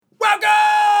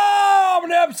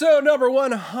Episode number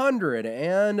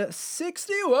 161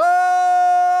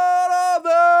 of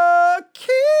the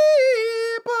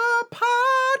Keep Up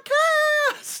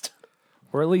Podcast.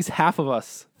 Or at least half of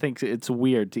us thinks it's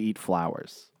weird to eat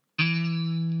flowers.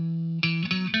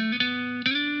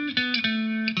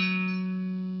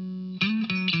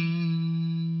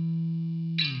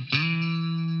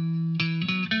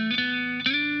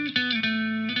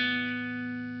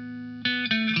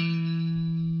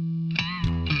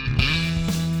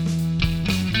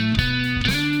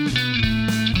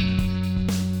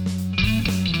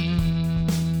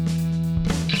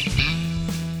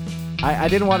 I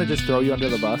didn't want to just throw you under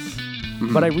the bus,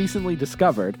 but I recently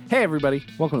discovered... Hey, everybody.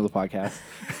 Welcome to the podcast.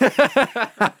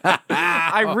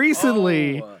 I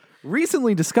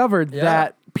recently discovered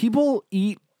that people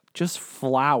eat just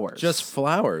flowers. Just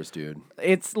flowers, dude.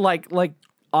 It's like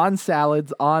on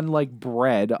salads, on like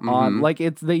bread, on like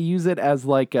they use it as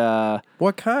like a...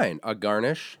 What kind? A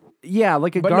garnish? Yeah,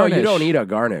 like a But garnish. no, you don't eat a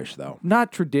garnish, though.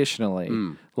 Not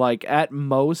traditionally. Like at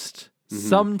most...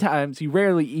 Sometimes you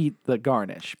rarely eat the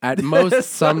garnish. At most,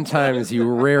 sometimes you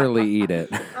rarely eat it.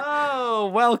 Oh,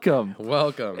 welcome.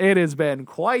 Welcome. It has been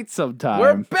quite some time.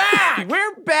 We're back!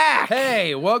 We're back!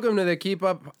 Hey, welcome to the Keep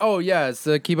Up... Oh, yeah, it's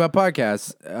the Keep Up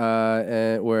Podcast,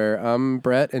 where I'm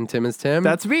Brett and Tim is Tim.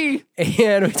 That's me.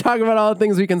 And we talk about all the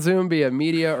things we consume, be it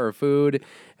media or food.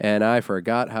 And I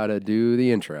forgot how to do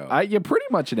the intro. You pretty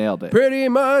much nailed it. Pretty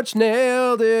much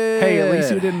nailed it. Hey, at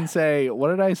least you didn't say, what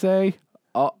did I say?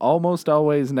 Almost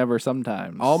always, never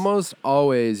sometimes. Almost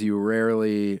always, you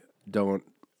rarely don't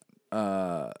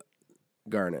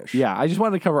garnish. Yeah, I just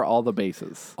wanted to cover all the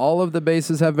bases. All of the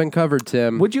bases have been covered,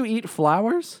 Tim. Would you eat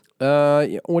flowers?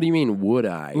 What do you mean, would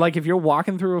I? Like if you're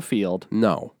walking through a field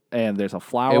No. and there's a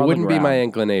flower It on the wouldn't be ground. my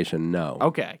inclination, no.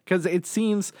 Okay, because it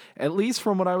seems, at least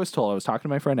from what I was told, I was talking to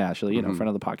my friend Ashley, you know, friend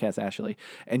of the podcast, Ashley,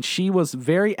 and she was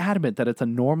very adamant that it's a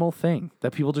normal thing,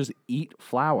 that people just eat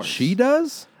flowers. She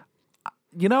does?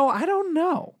 You know, I don't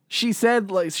know. She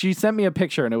said, like, she sent me a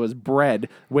picture and it was bread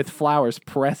with flowers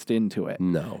pressed into it.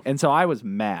 No. And so I was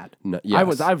mad. No, I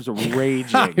yes. was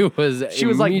raging. I was She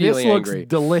was like, "This immediately looks angry.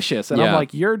 delicious," and I'm Yeah.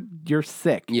 like, "You're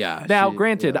sick." Yeah, Now, she-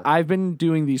 granted, yeah. I've been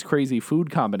doing these crazy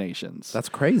food combinations. That's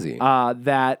crazy.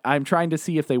 That I'm trying to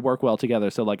see if they work well together.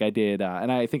 So, like I did, and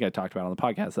I think I talked about it on the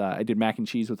podcast. I did mac and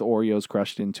cheese with Oreos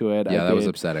crushed into it. Yeah, I that was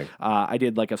did, upsetting. I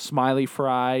did like a smiley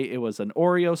fry. It was an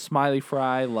Oreo smiley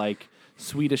fry, like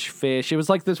Swedish fish. It was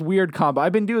like this weird combo.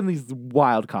 I've been doing these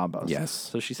wild combos. Yes.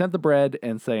 So she sent the bread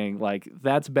and saying, like,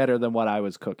 that's better than what I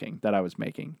was cooking, that I was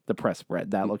making. The pressed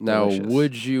bread. That looked Now, delicious.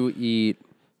 would you eat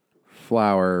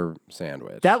flour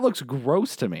sandwich? That looks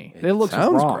gross to me. It looks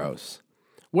sounds wrong. gross.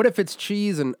 What if it's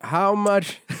cheese, and how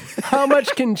much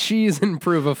can cheese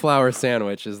improve a flour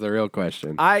sandwich is the real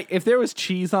question. If there was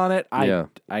cheese on it, Yeah.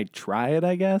 I'd try it,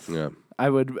 I guess. Yeah. I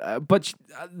would, but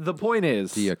the point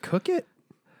is... Do you cook it?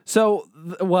 So,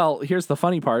 well, here's the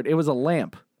funny part. It was a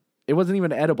lamp. It wasn't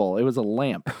even edible. It was a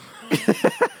lamp.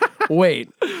 Wait,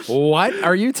 what?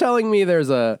 Are you telling me there's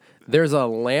a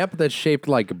lamp that's shaped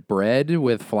like bread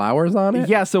with flowers on it?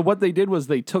 Yeah, so what they did was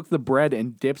they took the bread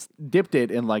and dipped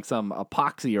it in like some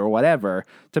epoxy or whatever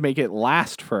to make it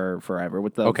last for forever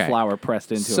with the flour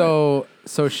pressed into it.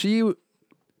 So she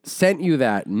sent you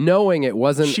that knowing it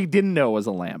wasn't... She didn't know it was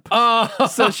a lamp.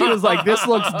 So she was like, "This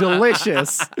looks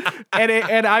delicious,"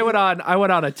 and I went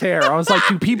on a tear. I was like,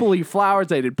 "Do people eat flowers?"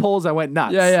 They did polls. I went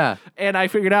nuts. Yeah. And I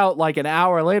figured out like an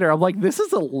hour later, I'm like, "This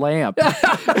is a lamp." That's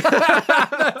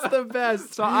the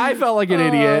best. So I felt like an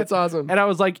idiot. That's awesome. And I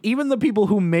was like, even the people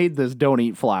who made this don't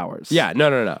eat flowers. Yeah,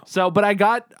 no. So, but I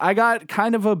got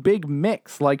kind of a big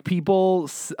mix. Like people,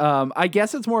 I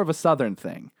guess it's more of a Southern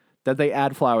thing that they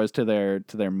add flowers to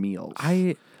their meals.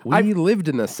 We lived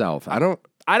in the South.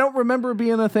 I don't remember it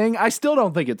being a thing. I still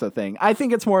don't think it's a thing. I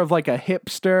think it's more of like a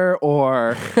hipster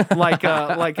or like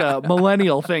a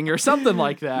millennial thing or something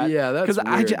like that. Yeah, that's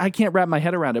because I can't wrap my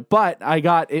head around it. But I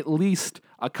got at least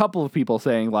a couple of people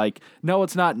saying like, no,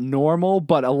 it's not normal,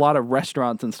 but a lot of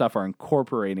restaurants and stuff are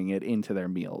incorporating it into their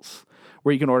meals,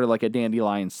 where you can order like a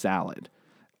dandelion salad.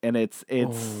 And it's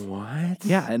what?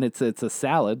 Yeah, and it's a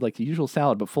salad, like the usual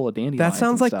salad, but full of dandelions. That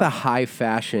sounds and like stuff. the high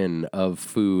fashion of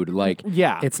food. Like,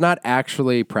 Yeah. it's not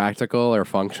actually practical or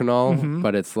functional,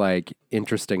 but it's like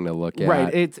interesting to look at.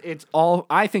 Right. It's all.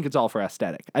 I think it's all for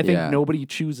aesthetic. I think Yeah. nobody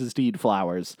chooses to eat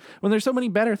flowers when there's so many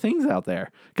better things out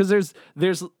there. Because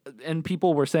there's and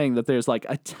people were saying that there's like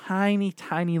a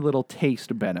tiny little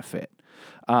taste benefit.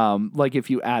 Like if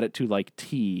you add it to like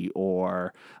tea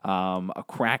or a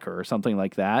cracker or something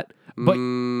like that. But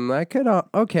I could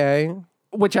okay.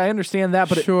 Which I understand that,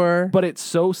 but Sure. but it's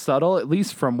so subtle, at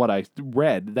least from what I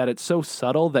read, that it's so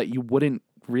subtle that you wouldn't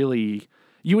really.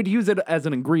 You would use it as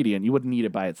an ingredient. You wouldn't eat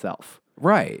it by itself.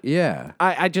 Right. Yeah.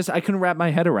 I couldn't wrap my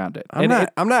head around it.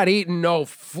 I'm not eating no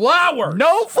flowers.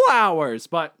 No flowers.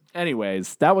 But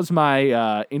anyways, that was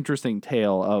my interesting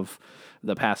tale of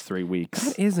the past 3 weeks.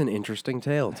 That is an interesting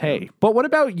tale. Tim. Hey, but what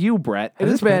about you, Brett? It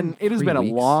has been 3 a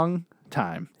weeks? long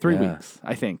time. 3 Yeah. weeks,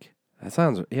 I think. That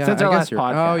sounds Since I our guess last you're,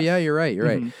 podcast. Oh yeah, you're right. You're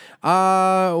right.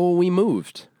 Well, we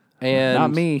moved, and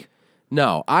Not me.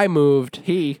 No, I moved,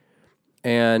 He.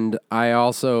 and I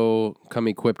also come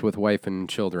equipped with wife and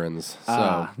children's.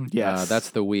 So yes.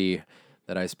 that's the we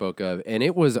that I spoke of, and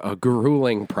it was a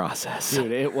grueling process.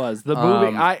 Dude, it was. The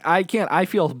movie, I can't, I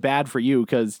feel bad for you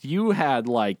because you had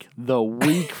like the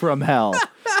week from hell.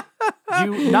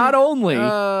 You not only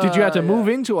did you have to move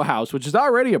into a house, which is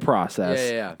already a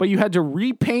process, Yeah. but you had to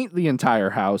repaint the entire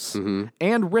house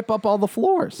and rip up all the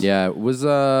floors. Yeah, it was.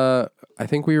 I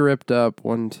think we ripped up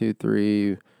 1, 2,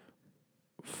 3,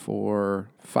 4,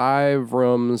 5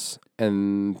 rooms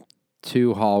and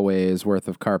 2 hallways worth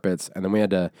of carpets, and then we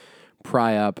had to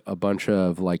pry up a bunch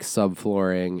of like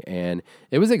subflooring, and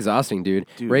it was exhausting, dude.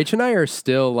 Rach and I are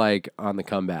still like on the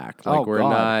comeback. Like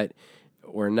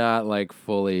we're not like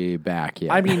fully back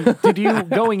yet. I mean, did you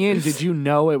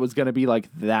know it was going to be like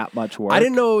that much work? I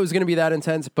didn't know it was going to be that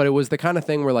intense, but it was the kind of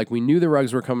thing where like we knew the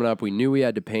rugs were coming up, we knew we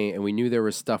had to paint, and we knew there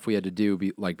was stuff we had to do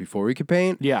before we could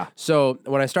paint. Yeah. So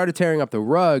when I started tearing up the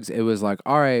rugs, it was like,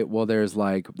 all right, well there's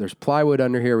plywood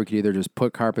under here. We could either just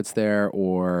put carpets there,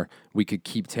 or we could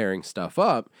keep tearing stuff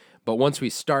up. But once we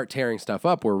start tearing stuff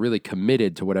up, we're really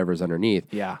committed to whatever's underneath.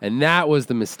 Yeah. And that was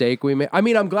the mistake we made. I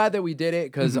mean, I'm glad that we did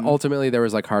it because ultimately there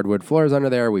was like hardwood floors under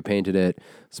there. We painted it.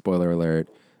 Spoiler alert.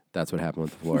 That's what happened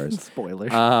with the floors. Spoiler.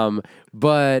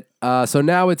 But so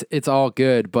now it's all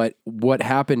good. But what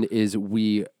happened is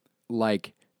we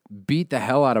like beat the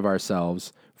hell out of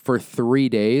ourselves for 3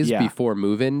 days before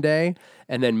move-in day.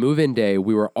 And then move-in day,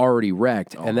 we were already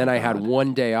wrecked. And then I had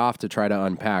 1 day off to try to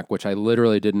unpack, which I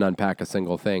literally didn't unpack a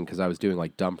single thing because I was doing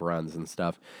like dump runs and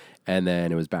stuff. And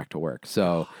then it was back to work.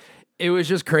 So it was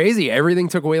just crazy. Everything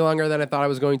took way longer than I thought I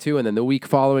was going to. And then the week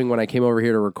following, when I came over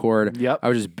here to record, I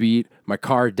was just beat. My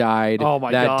car died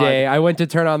that day. I went to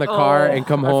turn on the car and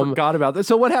come home. I forgot about this.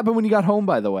 So what happened when you got home,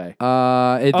 by the way?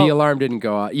 The alarm didn't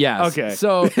go off. Yes. Okay.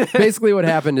 So basically what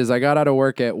happened is I got out of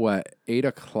work at 8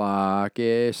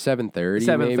 o'clock-ish, 7:30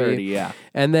 7:30, yeah.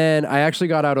 And then I actually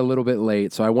got out a little bit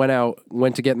late. So I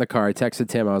went to get in the car. I texted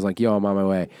Tim. I was like, yo, I'm on my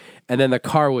way. And then the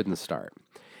car wouldn't start.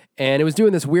 And it was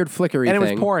doing this weird flickery thing. And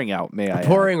it was pouring out, may I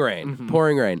Pouring rain.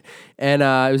 Pouring rain. And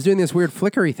it was doing this weird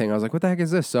flickery thing. I was like, what the heck is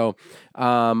this? So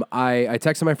I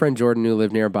texted my friend Jordan, who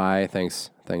lived nearby. Thanks,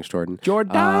 Jordan.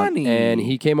 Jordani. And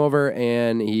he came over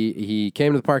and he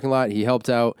came to the parking lot. He helped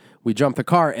out. We jumped the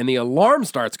car and the alarm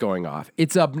starts going off.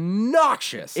 It's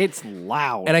obnoxious. It's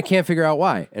loud. And I can't figure out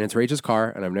why. And it's Rachel's car,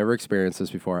 and I've never experienced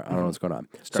this before. I don't know what's going on.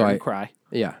 Starting to cry.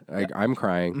 Yeah, I'm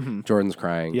crying. Jordan's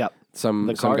crying. Yep.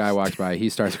 Some guy walks by. He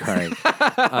starts crying.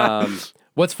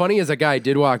 What's funny is a guy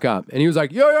did walk up, and he was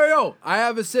like, yo, I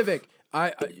have a Civic.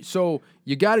 So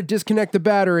you got to disconnect the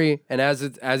battery. And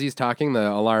as he's talking,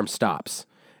 the alarm stops.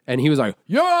 And he was like,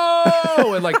 yo,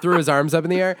 and like threw his arms up in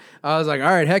the air. I was like, all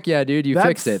right, heck yeah, dude, you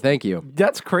fixed it. Thank you.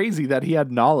 That's crazy that he had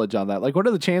knowledge on that. Like, what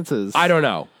are the chances? I don't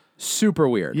know. Super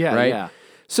weird. Yeah, right? yeah.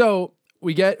 So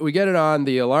we get it on.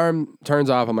 The alarm turns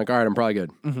off. I'm like, all right, I'm probably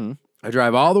good. Mm-hmm. I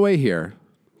drive all the way here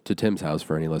to Tim's house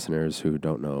for any listeners who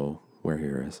don't know where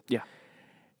here is. Yeah.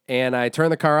 And I turn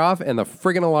the car off, and the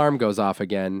friggin' alarm goes off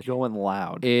again. Going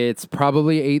loud. It's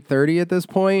probably 8:30 at this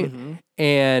point,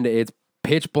 and it's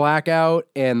pitch black out,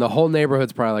 and the whole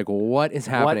neighborhood's probably like, what is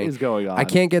happening? What is going on? I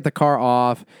can't get the car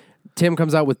off. Tim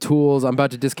comes out with tools. I'm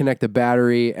about to disconnect the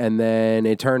battery, and then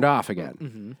it turned off again.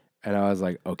 Mm-hmm. And I was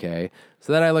like, okay.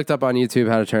 So then I looked up on YouTube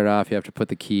how to turn it off. You have to put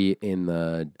the key in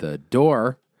the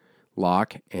door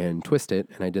lock and twist it,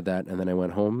 and I did that, and then I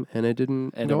went home, and it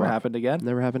didn't. And never happened again.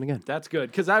 Never happened again. That's good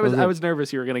because I was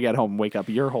nervous you were gonna get home, and wake up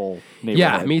your whole neighborhood.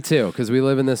 Yeah, me too. Because we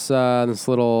live in this this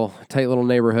tight little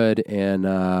neighborhood, and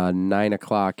 9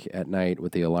 o'clock at night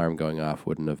with the alarm going off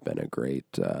wouldn't have been a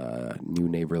great new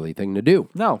neighborly thing to do.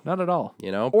 No, not at all.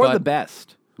 You know, or the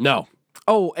best. No.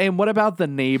 Oh, and what about the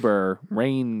neighbor,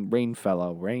 Rain?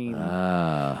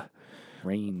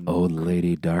 Old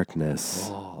Lady Darkness.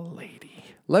 Oh, lady.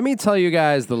 Let me tell you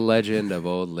guys the legend of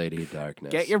Old Lady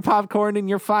Darkness. Get your popcorn and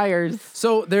your fires.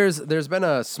 So there's been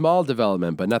a small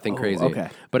development, but nothing crazy. Okay.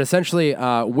 But essentially,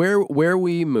 where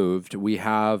we moved, we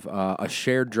have a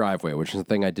shared driveway, which is a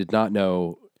thing I did not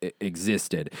know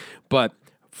existed. But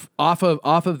off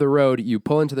of the road, you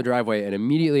pull into the driveway, and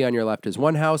immediately on your left is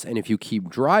one house. And if you keep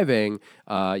driving,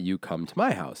 you come to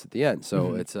my house at the end.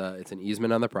 So it's an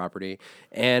easement on the property,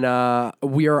 and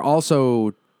we are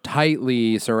also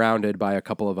tightly surrounded by a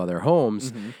couple of other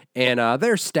homes, and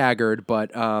they're staggered,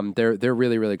 but they're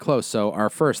really, really close. So our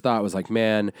first thought was like,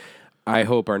 man, I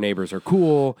hope our neighbors are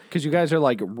cool. Because you guys are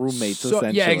like roommates,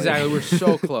 essentially. Yeah, exactly. We're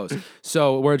so close.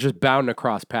 So we're just bound to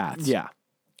cross paths. Yeah.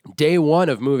 Day one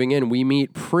of moving in, we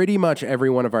meet pretty much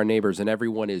every one of our neighbors, and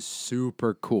everyone is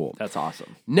super cool. That's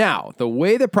awesome. Now, the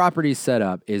way the property's set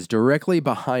up is directly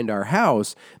behind our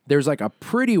house. There's like a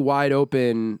pretty wide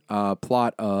open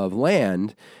plot of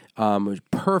land.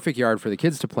 Perfect yard for the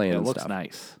kids to play in and looks stuff.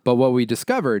 Nice. But what we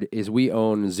discovered is we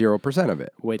own 0% of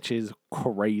it. Which is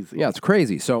crazy. Yeah, it's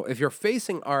crazy. So if you're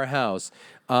facing our house,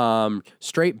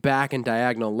 straight back and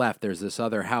diagonal left, there's this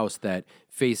other house that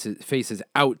faces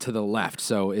out to the left.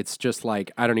 So it's just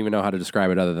like, I don't even know how to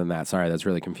describe it other than that. Sorry, that's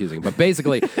really confusing. But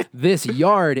basically, this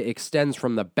yard extends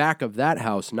from the back of that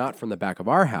house, not from the back of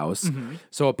our house.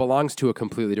 So it belongs to a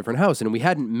completely different house. And we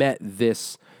hadn't met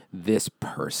this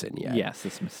person yet. Yes,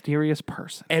 this mysterious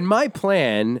person. And my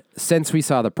plan, since we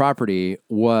saw the property,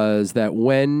 was that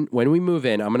when we move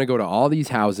in, I'm going to go to all these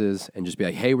houses and just be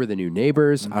like, hey, we're the new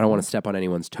neighbors. I don't want to step on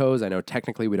anyone's toes. I know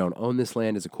technically we don't own this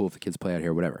land. Is it cool if the kids play out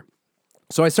here? Whatever.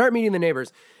 So I start meeting the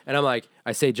neighbors, and I'm like,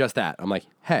 I say just that. I'm like,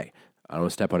 hey, I don't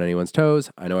want to step on anyone's toes.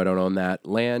 I know I don't own that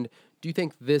land. Do you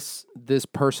think this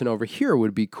person over here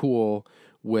would be cool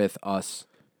with us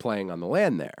playing on the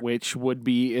land there? Which would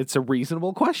be, it's a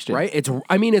reasonable question. Right? It's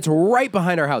right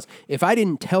behind our house. If I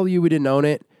didn't tell you we didn't own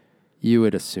it, you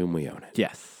would assume we own it.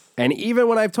 Yes. And even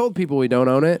when I've told people we don't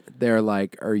own it, they're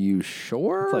like, are you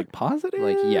sure? It's like positive?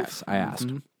 Like, yes, I asked.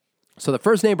 So the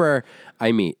first neighbor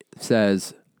I meet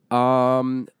says,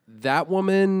 that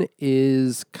woman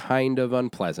is kind of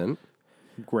unpleasant.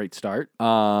 Great start.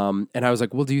 And I was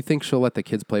like, well, do you think she'll let the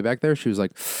kids play back there? She was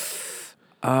like,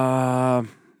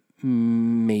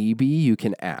 maybe you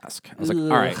can ask. I was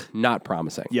like, all right, not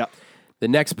promising. Yep. The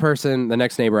next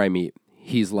neighbor I meet,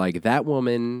 he's like, that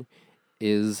woman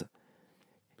is,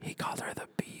 he called her the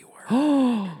B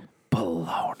word.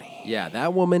 Baloney. Yeah,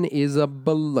 that woman is a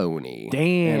baloney.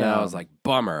 Damn. And I was like,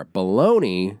 bummer.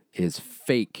 Baloney is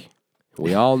fake.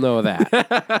 We all know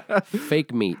that.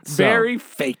 Fake meat. So, Very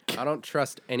fake. I don't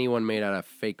trust anyone made out of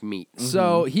fake meat.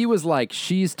 So he was like,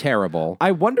 she's terrible.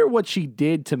 I wonder what she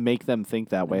did to make them think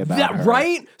that way about her.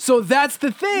 Right? So that's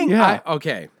the thing. Yeah.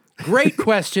 Okay. Great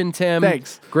question, Tim.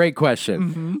 Thanks. Great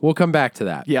question. We'll come back to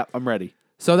that. Yep, I'm ready.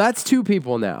 So that's two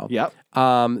people now. Yep.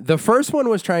 The first one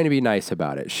was trying to be nice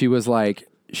about it. She was like,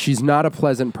 she's not a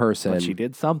pleasant person. But she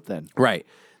did something. Right.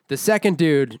 The second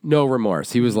dude, no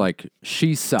remorse. He was like,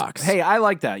 she sucks. Hey, I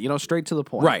like that. Straight to the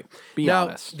point. Right. Be now,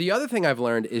 honest. The other thing I've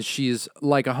learned is she's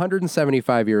like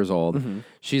 175 years old.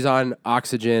 She's on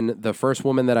oxygen. The first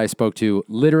woman that I spoke to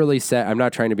literally said, I'm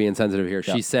not trying to be insensitive here.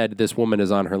 She said this woman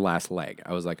is on her last leg.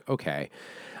 I was like, okay.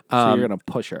 So you're going to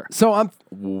push her. So I'm,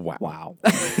 wow.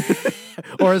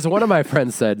 Or as one of my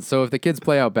friends said, so if the kids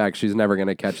play out back, she's never going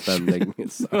to catch them.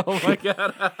 Oh my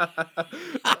God.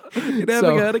 You're never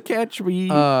going to catch me.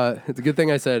 It's a good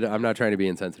thing I said I'm not trying to be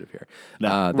insensitive here.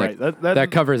 No, right.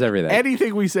 That covers everything.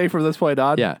 Anything we say from this point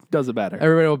on doesn't matter.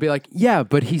 Everybody will be like, yeah,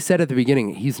 but he said at the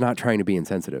beginning he's not trying to be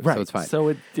insensitive, so it's fine. So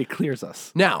it clears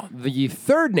us. Now, the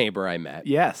third neighbor I met,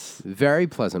 yes, very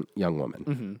pleasant young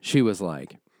woman. She was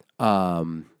like,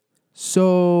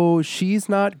 so she's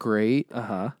not great,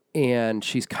 and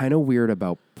she's kind of weird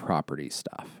about property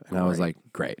stuff. And I was like,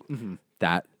 great.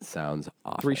 That sounds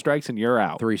awful. 3 strikes and you're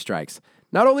out. 3 strikes.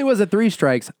 Not only was it 3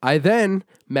 strikes, I then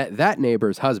met that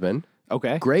neighbor's husband.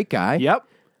 Okay. Great guy. Yep.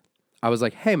 I was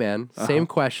like, hey, man, same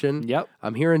question. Yep.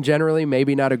 I'm hearing generally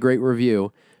maybe not a great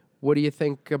review. What do you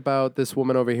think about this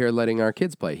woman over here letting our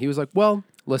kids play? He was like, well,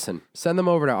 listen, send them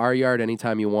over to our yard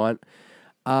anytime you want.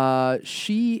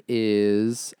 She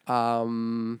is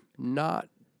not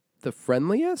the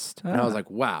friendliest. And I was like,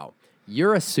 wow,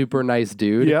 you're a super nice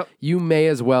dude. Yep. You may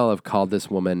as well have called this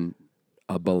woman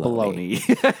a baloney.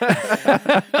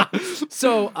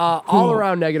 So all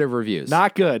around negative reviews.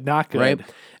 Not good. Not good.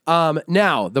 Right?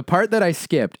 Now, the part that I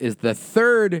skipped is the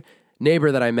third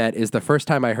neighbor that I met is the first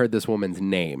time I heard this woman's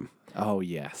name. Oh,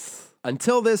 yes.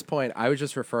 Until this point, I was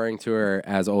just referring to her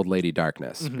as Old Lady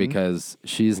Darkness because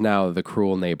she's now the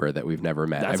cruel neighbor that we've never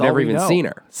met. I've never even seen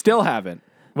her. Still haven't.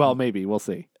 Well, maybe. We'll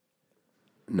see.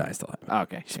 No, I still haven't.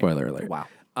 Okay. Spoiler alert. Wow.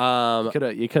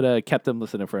 You could have kept them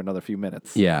listening for another few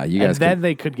minutes. Yeah, you guys. And then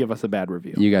they could give us a bad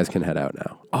review. You guys can head out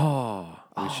now.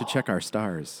 We should check our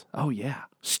stars. Oh, yeah.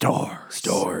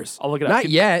 Stars. I'll look it up. Not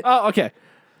yet. Oh, okay.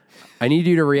 I need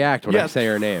you to react when I say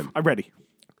her name. I'm ready.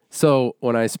 So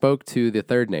when I spoke to the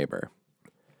third neighbor,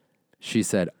 she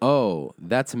said, "Oh,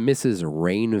 that's Mrs.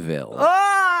 Rainville."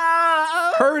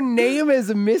 Her name is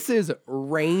Mrs.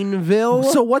 Rainville.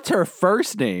 So what's her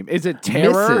first name? Is it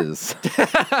Terror?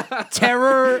 Mrs.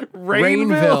 Terror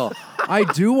Rainville. I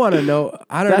do want to know.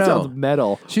 I don't know. That sounds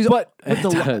metal. But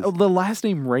the last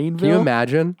name Rainville. Can you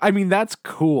imagine? I mean, that's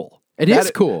cool. It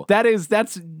is cool.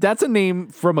 That's a name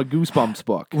from a Goosebumps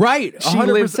book. Right. 100%. She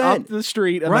lives up the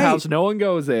street in the house no one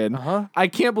goes in. I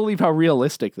can't believe how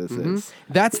realistic this is.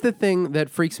 That's the thing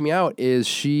that freaks me out is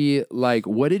she, like,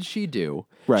 what did she do?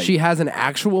 Right. She has an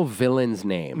actual villain's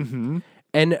name.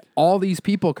 And all these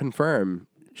people confirm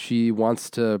she wants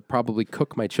to probably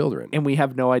cook my children. And we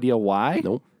have no idea why?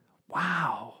 Nope.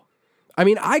 Wow. I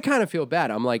mean, I kind of feel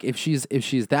bad. I'm like, if she's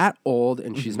that old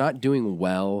and she's not doing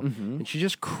well and she's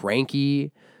just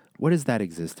cranky, what is that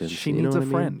existence? She needs a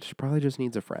friend. She probably just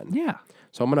needs a friend. Yeah.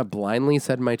 So I'm going to blindly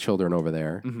send my children over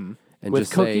there and With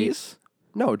just cookies? say,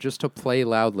 no, just to play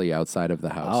loudly outside of the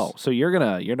house. Oh, so you're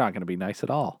not gonna be nice at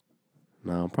all.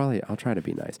 No, probably I'll try to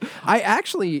be nice.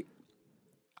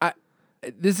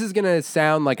 This is going to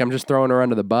sound like I'm just throwing her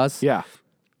under the bus. Yeah.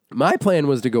 My plan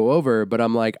was to go over, but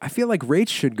I'm like, I feel like Rach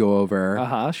should go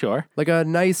over. Sure. Like a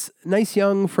nice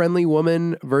young, friendly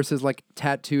woman versus like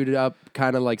tattooed up,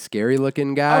 kind of like scary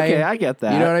looking guy. Okay, I get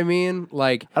that. You know what I mean?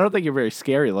 Like, I don't think you're very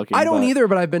scary looking. I don't either,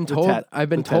 but I've been told the I'm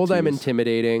tattoos.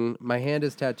 intimidating. My hand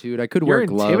is tattooed. I could You're wear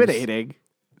gloves. intimidating.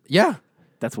 Yeah.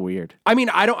 That's weird. I mean,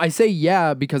 I say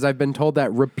yeah because I've been told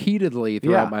that repeatedly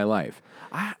throughout my life.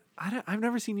 I've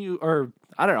never seen you, or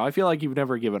I don't know. I feel like you've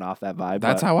never given off that vibe.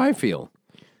 That's how I feel.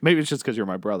 Maybe it's just because you're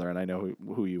my brother and I know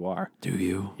who you are. Do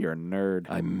you? You're a nerd.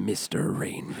 I'm Mr.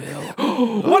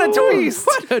 Rainville. What a twist!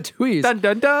 What a twist! Dun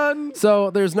dun dun!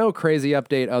 So there's no crazy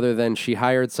update other than she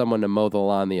hired someone to mow the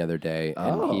lawn the other day,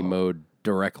 and he mowed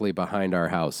directly behind our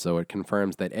house. So it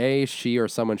confirms that A, she or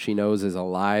someone she knows is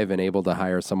alive and able to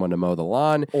hire someone to mow the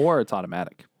lawn. Or it's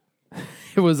automatic.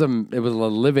 It was a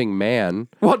living man.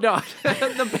 Well, no,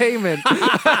 the payment.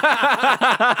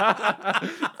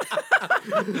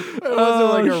 It wasn't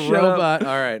like a robot.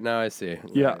 All right, now I see.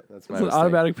 Yeah, Right, that's my it's an mistake.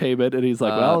 automatic payment, and he's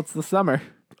like, "Well, it's the summer."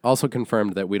 Also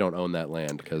confirmed that we don't own that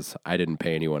land because I didn't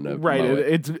pay anyone to Right, mow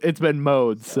it. it's been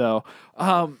mowed. So,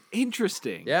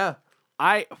 interesting. Yeah.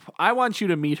 I want you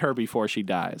to meet her before she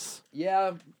dies.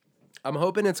 Yeah. I'm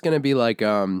hoping it's going to be like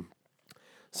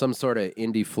some sort of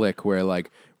indie flick where like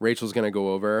Rachel's going to go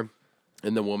over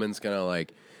and the woman's going to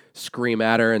like scream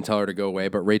at her and tell her to go away,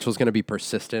 but Rachel's going to be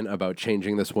persistent about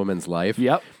changing this woman's life.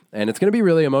 Yep. And it's going to be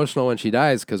really emotional when she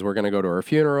dies because we're going to go to her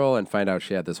funeral and find out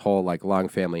she had this whole like long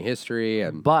family history.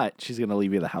 And But she's going to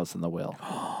leave you the house and the will.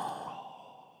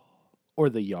 Or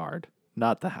the yard.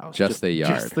 Not the house. Just the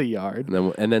yard. Just the yard.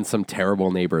 and then some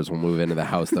terrible neighbors will move into the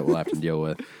house that we'll have to deal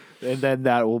with. And then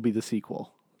that will be the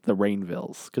sequel. The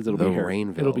Rainvilles. Because it'll be her.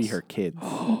 It'll be her kids.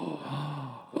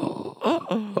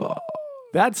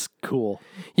 That's cool.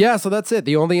 Yeah, so that's it.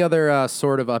 The only other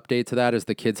sort of update to that is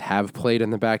the kids have played in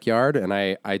the backyard, and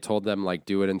I told them, like,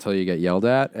 do it until you get yelled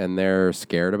at, and they're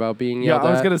scared about being yelled at.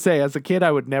 I was going to say, as a kid,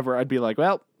 I'd be like,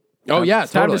 well, oh, yeah,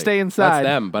 it's time totally. to stay inside. That's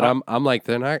them, but I'm like,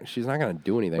 she's not going to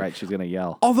do anything. Right, she's going to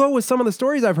yell. Although with some of the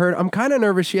stories I've heard, I'm kind of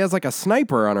nervous she has, like, a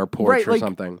sniper on her porch or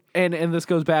something. And this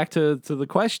goes back to the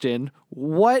question,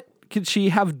 what could she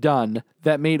have done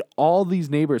that made all these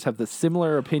neighbors have the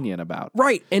similar opinion about?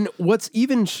 Right. And what's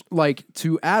even like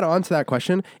to add on to that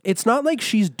question, it's not like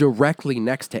she's directly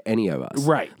next to any of us.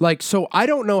 Right. Like, so I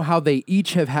don't know how they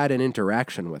each have had an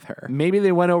interaction with her. Maybe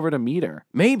they went over to meet her.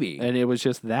 Maybe. And it was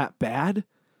just that bad?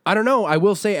 I don't know. I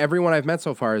will say everyone I've met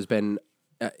so far has been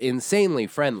insanely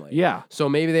friendly. Yeah. So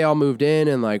maybe they all moved in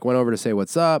and like went over to say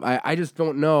what's up. I just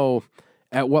don't know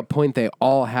at what point they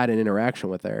all had an interaction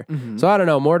with her. Mm-hmm. So I don't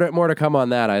know. More to come on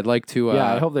that. I'd like to.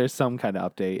 I hope there's some kind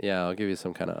of update. Yeah, I'll give you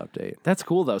some kind of update. That's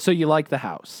cool though. So you like the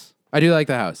house? I do like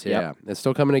the house. Yeah, Yep. It's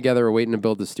still coming together. We're waiting to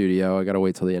build the studio. I got to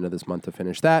wait till the end of this month to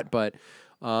finish that. But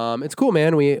it's cool,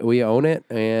 man. We own it,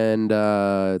 and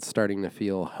it's starting to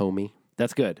feel homey.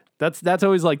 That's good. That's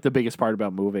always like the biggest part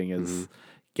about moving is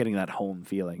getting that home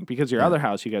feeling, because your other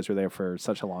house, you guys were there for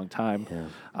such a long time.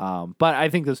 Yeah. But I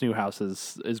think this new house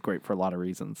is great for a lot of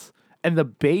reasons. And the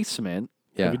basement,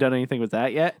 have you done anything with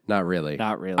that yet? Not really.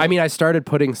 Not really. I mean, I started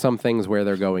putting some things where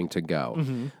they're going to go,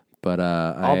 but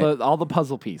all the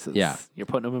puzzle pieces. Yeah. You're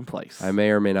putting them in place. I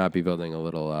may or may not be building a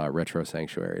little retro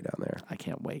sanctuary down there. I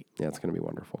can't wait. Yeah, it's going to be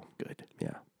wonderful. Good.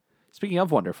 Yeah. Speaking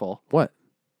of wonderful, What?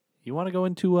 you want to go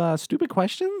into stupid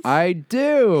questions? I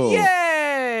do.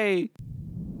 Yay!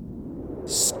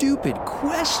 Stupid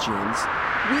questions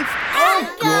with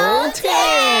Uncle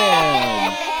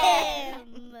Tim.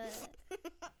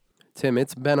 Tim,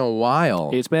 it's been a while.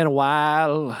 It's been a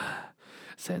while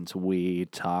since we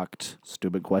talked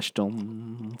stupid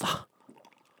questions.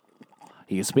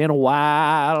 It's been a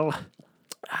while.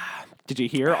 Did you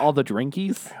hear all the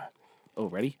drinkies? Oh,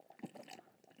 ready?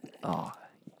 Oh,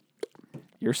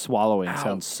 your swallowing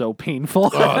sounds so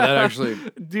painful. Oh, that actually...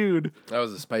 Dude. That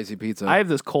was a spicy pizza. I have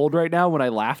this cold right now. When I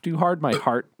laugh too hard, my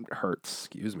heart hurts.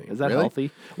 Excuse me. Is that really? healthy?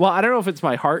 Well, I don't know if it's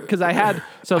my heart, because I had...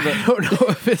 I don't know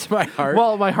if it's my heart.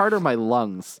 Well, my heart or my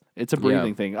lungs. It's a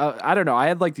breathing thing. I don't know. I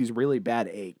had like these really bad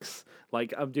aches.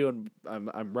 Like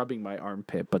I'm rubbing my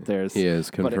armpit, but there's... He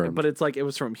is confirmed. But it's like it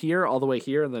was from here all the way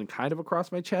here and then kind of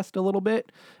across my chest a little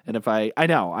bit. And if I don't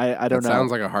know. It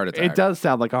sounds like a heart attack. It does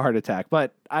sound like a heart attack,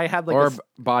 but I had like... Or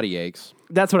body aches.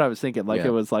 That's what I was thinking. Like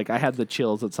it was like I had the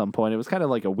chills at some point. It was kind of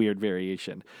like a weird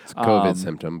variation. It's a COVID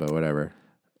symptom, but whatever.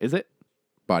 Is it?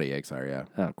 Body aches are, yeah.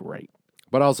 Oh, great.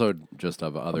 But also just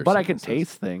of other But I can sicknesses.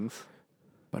 taste things.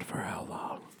 But for how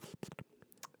long?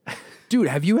 Dude,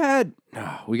 have you had...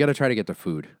 No, we got to try to get to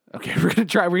food. Okay, we're going to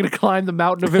try. We're going to climb the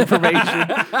mountain of information.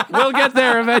 We'll get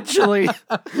there eventually.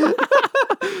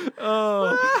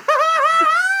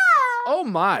 Oh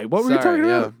my! What were you talking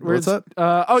about? What's up?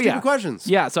 Stupid questions.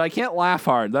 Yeah, so I can't laugh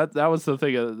hard. That was the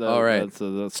thing. All right. That's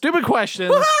the stupid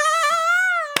questions.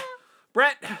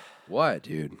 Brett, What,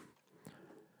 dude?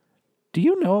 do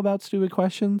you know about stupid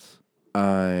questions?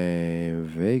 I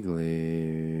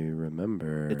vaguely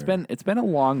remember. It's been a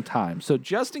long time. So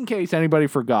just in case anybody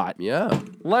forgot, Yeah.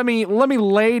 let me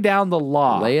lay down the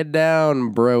law. Lay it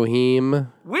down,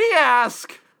 broheem. We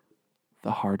ask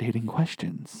the hard-hitting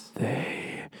questions.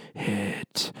 They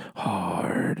hit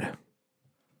hard.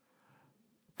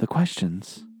 The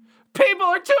questions people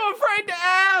are too afraid to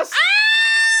ask.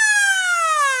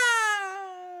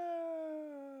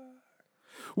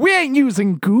 We ain't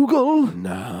using Google.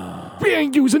 No. We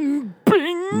ain't using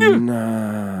Bing.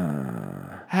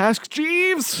 Nah. Ask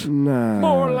Jeeves. Nah.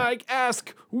 More like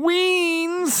ask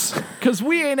Weens. Because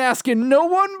we ain't asking no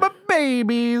one but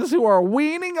babies who are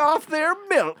weaning off their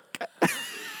milk.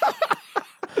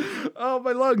 Oh,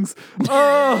 my lungs.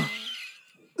 Oh,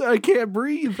 I can't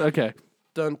breathe. Okay.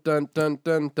 Dun dun dun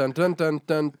dun dun dun dun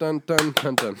dun dun dun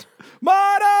dun dun.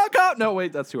 Monaco. No,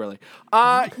 wait, that's too early.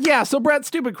 Yeah. So, Brett,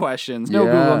 stupid questions. No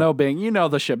Yeah. Google, no Bing. You know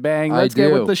the shebang. Let's get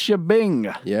do. with the shebang.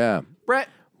 Yeah. Brett,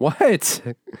 What?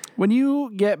 when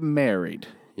you get married,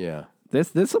 Yeah.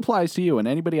 this applies to you and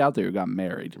anybody out there who got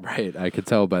married. Right. I could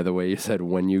tell by the way you said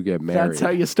when you get married. That's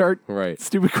how you start. Right.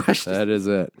 Stupid questions. That is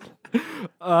it.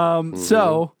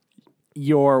 So,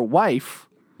 your wife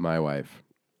My wife.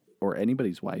 or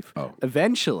anybody's wife Oh.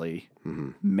 eventually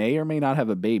may or may not have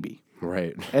a baby,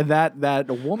 Right. and that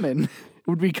woman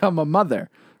would become a mother,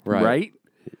 Right. right?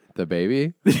 The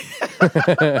baby?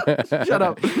 Shut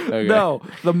up. Okay. No,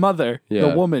 the mother, the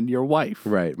Yeah. woman, your wife.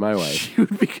 Right. My wife. She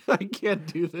would be. I can't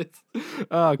do this.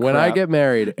 Oh, When I crap. get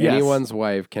married, Yes. anyone's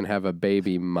wife can have a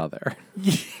baby mother.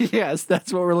 Yes,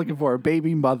 that's what we're looking for, a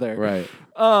baby mother. Right.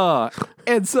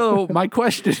 And so my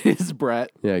question is,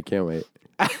 Brett, Yeah, I can't wait.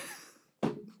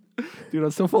 dude,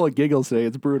 I'm so full of giggles today.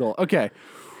 It's brutal. Okay.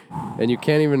 And you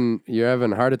can't even, you're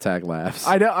having heart attack laughs.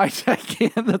 I know I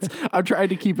can't. I'm trying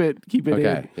to keep it Okay.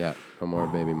 in. Yeah. No more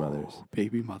baby mothers.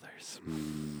 Baby mothers.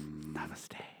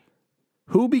 Namaste.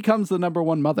 Who becomes the number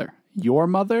one mother? Your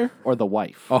mother or the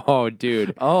wife? Oh,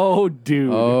 dude. Oh,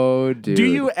 dude. Oh, dude. Do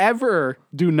you ever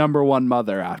do number one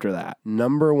mother after that?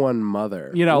 Number one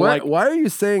mother. You know, like- why are you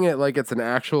saying it like it's an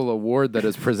actual award that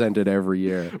is presented every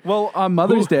year? Well, on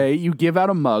Mother's Day, you give out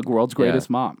a mug, World's Greatest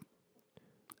Mom.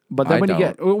 But then I when you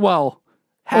don't. get, well,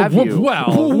 have you? Well.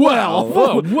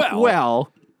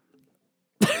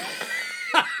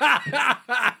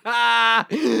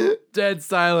 Dead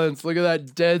silence. Look at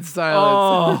that dead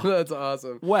silence. Oh. That's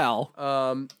awesome. Well.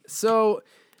 So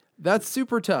that's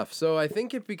super tough. So I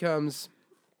think it becomes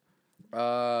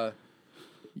I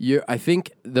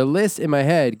think the list in my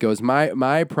head goes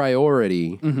my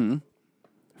priority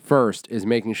first is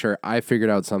making sure I figured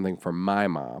out something for my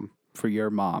mom. For your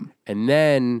mom. And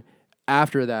then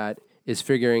after that is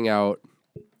figuring out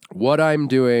what I'm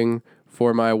doing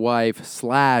for my wife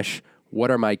 /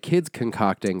 what are my kids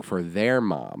concocting for their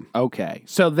mom. Okay.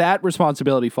 So that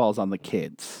responsibility falls on the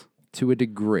kids. To a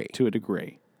degree.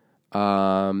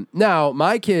 Now,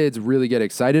 My kids really get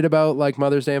excited about like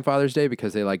Mother's Day and Father's Day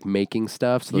because they like making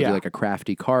stuff. So they'll Yeah. do like a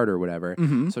crafty card or whatever.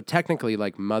 So technically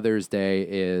like Mother's Day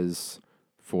is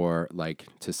for like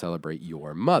to celebrate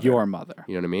your mother. your mother.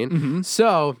 You know what I mean?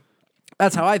 So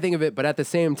that's how I think of it. But at the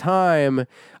same time,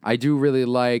 I do really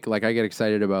like I get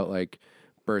excited about like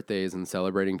birthdays and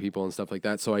celebrating people and stuff like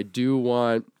that. So I do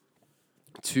want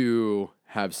to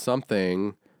have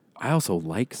something. I also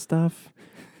like stuff.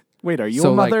 Wait, are you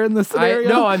a mother in this scenario?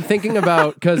 No, I'm thinking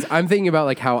about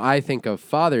like how I think of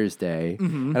Father's Day,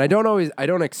 and I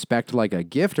don't expect like a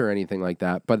gift or anything like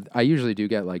that, but I usually do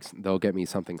get like they'll get me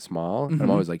something small. And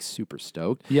I'm always like super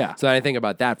stoked. Yeah. So I think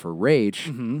about that for Rach.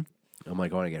 I'm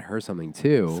like, I want to get her something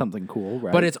too, something cool,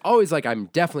 right? But it's always like I'm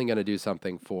definitely going to do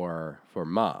something for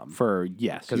Mom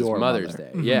because it's Mother's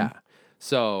Day. Yeah.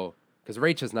 So because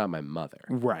Rach is not my mother,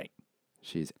 right?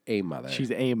 She's a mother.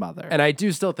 She's a mother. And I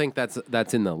do still think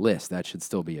that's in the list. That should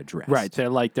still be addressed. Right.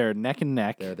 They're neck and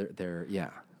neck. They're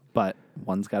yeah. But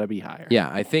one's got to be higher.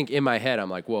 Yeah, I think in my head I'm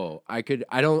like, whoa, I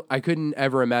couldn't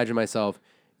ever imagine myself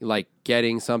like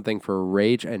getting something for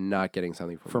Rach and not getting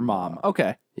something for Mom.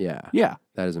 Okay. Yeah. Yeah.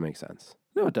 That doesn't make sense.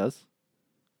 No, it does.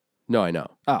 No, I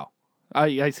know. Oh.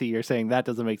 I see. You're saying that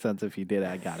doesn't make sense if you did.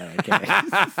 I got it. Okay.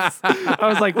 I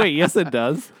was like, wait, yes, it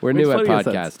does. We're new at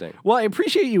podcasting. Well, I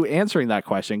appreciate you answering that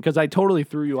question because I totally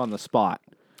threw you on the spot.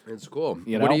 It's cool.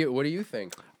 You know? What do you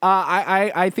think?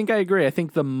 I think I agree. I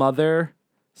think the mother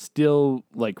still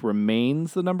like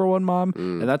remains the number one mom,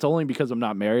 and that's only because I'm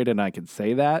not married and I can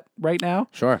say that right now.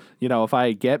 Sure. You know, if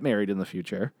I get married in the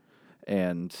future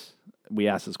and we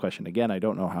ask this question again, I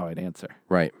don't know how I'd answer.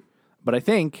 Right. But I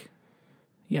think.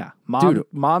 Yeah,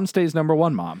 mom stays number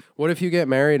one mom. What if you get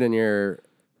married and your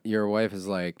wife is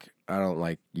like, I don't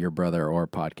like your brother or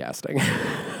podcasting?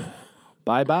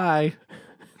 Bye-bye.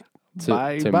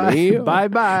 To me?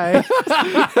 Bye-bye.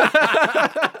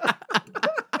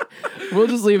 We'll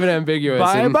just leave it ambiguous.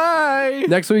 Bye-bye.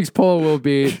 Next week's poll will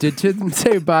be, did Tim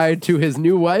say bye to his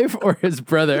new wife or his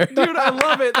brother? Dude, I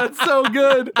love it. That's so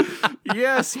good.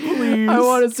 Yes, please. I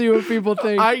want to see what people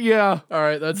think. Yeah. All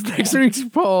right, that's next week's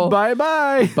poll.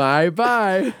 Bye-bye.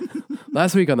 Bye-bye.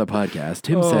 Last week on the podcast,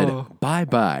 Tim said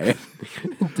bye-bye.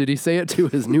 Did he say it to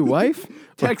his new wife?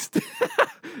 Text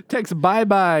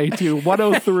bye-bye to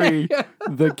 103,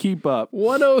 the keep up.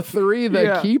 103,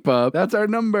 the keep up. That's our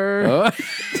number.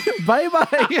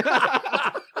 Bye-bye.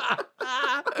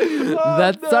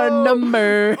 That's our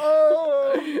number.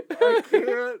 Oh, I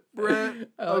can't, Brett.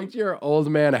 I liked your old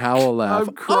man howl laugh.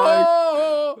 I'm crying.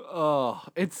 Oh,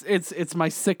 it's my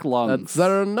sick lungs. That's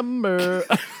our number.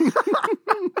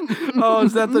 Oh,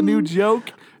 is that the new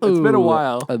joke? It's been a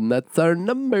while. And that's our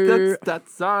number.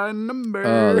 That's our number.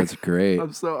 Oh, that's great.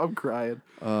 I'm crying.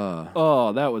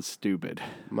 Oh, that was stupid.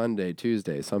 Monday,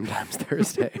 Tuesday, sometimes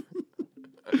Thursday.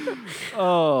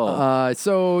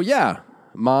 So yeah,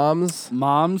 moms,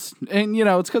 and you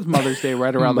know it's because Mother's Day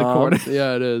right around the corner.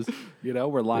 Yeah, it is. You know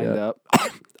we're lined up.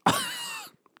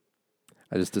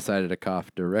 I just decided to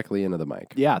cough directly into the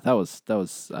mic. Yeah, that was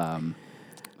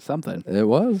something. It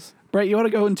was. Brett, you want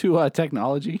to go into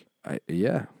technology?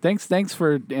 Yeah. Thanks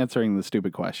for answering the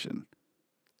stupid question.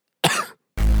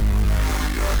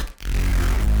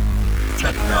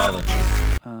 Technology.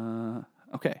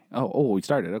 Okay. Oh, we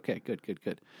started. Okay, good.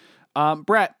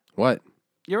 Brett. What?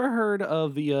 You ever heard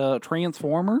of the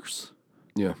Transformers?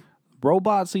 Yeah.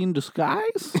 Robots in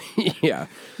disguise? Yeah.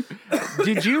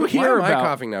 Did you hear Why am about... I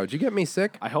coughing now? Did you get me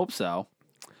sick? I hope so.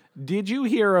 Did you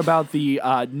hear about the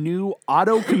new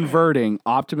auto-converting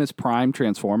Optimus Prime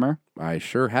Transformer? I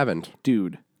sure haven't.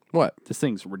 Dude. What? This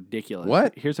thing's ridiculous.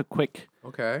 What? Here's a quick...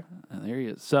 Okay. There he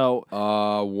is. So...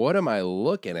 what am I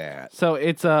looking at? So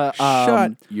it's a...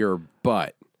 Shut your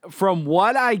butt. From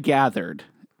what I gathered,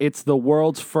 it's the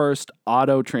world's first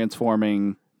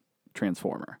auto-transforming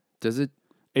Transformer. Does it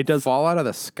does fall out of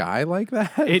the sky like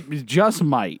that? It just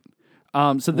might.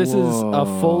 So this is a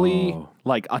fully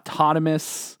like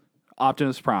autonomous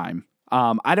Optimus Prime.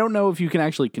 I don't know if you can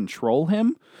actually control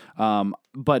him,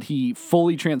 but he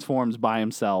fully transforms by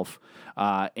himself.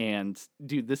 And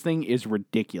dude, this thing is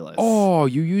ridiculous. Oh,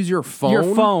 you use your phone?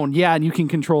 Your phone, yeah, and you can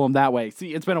control him that way.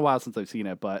 See, it's been a while since I've seen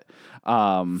it, but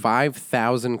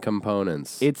 5,000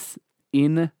 components. It's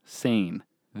insane.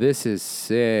 This is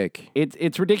sick.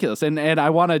 It's ridiculous, and I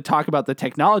want to talk about the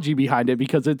technology behind it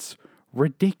because it's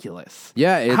ridiculous.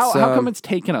 Yeah, it's how come it's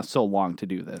taken us so long to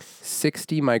do this?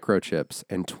 60 microchips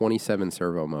and 27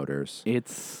 servo motors.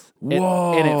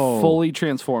 Whoa. And it fully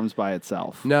transforms by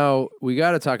itself. Now, we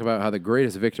got to talk about how the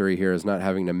greatest victory here is not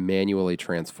having to manually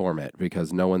transform it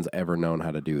because no one's ever known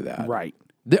how to do that. Right.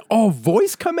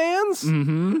 Voice commands?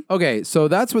 Mm-hmm. Okay, so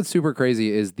that's what's super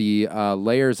crazy is the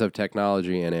layers of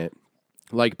technology in it.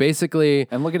 Like basically...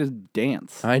 And look at his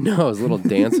dance. I know, his little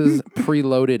dances,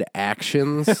 preloaded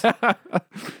actions.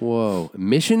 Whoa.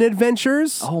 Mission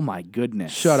adventures? Oh my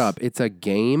goodness. Shut up. It's a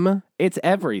game? It's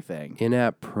everything.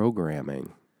 In-app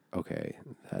programming. Okay,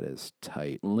 that is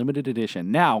tight. Limited edition.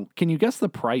 Now, can you guess the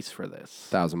price for this?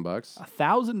 $1,000.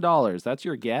 $1,000. That's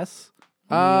your guess?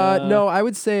 No, I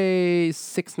would say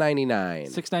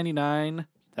 $699. $699.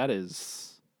 That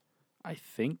is I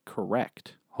think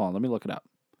correct. Hold on, let me look it up.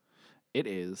 It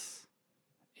is.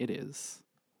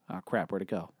 Oh, crap, where'd it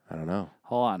go? I don't know.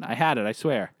 Hold on, I had it, I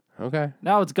swear. Okay.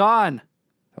 No, it's gone.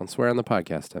 Don't swear on the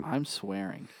podcast, Tim. I'm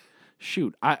swearing.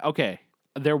 Shoot. Okay.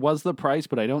 There was the price,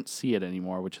 but I don't see it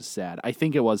anymore, which is sad. I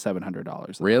think it was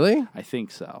 $700. Really? I think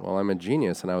so. Well, I'm a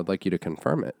genius, and I would like you to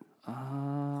confirm it.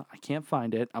 I can't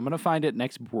find it. I'm gonna find it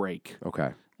next break,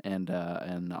 Okay. and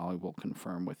I will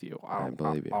confirm with you. I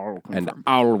believe you. I'll And confirm.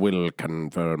 I will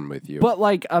confirm with you. But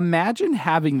like, imagine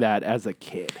having that as a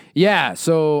kid. Yeah,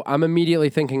 so I'm immediately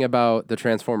thinking about the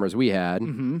Transformers we had,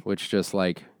 which just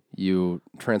like you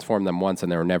transform them once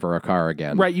and they were never a car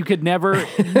again. Right, you could never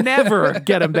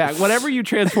get them back. Whatever you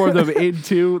transform them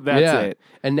into, that's it.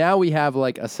 And now we have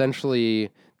like essentially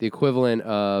the equivalent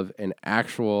of an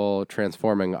actual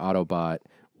transforming Autobot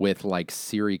with like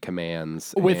Siri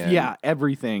commands. With and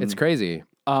everything. it's crazy.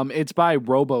 It's by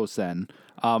RoboSen.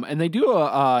 And they do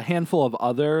a handful of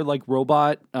other like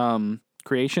robot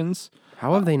creations.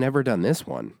 How have they never done this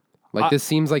one? Like this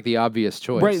seems like the obvious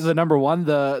choice. Right, the number one.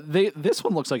 This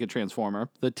one looks like a Transformer,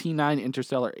 the T9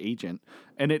 Interstellar Agent,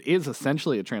 and it is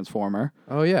essentially a Transformer.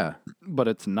 Oh yeah, but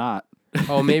it's not.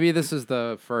 Oh, maybe this is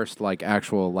the first like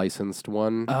actual licensed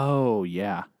one. Oh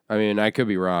yeah. I mean, I could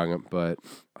be wrong, but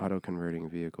auto converting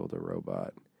vehicle to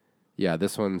robot. Yeah,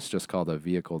 this one's just called a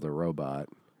vehicle to robot.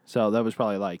 So that was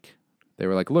probably like. They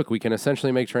were like, look, we can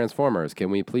essentially make Transformers. Can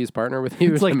we please partner with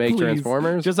you It's to like, make please,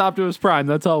 Transformers? just Optimus Prime.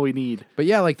 That's all we need. But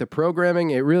yeah, like the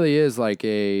programming, it really is like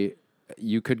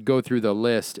you could go through the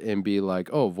list and be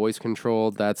like, oh, voice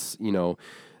controlled. That's,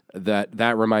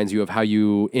 that reminds you of how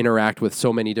you interact with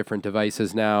so many different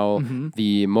devices now. Mm-hmm.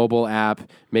 The mobile app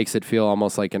makes it feel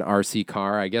almost like an RC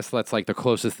car. I guess that's like the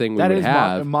closest thing we would have.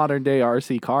 That is modern day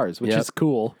RC cars, which is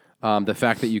cool. The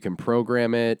fact that you can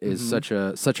program it is such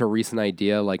a recent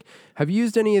idea. Like, have you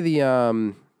used any of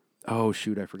the oh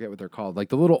shoot, I forget what they're called. Like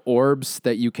the little orbs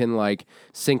that you can like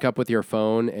sync up with your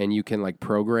phone and you can like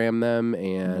program them.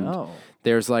 And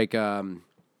there's like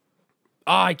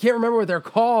I can't remember what they're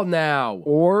called now.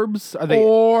 Orbs? Are they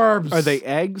orbs? Are they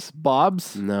eggs?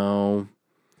 Bobs? No,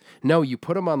 you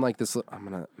put them on like this. I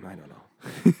don't know.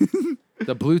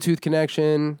 The Bluetooth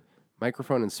connection.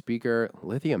 Microphone and speaker,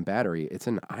 lithium battery. It's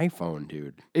an iPhone,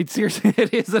 dude. It seriously,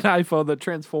 it is an iPhone that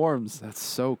transforms. That's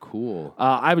so cool.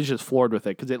 I was just floored with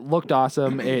it because it looked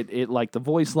awesome. It like the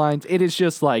voice lines. It is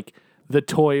just like the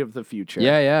toy of the future.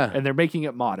 Yeah. And they're making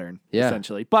it modern,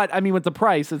 essentially. But I mean, with the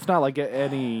price, it's not like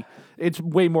any. It's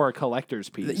way more a collector's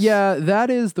piece. Yeah,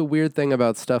 that is the weird thing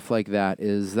about stuff like that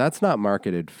is that's not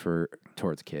marketed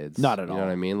towards kids. Not at all. You know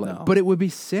what I mean? No. But it would be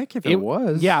sick if it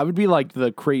was. Yeah, it would be like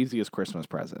the craziest Christmas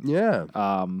present. Yeah.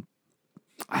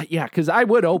 Because I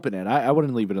would open it. I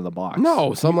wouldn't leave it in the box.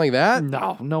 No, something like that?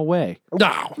 No way.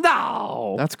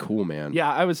 No. That's cool, man.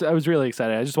 Yeah, I was really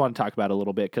excited. I just want to talk about it a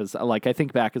little bit because, like, I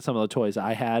think back at some of the toys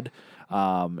I had,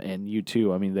 and you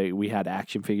too. I mean, we had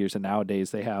action figures, and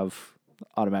nowadays they have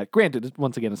automatic. Granted,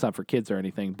 once again, it's not for kids or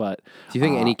anything, but do you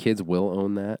think any kids will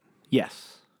own that?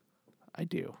 Yes, I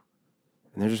do.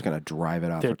 And they're just gonna drive it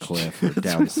off a cliff or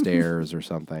downstairs or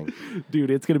something.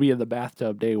 Dude, it's gonna be in the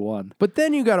bathtub day one. But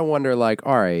then you gotta wonder, like,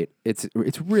 all right, it's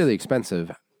really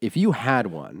expensive. If you had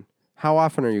one, how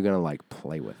often are you gonna like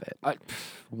play with it?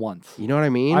 Once. You know what I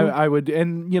mean? I would,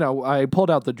 and I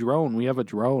pulled out the drone. We have a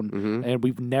drone, and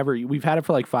we've had it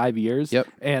for like 5 years. Yep.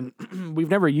 And we've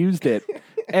never used it,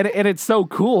 and it's so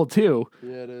cool too.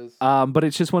 Yeah, it is. But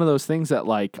it's just one of those things that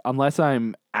like unless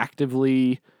I'm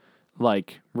actively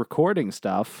like recording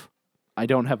stuff, I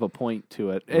don't have a point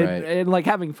to it. And like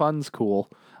having fun's cool,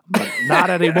 but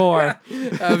not anymore.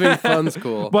 Having fun's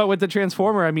cool. But with the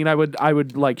Transformer, I mean, I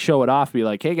would like show it off, be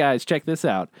like, "Hey guys, check this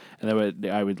out," and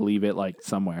I would leave it like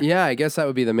somewhere. Yeah, I guess that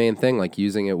would be the main thing, like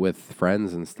using it with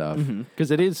friends and stuff.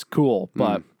 Because it is cool,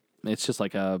 but it's just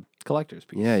like a collector's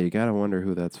piece. Yeah, you gotta wonder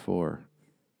who that's for.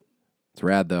 It's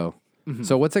rad though.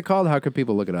 So what's it called? How could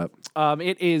people look it up?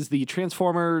 It is the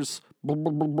Transformers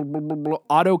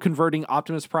auto-converting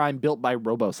Optimus Prime built by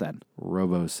RoboSen.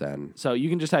 RoboSen. So you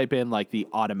can just type in like the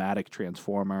automatic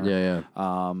Transformer. Yeah.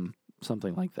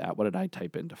 Something like that. What did I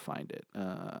type in to find it?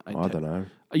 I don't know.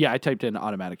 Yeah, I typed in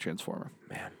automatic Transformer.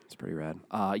 Man, it's pretty rad.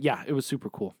 Yeah, it was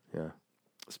super cool. Yeah.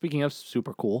 Speaking of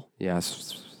super cool.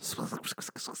 Yes.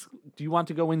 Do you want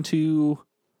to go into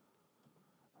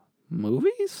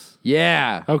movies?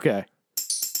 Yeah. Okay.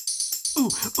 Ooh,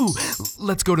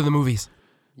 let's go to the movies.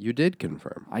 You did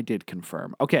confirm. I did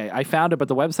confirm. Okay, I found it, but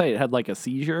the website had like a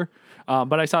seizure.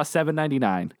 But I saw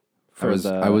 $7.99 for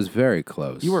I was very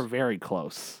close. You were very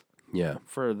close. Yeah.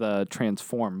 For the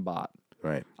Transform bot.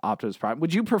 Right. Optimus Prime.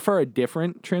 Would you prefer a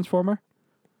different Transformer?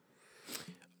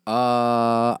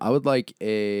 I would like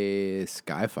a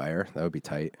Skyfire. That would be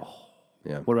tight.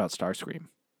 Yeah. What about Starscream?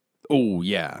 Oh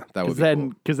yeah, that would be cool.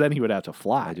 Because then he would have to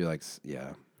fly. I do like.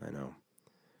 Yeah, I know.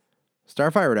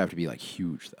 Starfire would have to be like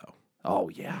huge though. Oh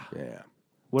yeah. Yeah.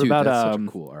 What Dude, about that's such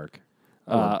a cool arc.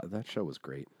 That show was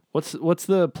great. what's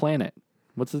the planet?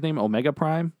 What's his name? Omega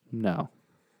Prime? No.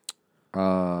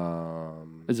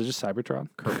 Is it just Cybertron?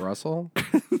 Kurt Russell?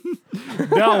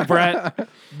 No, Brett.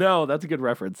 No, that's a good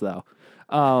reference though.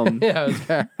 Yeah,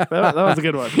 that was a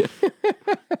good one.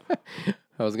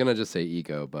 I was gonna just say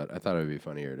Eco, but I thought it would be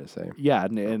funnier to say. Yeah,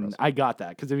 and I got that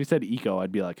because if you said Eco,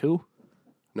 I'd be like, who?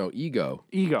 No, Ego.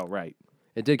 Ego, right?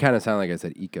 It did kind of sound like I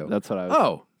said Eco. That's what I was.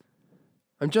 Oh,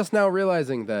 I'm just now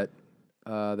realizing that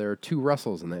there are 2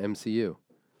 Russells in the MCU.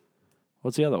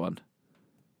 What's the other one?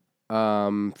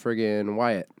 Friggin'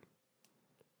 Wyatt.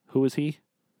 Who is he?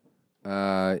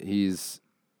 He's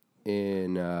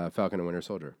in Falcon and Winter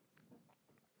Soldier.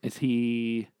 Is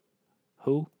he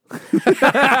who? He's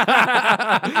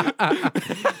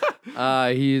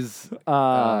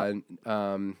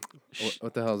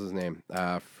what the hell's his name?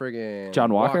 Friggin'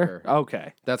 John Walker?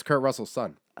 Okay. That's Kurt Russell's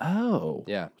son. Oh.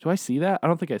 Yeah. Do I see that? I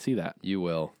don't think I see that. You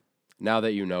will. Now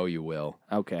that you know, you will.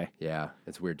 Okay. Yeah,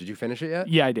 it's weird. Did you finish it yet?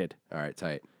 Yeah, I did. All right,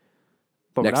 tight.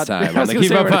 But Next we're not, time I on was the gonna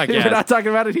Keep say Up we're, Podcast. we're not talking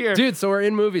about it here. Dude, so we're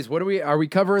in movies. Are we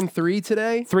covering 3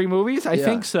 today? 3 movies? I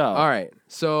think so. All right.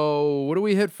 So what do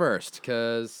we hit first?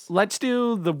 Because Let's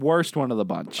do the worst one of the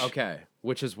bunch. okay,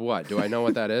 which is what? Do I know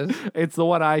what that is? It's the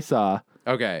one I saw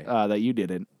Okay. that you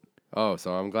didn't. Oh,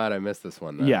 so I'm glad I missed this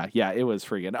one then. Yeah, it was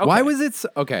freaking. Okay. Why was it?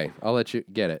 Okay, I'll let you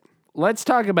get it. Let's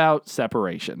talk about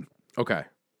Separation. Okay.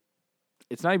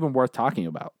 It's not even worth talking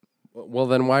about Well,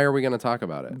 then why are we going to talk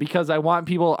about it? because I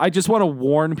just want to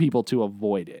warn people to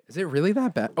avoid it. Is it really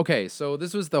that bad? Okay, so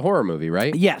this was the horror movie,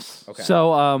 right? Yes. Okay.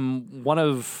 So, one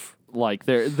of like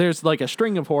there's like a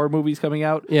string of horror movies coming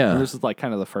out. Yeah. And this is like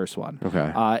kind of the first one.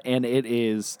 Okay. And it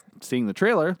is seeing the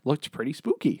trailer looked pretty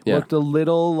spooky. Yeah. Looked a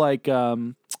little like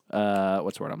what's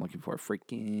the word I'm looking for?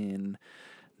 Freaking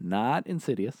not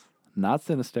Insidious, not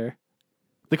Sinister.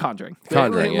 The Conjuring.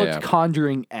 Conjuring, It looked yeah.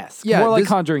 Conjuring-esque. Yeah, More like this-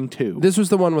 Conjuring 2. This was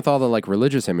the one with all the like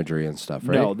religious imagery and stuff,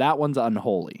 right? No, that one's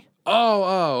Unholy.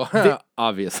 Oh,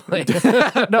 obviously.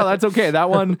 No, that's okay. That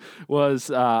one was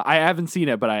I haven't seen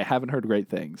it, but I haven't heard great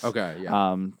things. Okay,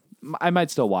 yeah. I might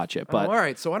still watch it, but all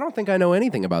right, so I don't think I know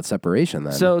anything about Separation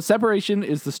then. so Separation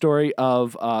is the story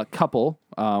of a couple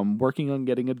working on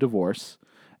getting a divorce,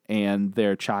 and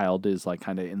their child is like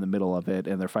kind of in the middle of it,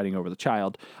 and they're fighting over the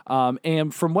child.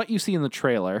 And from what you see in the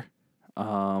trailer,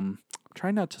 try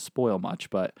not to spoil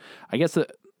much, but I guess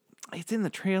it's in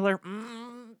the trailer.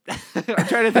 I'm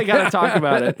trying to think how to talk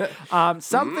about it.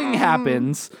 Something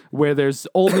happens where there's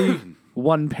only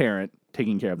one parent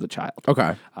taking care of the child.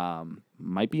 Okay.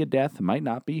 Might be a death, might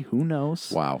not be. Who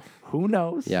knows? Wow. Who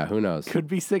knows? Yeah, who knows? Could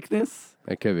be sickness.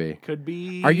 It could be. Could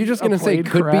be. Are you just going to say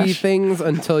could be things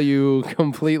until you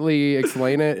completely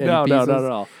explain it in No, pieces?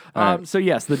 no. right. So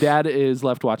yes, the dad is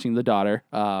left watching the daughter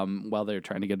while they're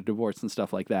trying to get a divorce and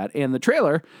stuff like that. And the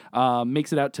trailer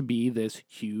makes it out to be this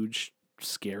huge,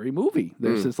 scary movie.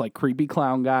 There's this like creepy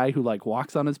clown guy who like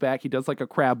walks on his back. He does like a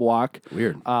crab walk.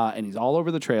 Weird. And he's all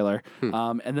over the trailer.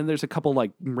 And then there's a couple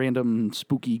like random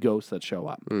spooky ghosts that show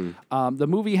up. The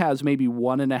movie has maybe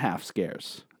 1.5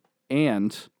 scares.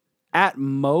 And at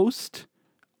most,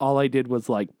 all I did was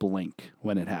like blink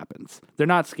when it happens. They're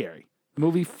not scary. The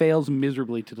movie fails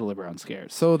miserably to deliver on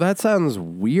scares. So that sounds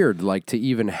weird, like to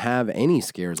even have any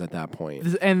scares at that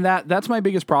point. And that's my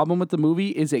biggest problem with the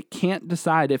movie is it can't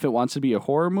decide if it wants to be a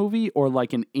horror movie or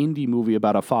like an indie movie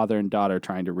about a father and daughter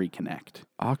trying to reconnect.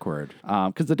 Awkward.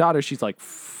 Because the daughter, she's like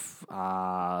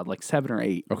 7 or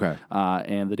 8. Okay.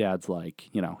 And the dad's like,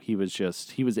 he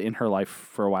was in her life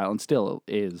for a while and still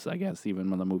is, I guess, even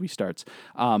when the movie starts.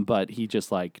 But he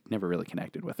just like never really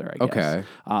connected with her, I guess. Okay.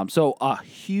 So a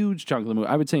huge chunk of the movie,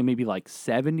 I would say maybe like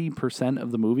 70%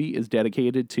 of the movie is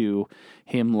dedicated to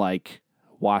him like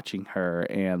watching her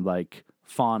and like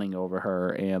fawning over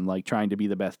her and like trying to be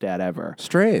the best dad ever.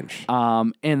 Strange.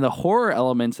 And the horror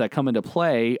elements that come into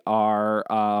play are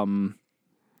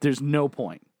there's no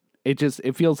point.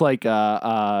 It feels like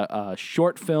a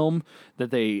short film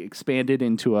that they expanded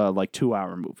into a like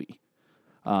 2-hour movie.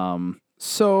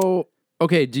 So,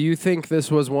 okay, do you think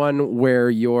this was one where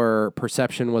your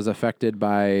perception was affected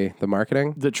by the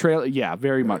marketing? The trailer, yeah,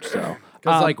 very much so.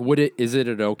 Because is it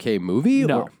an okay movie?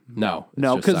 No. or- no,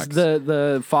 No, it just because sucks.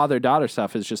 the father-daughter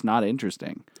stuff is just not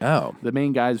interesting. Oh, The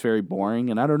main guy is very boring,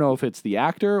 and I don't know if it's the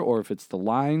actor or if it's the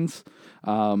lines.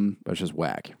 it's just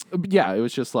whack. Yeah, it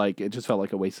was just like, it just felt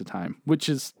like a waste of time, which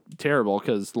is terrible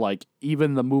because like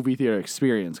even the movie theater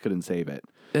experience couldn't save it.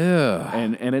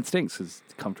 And it stinks because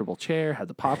comfortable chair, had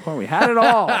the popcorn, we had it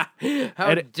all.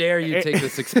 How dare you take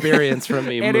this experience from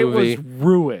me, and movie? it was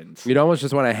ruined. You'd almost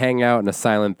just want to hang out in a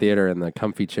silent theater in the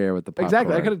comfy chair with the popcorn.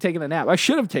 Exactly. I could have taken a nap. I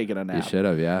should have taken a nap. You should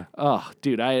have, yeah. Oh,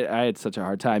 dude, I had such a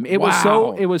hard time. It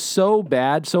was so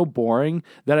bad, so boring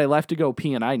that I left to go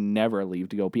pee, and I never leave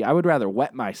to go pee. I would rather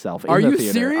wet myself in the theater. Are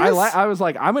you serious? I was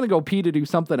like, I'm going to go pee to do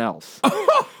something else.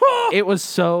 It was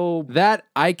so... That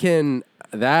I can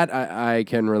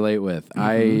relate with.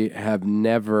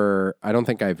 Mm-hmm. I don't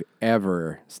think I've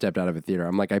ever stepped out of a theater.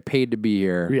 I'm like, I paid to be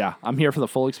here. Yeah, I'm here for the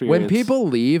full experience. When people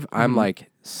leave, I'm like,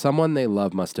 someone they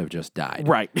love must have just died.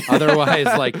 Right. Otherwise,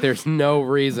 like, there's no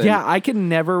reason. Yeah, I can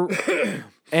never...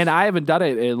 And I haven't done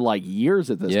it in like years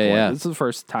at this point. Yeah. This is the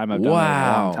first time I've done it in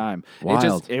a long time.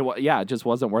 Wild. It just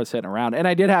wasn't worth sitting around. And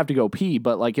I did have to go pee,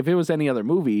 but like if it was any other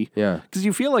movie, because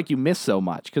you feel like you miss so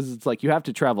much because it's like you have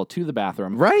to travel to the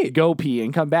bathroom, right? Go pee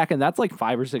and come back, and that's like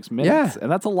 5 or 6 minutes, and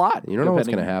that's a lot. You don't know what's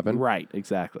going to happen, right?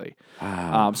 Exactly.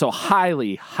 Wow. So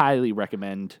highly, highly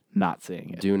recommend not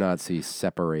seeing it. Do not see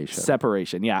Separation.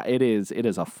 Separation. Yeah, it is. It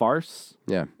is a farce.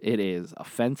 Yeah, it is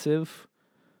offensive.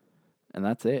 And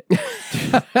that's it.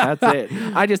 That's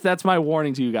it. That's my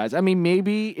warning to you guys. I mean,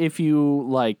 maybe if you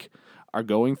like are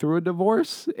going through a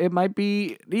divorce, it might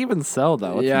be even so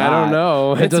though. It's not. I don't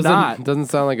know. It doesn't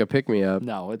sound like a pick me up.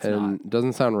 No, it's and not.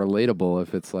 Doesn't sound relatable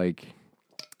if it's like.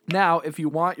 Now, if you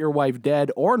want your wife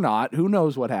dead or not, who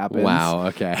knows what happens? Wow,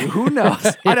 okay. Who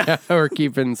knows? We're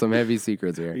keeping some heavy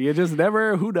secrets here. You just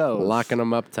never, who knows? Locking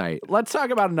them up tight. Let's talk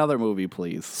about another movie,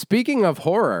 please. Speaking of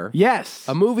horror. Yes.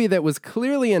 A movie that was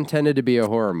clearly intended to be a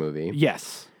horror movie.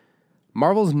 Yes.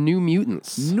 Marvel's New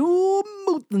Mutants. New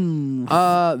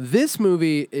Mutants. This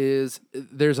movie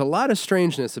there's a lot of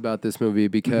strangeness about this movie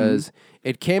because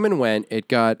it came and went. It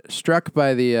got struck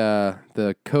by the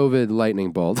COVID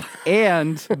lightning bolt.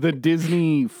 And the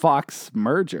Disney Fox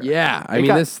merger. Yeah.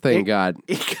 This thing got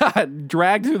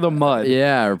dragged through the mud.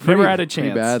 Yeah. Never had a chance.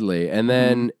 Pretty badly. And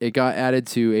then it got added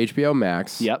to HBO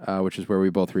Max, Yep. Which is where we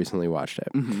both recently watched it.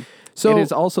 Mm-hmm. So it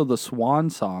is also the swan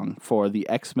song for the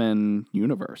X-Men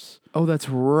universe. Oh, that's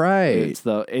right.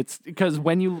 It's because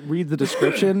when you read the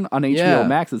description on HBO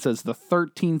Max, it says the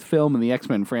 13th film in the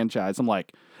X-Men franchise. I'm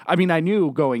like, I mean, I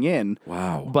knew going in.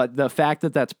 Wow. But the fact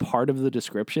that that's part of the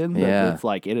description, that it's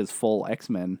like it is full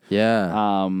X-Men.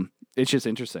 Yeah. It's just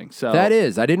interesting. So that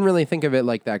is. I didn't really think of it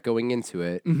like that going into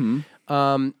it.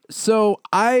 Mm-hmm. So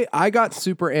I got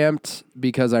super amped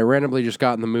because I randomly just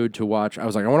got in the mood to watch. I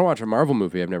was like, I want to watch a Marvel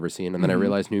movie I've never seen, and then I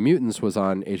realized New Mutants was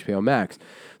on HBO Max.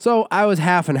 So I was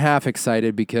half and half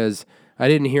excited because I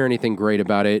didn't hear anything great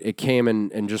about it. It came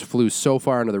and just flew so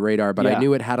far under the radar, but I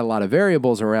knew it had a lot of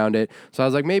variables around it. So I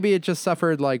was like, maybe it just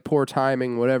suffered like poor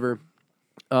timing, whatever.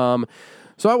 So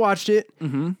I watched it.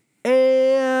 Mm-hmm.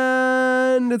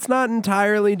 And it's not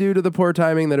entirely due to the poor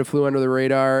timing that it flew under the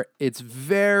radar. It's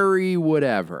very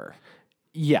whatever.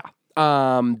 Yeah.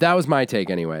 That was my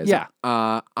take anyways. Yeah.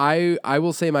 I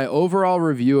will say my overall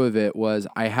review of it was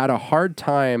I had a hard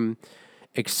time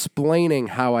explaining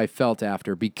how I felt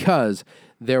after because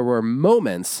there were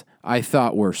moments I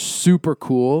thought were super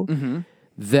cool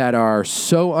that are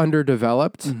so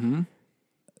underdeveloped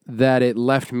that it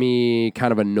left me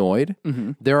kind of annoyed.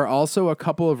 There are also a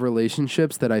couple of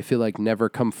relationships that I feel like never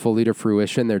come fully to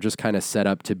fruition. They're just kind of set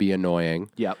up to be annoying.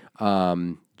 Yep.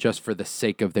 Just for the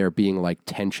sake of there being like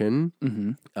tension.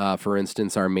 For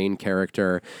instance, our main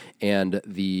character and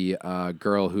the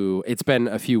girl who, it's been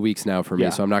a few weeks now for me,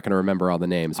 so I'm not going to remember all the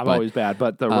names. I'm always bad,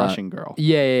 but the Russian girl.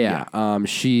 Yeah.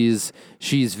 She's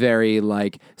very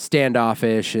like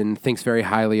standoffish and thinks very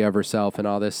highly of herself and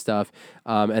all this stuff.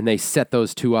 And they set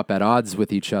those two up at odds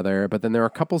with each other. But then there are a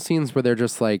couple scenes where they're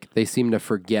just like, they seem to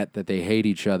forget that they hate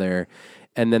each other.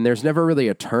 And then there's never really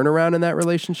a turnaround in that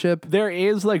relationship. There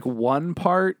is like one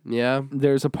part. Yeah.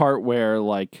 There's a part where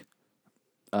like,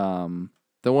 the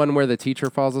one where the teacher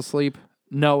falls asleep.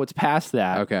 No, it's past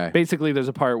that. Okay. Basically, there's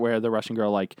a part where the Russian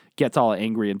girl like gets all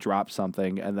angry and drops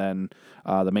something, and then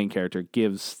the main character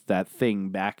gives that thing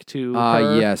back to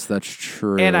her. Yes, that's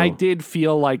true. And I did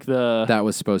feel like that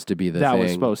was supposed to be the thing. That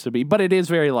was supposed to be, but it is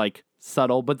very like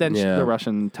subtle. But then the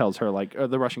Russian tells her like, or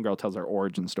the Russian girl tells her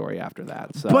origin story after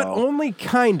that. So. But only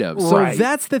kind of. So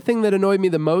that's the thing that annoyed me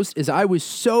the most is I was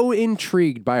so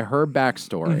intrigued by her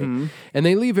backstory, and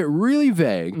they leave it really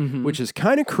vague, which is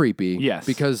kind of creepy. Yes,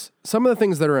 because some of the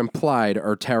things that are implied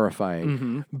are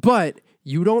terrifying, but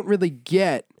you don't really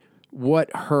get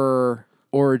what her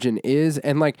origin is.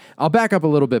 And like, I'll back up a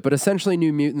little bit, but essentially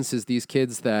New Mutants is these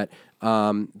kids that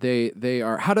they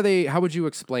are, how would you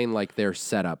explain like their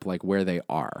setup, like where they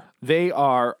are? They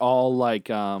are all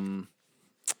like, I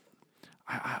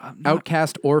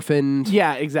outcast, orphaned.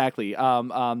 Yeah, exactly.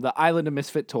 The Island of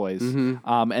Misfit Toys,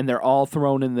 and they're all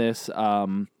thrown in this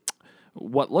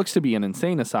what looks to be an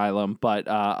insane asylum, but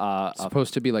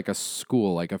Supposed to be like a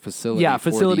school, like a facility. Yeah,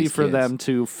 for facility these for kids. them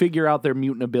to figure out their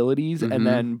mutant abilities and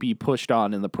then be pushed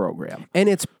on in the program. And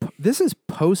this is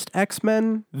post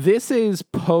X-Men. This is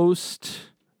post.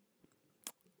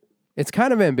 It's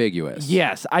kind of ambiguous.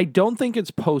 Yes, I don't think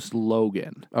it's post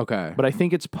Logan. Okay. But I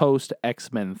think it's post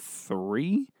X-Men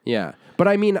 3. Yeah. But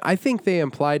I mean, I think they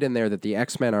implied in there that the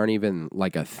X-Men aren't even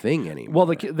like a thing anymore.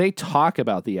 Well, they talk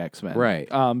about the X-Men. Right.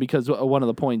 Because one of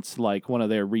the points, like one of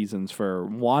their reasons for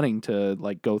wanting to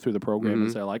like go through the program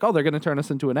is they're like, oh, they're going to turn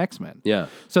us into an X-Men. Yeah.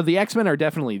 So the X-Men are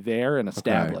definitely there and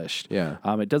established. Yeah.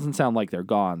 It doesn't sound like they're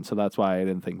gone. So that's why I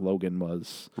didn't think Logan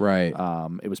was. Right.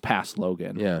 It was past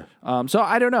Logan. Yeah. So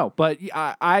I don't know, but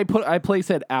I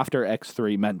place it after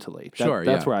X3 mentally.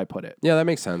 That's where I put it. Yeah, that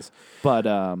makes sense. But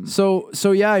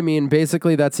So yeah, I mean,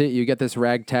 basically that's it. You get this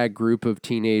ragtag group of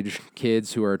teenage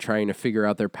kids who are trying to figure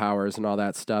out their powers and all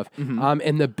that stuff.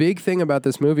 And the big thing about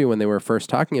this movie when they were first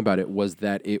talking about it was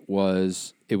that it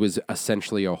was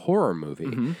essentially a horror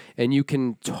movie, and you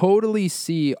can totally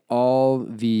see all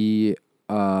the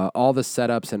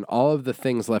setups and all of the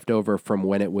things left over from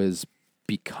when it was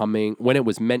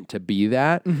meant to be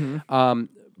that.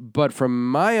 But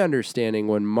from my understanding,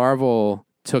 when Marvel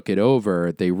took it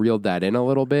over, they reeled that in a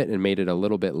little bit and made it a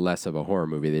little bit less of a horror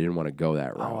movie. They didn't want to go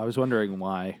that route. I was wondering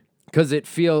why. Because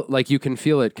you can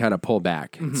feel it kind of pull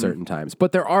back at certain times.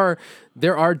 But there are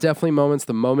definitely moments.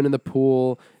 The moment in the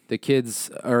pool, the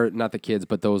kids, or not the kids,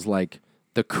 but those like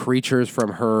the creatures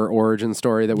from her origin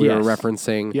story that we were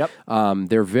referencing. Yep.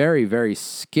 They're very, very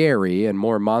scary and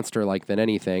more monster-like than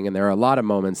anything. And there are a lot of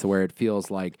moments where it feels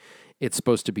like it's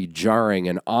supposed to be jarring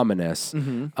and ominous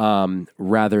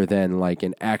rather than like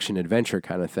an action-adventure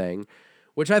kind of thing,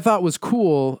 which I thought was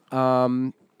cool.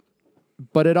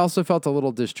 But it also felt a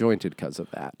little disjointed because of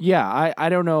that. Yeah, I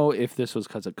don't know if this was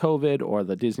because of COVID or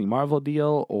the Disney Marvel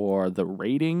deal or the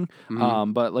rating.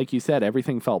 But like you said,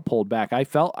 everything felt pulled back. I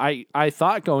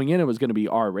thought going in it was going to be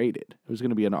R-rated. It was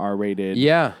going to be an R-rated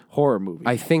horror movie.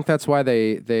 I think that's why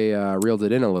they reeled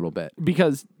it in a little bit.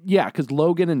 Because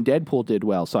Logan and Deadpool did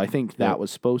well. So I think that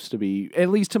was supposed to be, at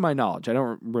least to my knowledge. I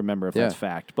don't remember if that's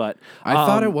fact, but I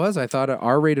thought it was. I thought an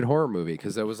R-rated horror movie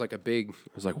because that was like it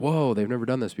was like, whoa, they've never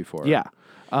done this before. Yeah.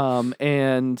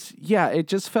 It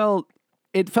just felt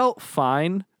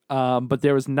fine. But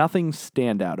there was nothing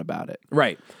standout about it.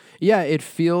 Right. Yeah,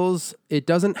 it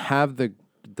doesn't have the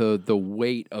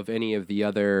weight of any of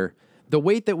the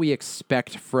weight that we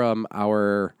expect from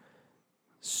our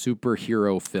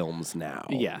superhero films now.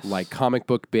 Yes. Like comic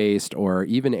book based or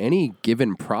even any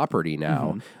given property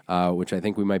now, which I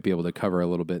think we might be able to cover a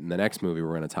little bit in the next movie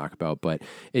we're going to talk about, but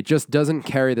it just doesn't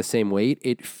carry the same weight.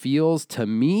 It feels to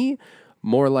me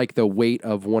more like the weight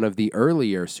of one of the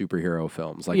earlier superhero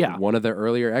films, like one of the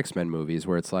earlier X-Men movies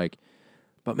where it's like,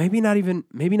 but maybe not even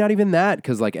that,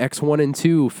 because like X1 and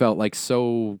 2 felt like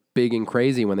so big and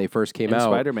crazy when they first came out.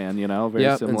 Spider-Man,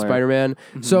 very similar. And Spider-Man.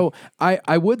 So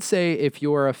I would say if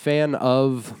you're a fan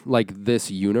of like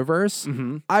this universe,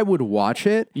 I would watch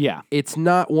it. Yeah. It's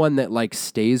not one that like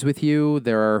stays with you.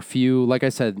 There are a few, like I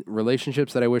said,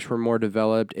 relationships that I wish were more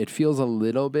developed. It feels a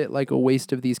little bit like a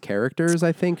waste of these characters,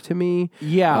 I think, to me.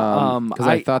 Yeah. Because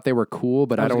I thought they were cool,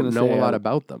 but I don't know a lot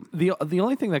about them. The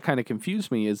only thing that kind of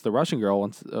confused me is the Russian girl.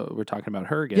 Once we're talking about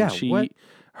her again, Yeah,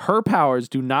 her powers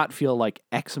do not feel like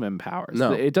X-Men powers.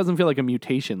 No. It doesn't feel like a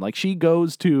mutation. Like she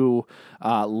goes to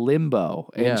limbo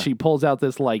and she pulls out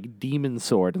this like demon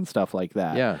sword and stuff like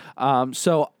that. Yeah.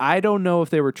 So I don't know if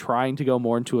they were trying to go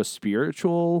more into a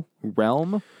spiritual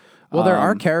realm. Well, there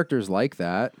are characters like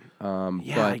that. But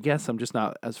I guess I'm just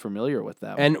not as familiar with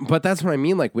them. But that's what I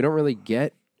mean. Like we don't really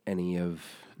get any of.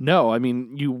 No, I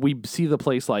mean we see the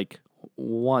place like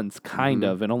once, kind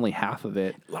of, and only half of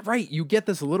it. Right, you get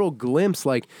this little glimpse.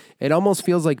 Like it almost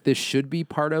feels like this should be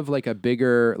part of like a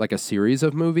bigger, like a series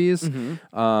of movies.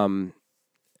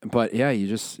 But yeah, you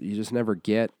just never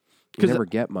get. You never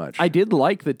get much. I did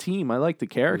like the team. I like the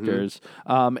characters.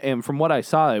 And from what I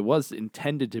saw, it was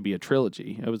intended to be a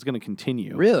trilogy. It was going to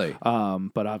continue. Really?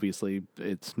 But obviously,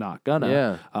 it's not gonna.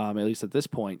 Yeah. At least at this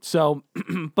point. So,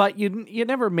 but you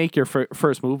never make your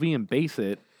first movie and base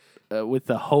it with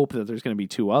the hope that there's going to be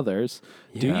two others.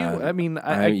 Do you? I mean,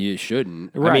 you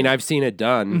shouldn't. Right. I mean, I've seen it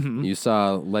done. You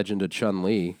saw Legend of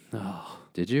Chun-Li. Oh.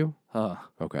 Did you?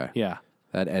 Okay. Yeah.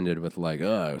 That ended with like,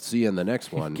 see you in the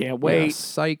next one. Can't wait. Yeah,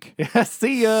 psych.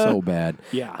 See ya. So bad.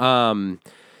 Yeah.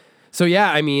 So yeah,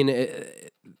 I mean,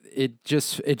 it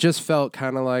just felt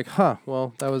kind of like,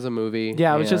 well, that was a movie.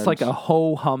 Yeah, it was just like a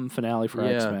ho-hum finale for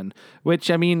X-Men, which,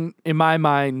 I mean, in my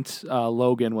mind,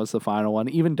 Logan was the final one.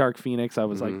 Even Dark Phoenix, I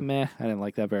was like, meh, I didn't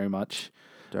like that very much.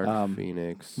 Dark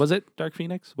Phoenix. Was it Dark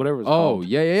Phoenix? Whatever it was called.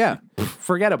 Yeah.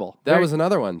 Forgettable. That was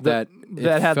another one that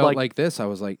had felt like this. I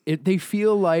was like, they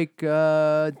feel like,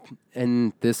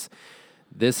 and this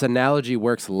analogy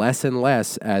works less and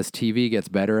less as TV gets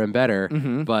better and better.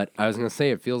 But I was going to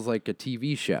say, it feels like a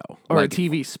TV show. Or like, a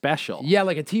TV special. Yeah,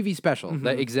 like a TV special.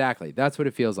 Exactly. That's what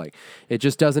it feels like. It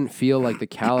just doesn't feel like the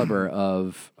caliber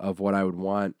of what I would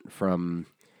want from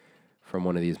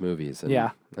one of these movies. And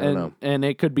I don't know. And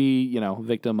it could be,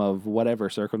 victim of whatever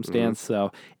circumstance.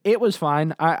 So it was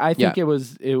fine. I think it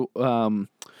was, I don't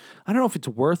know if it's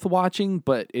worth watching,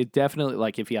 but it definitely,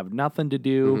 like, if you have nothing to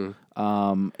do,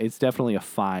 it's definitely a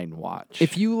fine watch.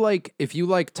 If you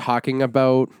like talking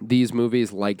about these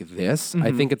movies like this,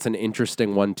 I think it's an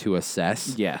interesting one to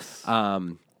assess. Yes.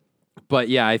 But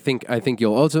yeah, I think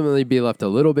you'll ultimately be left a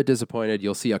little bit disappointed.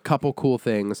 You'll see a couple cool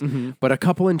things, but a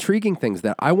couple intriguing things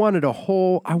that I wanted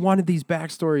these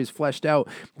backstories fleshed out.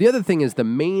 The other thing is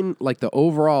the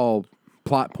overall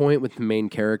plot point with the main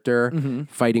character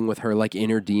fighting with her like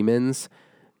inner demons.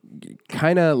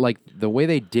 Kind of like the way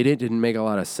they did it didn't make a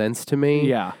lot of sense to me.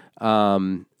 Yeah.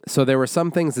 So there were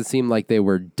some things that seemed like they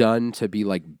were done to be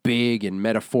like big and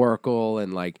metaphorical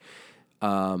and like,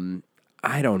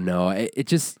 I don't know.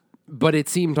 But it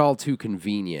seemed all too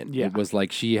convenient. Yeah. It was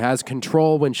like she has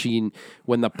control when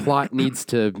the plot needs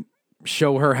to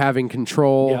show her having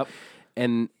control. Yep.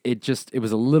 And it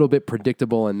was a little bit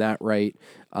predictable in that right.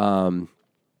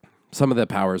 Some of the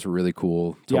powers were really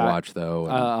cool to watch,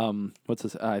 though. What's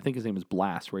his? I think his name is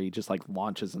Blast, where he just like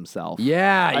launches himself.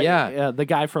 Yeah. The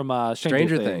guy from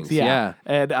Stranger Things. Yeah.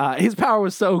 And his power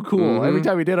was so cool. Every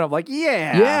time he did it, I'm like,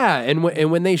 yeah. Yeah, and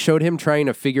when they showed him trying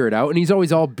to figure it out, and he's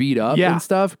always all beat up and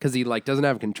stuff because he like doesn't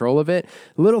have control of it.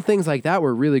 Little things like that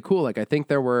were really cool. Like I think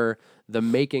there were the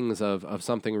makings of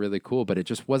something really cool, but it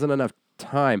just wasn't enough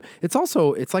time. It's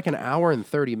like an hour and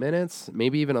 30 minutes,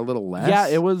 maybe even a little less. Yeah,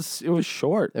 it was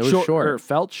short. It was short. Or it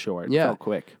felt short. It felt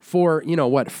quick. For,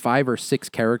 5 or 6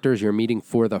 characters you're meeting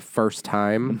for the first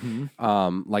time,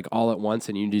 like all at once,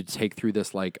 and you need to take through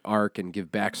this like arc and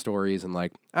give backstories and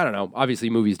like, I don't know, obviously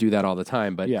movies do that all the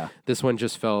time, but this one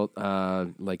just felt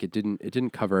like it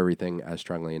didn't cover everything as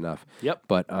strongly enough. Yep.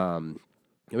 But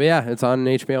yeah, it's on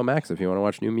HBO Max if you want to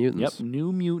watch New Mutants. Yep,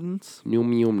 New Mutants. New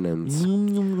Mutants.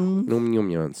 New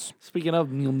Mutants. Speaking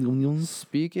of mutants,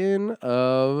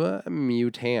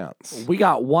 we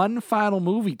got one final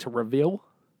movie to reveal.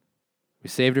 We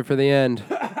saved it for the end.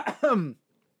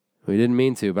 We didn't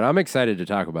mean to, but I'm excited to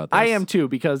talk about this. I am too,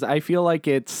 because I feel like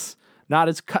it's not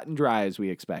as cut and dry as we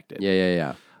expected.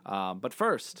 Yeah. But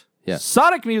first, Yeah.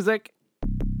 Sonic music.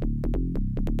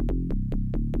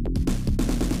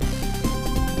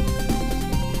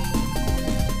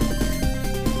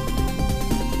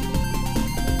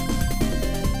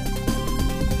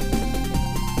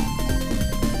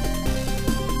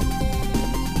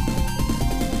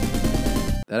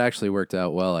 That actually worked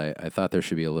out well. I thought there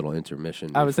should be a little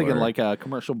intermission. I was thinking like a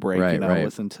commercial break, Right.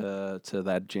 listen to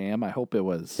that jam. I hope it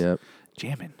was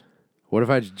jamming. What if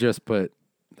I just put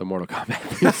the Mortal Kombat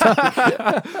theme song?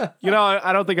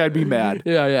 I don't think I'd be mad.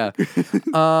 Yeah.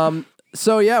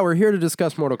 So yeah, we're here to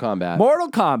discuss Mortal Kombat. Mortal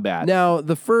Kombat. Now,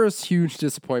 the first huge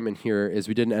disappointment here is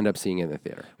we didn't end up seeing it in the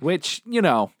theater. Which,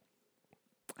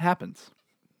 happens.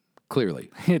 Clearly.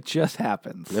 It just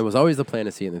happens. It was always the plan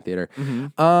to see it in the theater.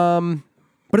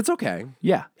 But it's okay.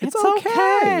 Yeah. It's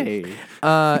okay.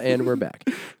 And we're back.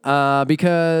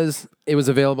 Because it was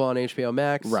available on HBO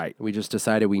Max. Right. We just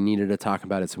decided we needed to talk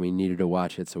about it, so we needed to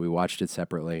watch it, so we watched it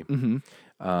separately.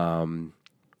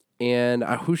 And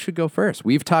who should go first?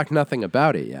 We've talked nothing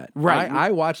about it yet. Right.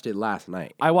 I watched it last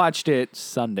night. I watched it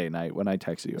Sunday night when I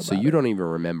texted you about it. So you don't even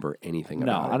remember anything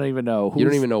about it. No, I don't even know. You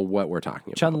don't even know what we're talking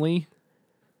about. Chun-Li?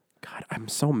 God, I'm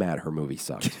so mad her movie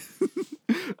sucked.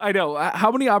 I know.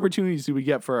 How many opportunities do we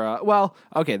get for?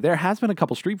 There has been a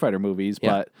couple Street Fighter movies,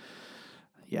 but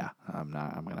I'm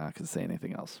not going to say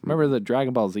anything else. Remember the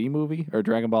Dragon Ball Z movie or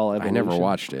Dragon Ball Evolution? I never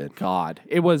watched it. God,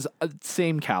 it was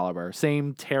same caliber,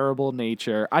 same terrible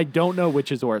nature. I don't know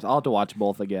which is worse. I'll have to watch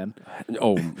both again.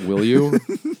 Oh, will you,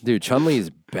 dude? Chun-Li is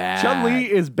bad.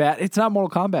 Chun-Li is bad. It's not Mortal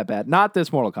Kombat bad. Not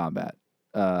this Mortal Kombat.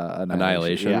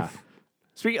 Annihilation. Yeah.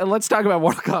 Let's talk about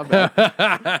Mortal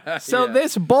Kombat. So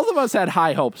both of us had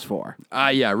high hopes for.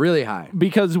 Yeah, really high.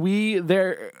 Because we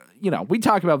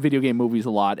talk about video game movies a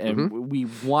lot, and we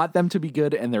want them to be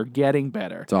good, and they're getting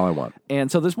better. That's all I want. And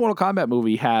so this Mortal Kombat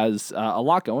movie has a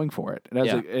lot going for it.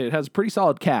 It has a pretty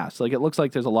solid cast. Like, it looks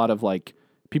like there's a lot of like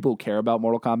people who care about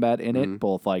Mortal Kombat in it,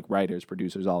 both like writers,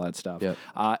 producers, all that stuff,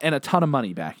 and a ton of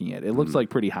money backing it. It looks like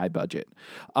pretty high budget.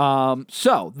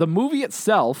 So the movie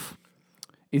itself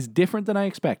is different than I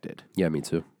expected. Yeah, me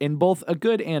too. In both a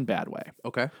good and bad way.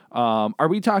 Okay. Are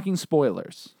we talking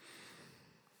spoilers?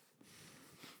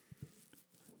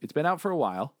 It's been out for a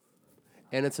while.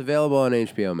 And it's available on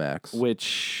HBO Max.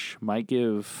 Which might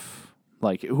give,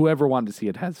 like, whoever wanted to see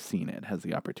it has seen it, has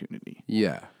the opportunity.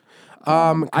 Yeah.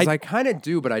 Because I kind of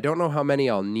do, but I don't know how many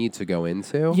I'll need to go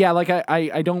into. Yeah, like,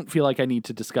 I don't feel like I need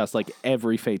to discuss, like,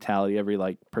 every fatality, every,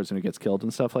 like, person who gets killed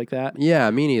and stuff like that. Yeah,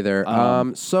 me neither.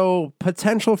 So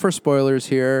potential for spoilers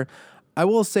here. I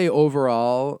will say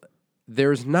overall,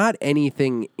 there's not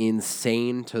anything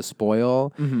insane to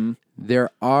spoil.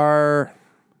 There are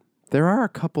a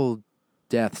couple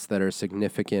deaths that are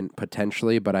significant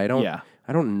potentially, but I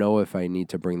don't know if I need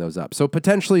to bring those up. So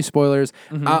potentially spoilers.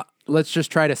 Let's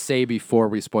just try to say before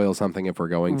we spoil something if we're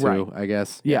going to, I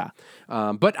guess. Yeah.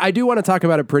 But I do want to talk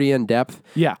about it pretty in depth.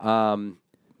 Yeah.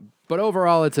 But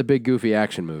overall, it's a big, goofy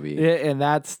action movie. And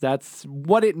that's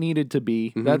what it needed to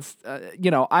be. That's,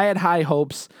 I had high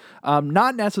hopes,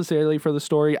 not necessarily for the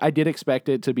story. I did expect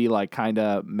it to be like kind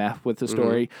of meh with the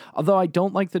story, although I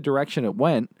don't like the direction it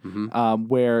went,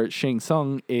 where Shang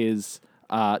Tsung is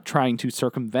trying to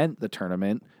circumvent the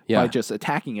tournament by just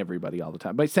attacking everybody all the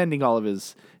time, by sending all of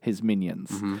his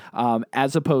minions,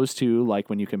 as opposed to like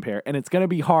when you compare, and it's going to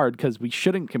be hard because we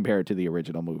shouldn't compare it to the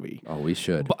original movie. Oh, we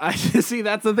should. But see,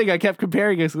 that's the thing. I kept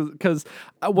comparing it because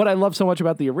what I love so much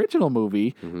about the original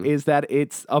movie is that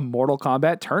it's a Mortal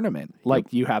Kombat tournament.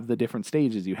 Like you have the different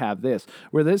stages, you have this.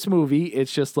 Where this movie,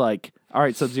 it's just like, all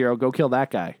right, Sub-Zero, go kill that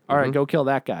guy. All right, go kill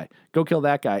that guy. Go kill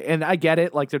that guy. And I get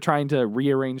it. Like, they're trying to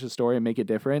rearrange the story and make it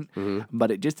different.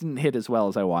 But it just didn't hit as well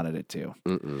as I wanted it to.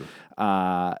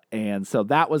 And so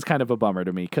that was kind of a bummer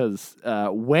to me. Because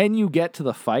when you get to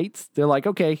the fights, they're like,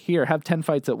 okay, here, have 10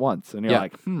 fights at once. And you're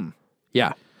like,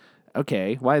 Yeah.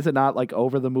 Okay, why is it not, like,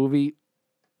 over the movie?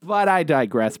 But I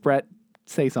digress. Brett,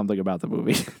 say something about the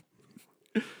movie.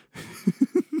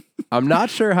 I'm not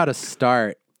sure how to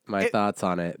start my thoughts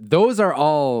on it. Those are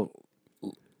all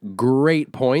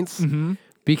great points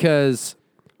because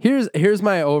here's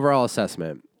my overall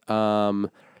assessment. It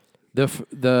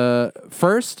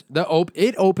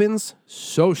opens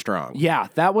so strong. Yeah,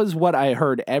 that was what I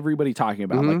heard everybody talking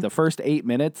about. Like the first 8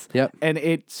 minutes. Yep. And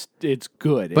it's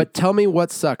good. But tell me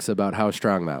what sucks about how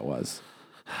strong that was.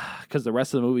 Because the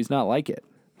rest of the movie's not like it.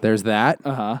 There's that.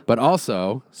 But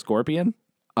also Scorpion?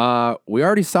 we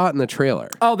already saw it in the trailer.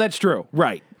 Oh, that's true.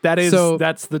 Right. That's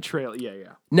the trailer.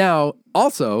 Yeah. Now,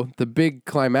 also, the big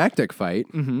climactic fight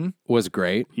was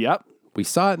great. Yep. We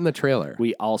saw it in the trailer.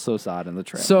 We also saw it in the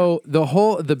trailer. So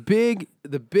the big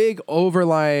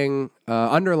underlying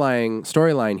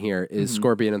storyline here is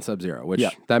Scorpion and Sub-Zero, which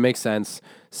that makes sense.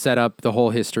 Set up the whole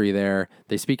history there.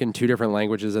 They speak in two different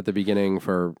languages at the beginning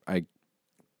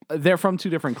they're from two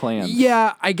different clans.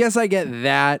 Yeah, I guess I get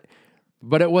that.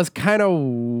 But it was kind of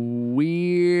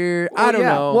weird. I don't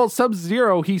know. Well,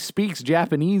 Sub-Zero, he speaks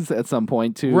Japanese at some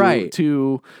point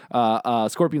to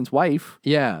Scorpion's wife.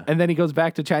 Yeah. And then he goes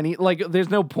back to Chinese. Like, there's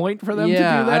no point for them to do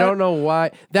that. I don't know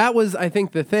why. That was, I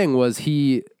think, the thing was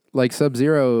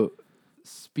Sub-Zero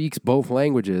speaks both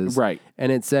languages. Right. And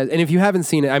it says, and if you haven't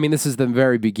seen it, I mean, this is the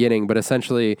very beginning, but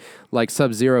essentially, like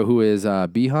Sub-Zero, who is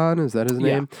Bihan, is that his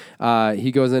name?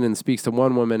 He goes in and speaks to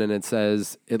one woman, and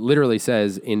it literally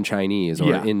says in Chinese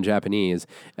or in Japanese.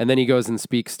 And then he goes and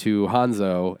speaks to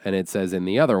Hanzo, and it says in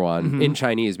the other one, in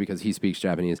Chinese, because he speaks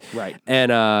Japanese. Right.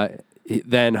 And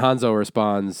then Hanzo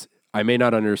responds, I may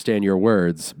not understand your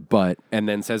words, and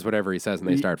then says whatever he says, and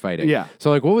they start fighting. Yeah.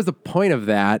 So, what was the point of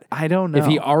that? I don't know. If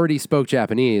he already spoke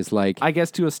Japanese, I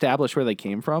guess to establish where they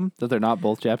came from, that they're not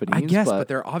both Japanese. I guess, but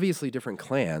they're obviously different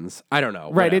clans. I don't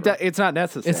know. Right. It's not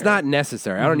necessary. It's not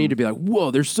necessary. I don't need to be like,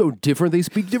 whoa, they're so different. They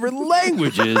speak different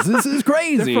languages. This is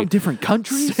crazy. They're from different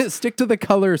countries. Stick to the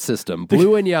color system.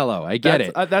 Blue and yellow. I get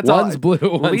it. That's one's blue,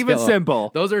 one's leave yellow. it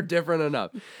simple. Those are different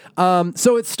enough.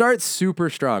 So it starts super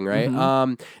strong, right?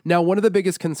 Now, one of the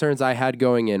biggest concerns I had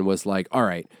going in was like, all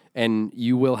right, and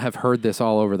you will have heard this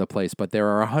all over the place, but there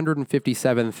are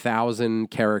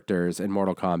 157,000 characters in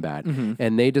Mortal Kombat,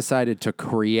 and they decided to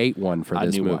create one for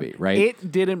this movie, right?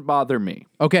 It didn't bother me.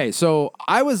 Okay, so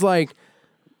I was like,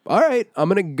 all right, I'm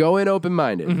going to go in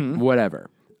open-minded, whatever.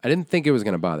 I didn't think it was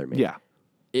going to bother me. Yeah.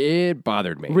 It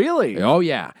bothered me. Really? Oh,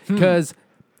 yeah. Because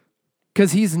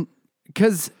he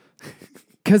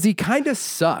kind of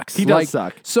sucks. He does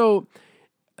suck. So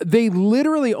they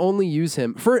literally only use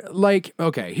him for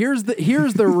here's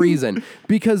the reason.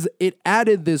 Because it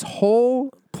added this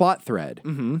whole plot thread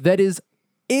that is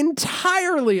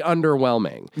entirely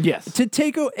underwhelming. Yes.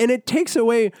 And it takes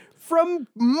away from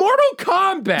Mortal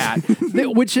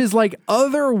Kombat, which is like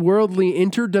otherworldly,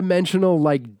 interdimensional,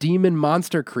 like demon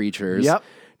monster creatures. Yep.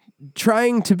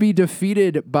 Trying to be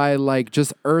defeated by like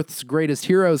just Earth's greatest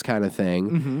heroes kind of thing.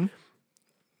 Mm-hmm.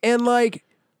 And like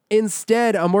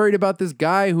instead, I'm worried about this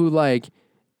guy who like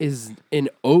is an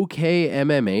okay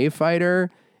MMA fighter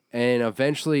and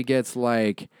eventually gets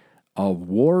like a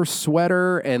war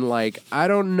sweater and like I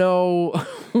don't know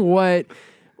what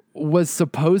was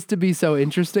supposed to be so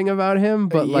interesting about him,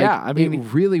 but like it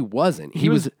really wasn't. He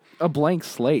was a blank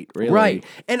slate, really. Right.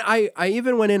 And I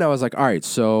even went in, I was like, all right,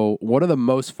 so one of the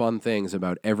most fun things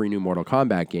about every new Mortal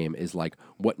Kombat game is like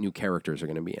what new characters are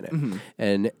going to be in it. Mm-hmm.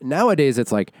 And nowadays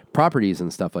it's like properties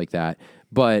and stuff like that,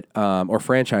 but, or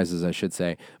franchises, I should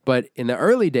say. But in the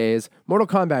early days, Mortal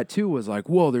Kombat 2 was like,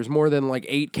 whoa, there's more than like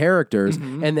 8 characters.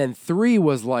 Mm-hmm. And then 3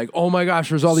 was like, oh my gosh,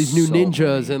 there's all these new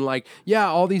ninjas and like, yeah,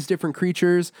 all these different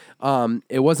creatures.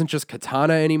 It wasn't just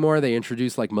Katana anymore. They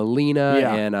introduced like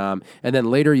Melina and then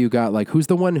later you got like, who's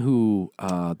the one who,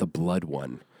 the blood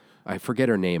one? I forget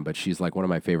her name, but she's like one of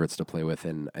my favorites to play with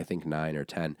in, I think, 9 or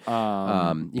 10.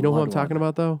 You know who I'm talking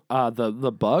about though?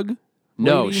 The bug?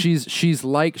 No, lady?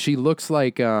 she looks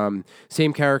like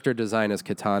same character design as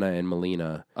Katana and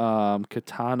Melina.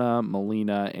 Katana,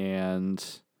 Melina, and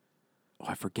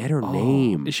I forget her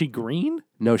name. Is she green?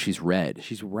 No, she's red.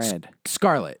 She's red.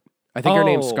 Scarlet. I think her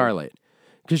name's Scarlet.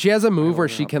 Because she has a move where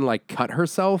she can like cut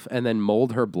herself and then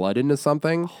mold her blood into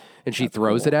something, and she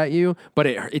throws it at you, but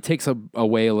it takes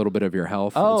away a little bit of your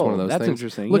health. It's one of those that's things.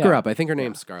 interesting. Look her up. I think her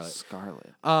name's Scarlet. Scarlet.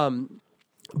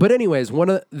 But anyways,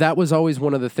 that was always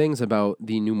one of the things about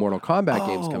the new Mortal Kombat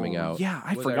games coming out. Yeah,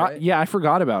 I forgot. Right? Yeah, I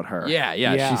forgot about her.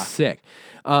 Yeah, she's sick.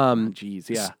 Jeez,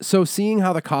 yeah. So seeing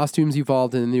how the costumes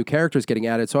evolved and the new characters getting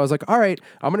added, so I was like, all right,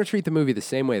 I'm going to treat the movie the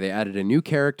same way. They added a new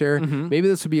character. Mm-hmm. Maybe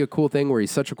this would be a cool thing where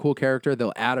he's such a cool character,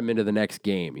 they'll add him into the next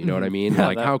game. You know what I mean?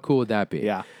 Like, how cool would that be?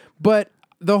 Yeah. But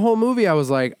the whole movie, I was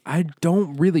like, I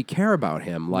don't really care about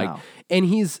him. Like, and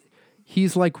he's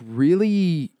like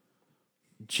really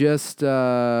just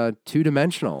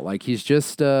two-dimensional. Like he's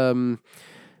just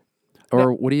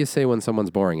or what do you say when someone's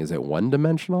boring? Is it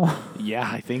one-dimensional?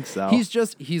 Yeah, I think so.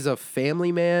 He's a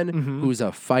family man who's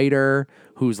a fighter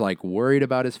who's like worried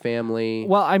about his family.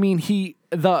 Well, I mean,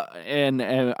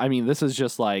 I mean, this is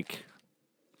just like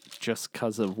just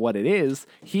because of what it is,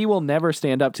 he will never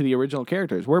stand up to the original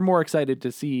characters. We're more excited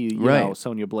to see, you know,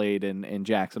 Sonya Blade and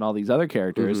Jax and all these other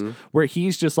characters where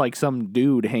he's just like some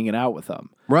dude hanging out with them.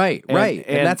 Right.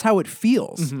 And that's how it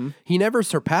feels. Mm-hmm. He never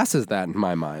surpasses that in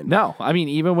my mind. No, I mean,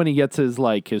 even when he gets his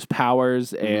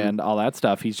powers and all that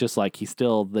stuff, he's just like, he's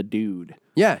still the dude.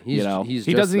 Yeah. He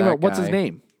doesn't even, what's his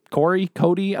name? Cody?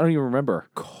 I don't even remember.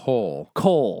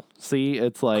 Cole. See,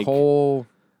 it's like. Cole.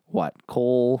 What?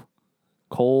 Coal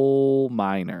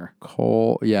miner.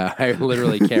 Yeah, I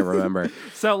literally can't remember.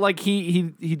 So like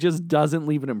he just doesn't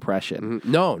leave an impression.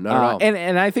 Mm-hmm. No, not at all.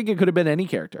 And I think it could have been any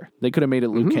character. They could have made it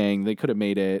Liu Kang. They could have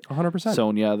made it 100%.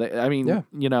 Sonya.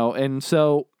 You know, and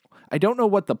so I don't know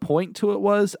what the point to it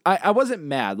was. I wasn't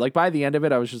mad. Like by the end of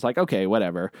it, I was just like, okay,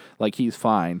 whatever. Like he's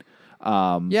fine.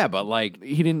 Yeah, but like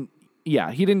he didn't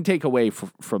take away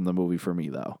from the movie for me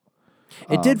though.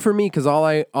 It did for me because all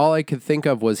I could think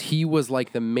of was he was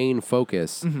like the main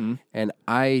focus, and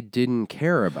I didn't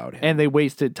care about him. And they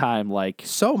wasted time like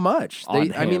so much.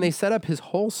 I mean, they set up his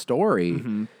whole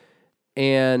story,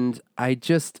 and I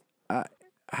just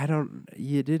I don't.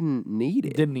 You didn't need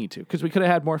it. Didn't need to because we could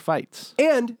have had more fights.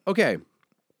 And okay.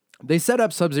 They set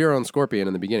up Sub-Zero and Scorpion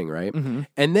in the beginning, right? Mm-hmm.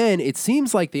 And then it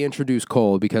seems like they introduced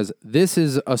Cole because this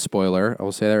is a spoiler. I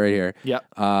will say that right here. Yep.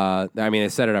 I mean, they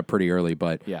set it up pretty early,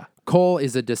 but Cole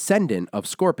is a descendant of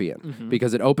Scorpion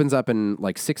because it opens up in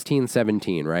like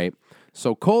 1617, right?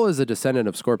 So Cole is a descendant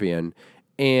of Scorpion.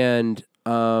 And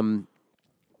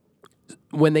when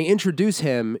they introduce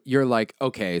him, you're like,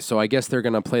 okay, so I guess they're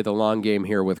going to play the long game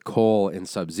here with Cole and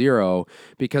Sub-Zero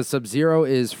because Sub-Zero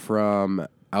is from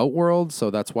Outworld, so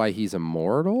that's why he's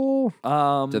immortal?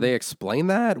 Do they explain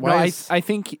that? I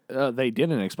think they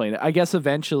didn't explain it. I guess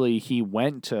eventually he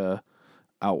went to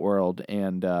Outworld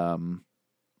and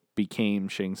became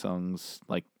Shang Tsung's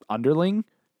like underling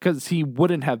because he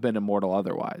wouldn't have been immortal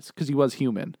otherwise because he was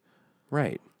human.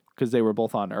 Right. Because they were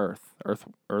both on Earth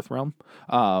realm.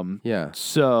 Yeah.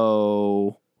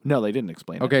 So, no, they didn't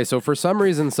explain it. Okay, so for some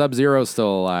reason, Sub-Zero's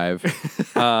still alive.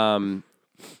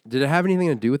 Did it have anything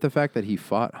to do with the fact that he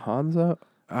fought Hanzo?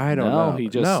 I don't know. He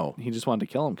just wanted to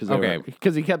kill him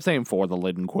because he kept saying for the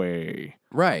Lin Kuei.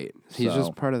 Right. He's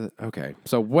just part of the. Okay.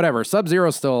 So whatever.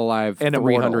 Sub-Zero's still alive and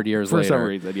 300 years later. For some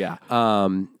reason, yeah.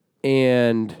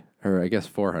 And or I guess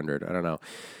 400. I don't know.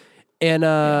 And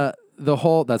the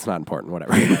whole, that's not important,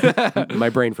 whatever. My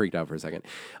brain freaked out for a second.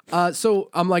 So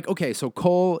I'm like, okay, so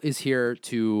Cole is here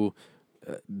to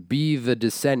be the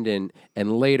descendant,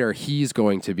 and later he's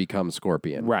going to become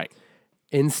Scorpion. Right.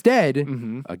 Instead,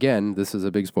 again, this is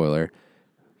a big spoiler,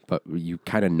 but you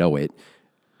kind of know it.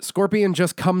 Scorpion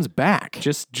just comes back.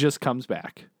 Just comes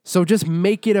back. So just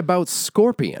make it about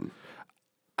Scorpion.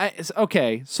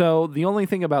 Okay, so the only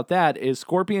thing about that is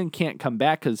Scorpion can't come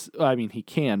back because, I mean, he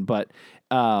can, but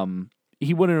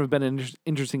he wouldn't have been an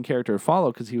interesting character to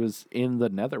follow because he was in the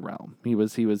Netherrealm. He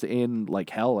was in, like,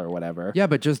 hell or whatever. Yeah,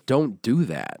 but just don't do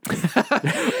that.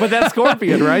 But that's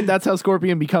Scorpion, right? That's how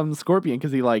Scorpion becomes Scorpion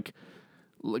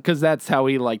because that's how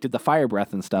he, like, did the fire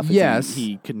breath and stuff. Yes.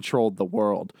 He controlled the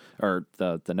world, or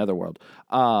the Netherworld.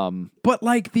 But,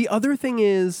 like, the other thing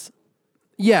is,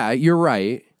 yeah, you're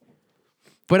right.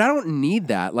 But I don't need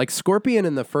that. Like, Scorpion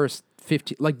in the first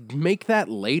 15... Like, make that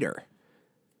later.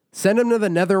 Send him to the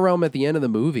Netherrealm at the end of the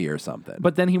movie or something.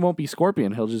 But then he won't be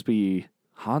Scorpion. He'll just be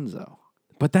Hanzo.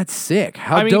 But that's sick.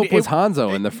 How dope was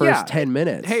Hanzo in the first 10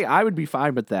 minutes? Hey, I would be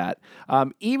fine with that.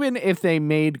 Even if they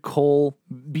made Cole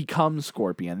become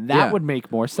Scorpion, that would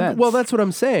make more sense. Well, that's what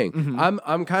I'm saying.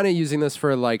 I'm kind of using this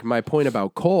for, like, my point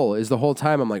about Cole is the whole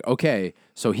time I'm like, okay,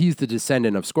 so he's the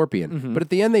descendant of Scorpion. But at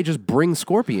the end, they just bring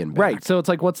Scorpion back. Right. So it's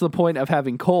like, what's the point of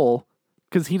having Cole?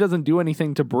 Because he doesn't do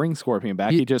anything to bring Scorpion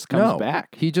back. He just comes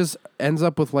back. He just ends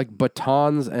up with, like,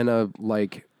 batons and a,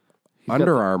 like,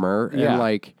 Under Armour and,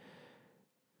 like...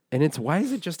 And why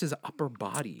is it just his upper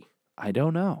body? I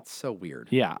don't know. It's so weird.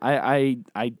 Yeah, I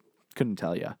couldn't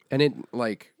tell you. And it,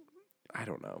 like, I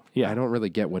don't know. Yeah. I don't really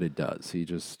get what it does.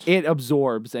 It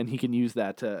absorbs, and he can use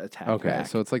that to attack back.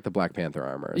 So it's like the Black Panther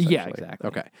armor, Yeah, exactly.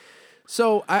 Okay.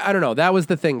 So, I don't know. That was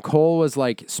the thing. Cole was,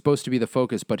 like, supposed to be the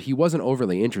focus, but he wasn't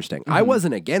overly interesting. I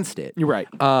wasn't against it. You're right.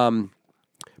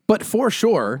 But for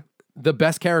sure... The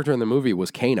best character in the movie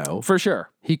was Kano. For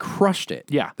sure. He crushed it.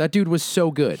 Yeah. That dude was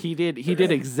so good. He did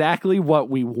exactly what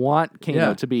we want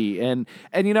Kano to be. And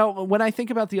you know, when I think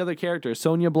about the other characters,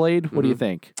 Sonya Blade, what do you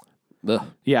think? Ugh.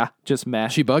 Yeah, just meh.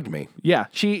 She bugged me. Yeah,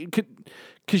 she could,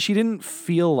 because she didn't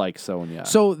feel like Sonya.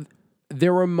 So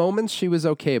there were moments she was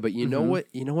okay, but you know what?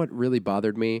 You know what really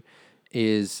bothered me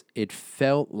is it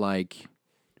felt like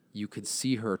you could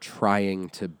see her trying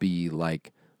to be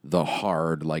like the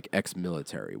hard, like,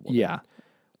 ex-military woman. Yeah.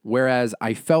 Whereas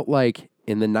I felt like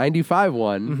in the 95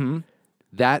 one,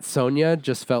 that Sonya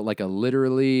just felt like a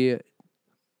literally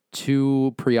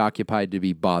too preoccupied to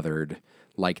be bothered.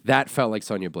 Like, that felt like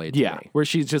Sonya Blade to me. Where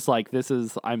she's just like,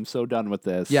 I'm so done with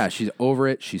this. Yeah, she's over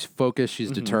it. She's focused.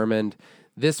 She's determined.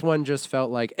 This one just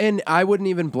felt like, and I wouldn't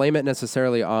even blame it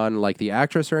necessarily on, like, the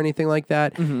actress or anything like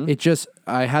that. It just,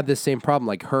 I had this same problem,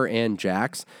 like her and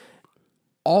Jax.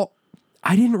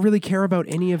 I didn't really care about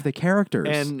any of the characters.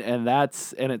 And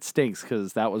it stinks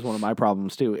because that was one of my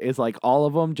problems too. Is like all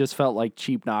of them just felt like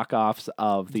cheap knockoffs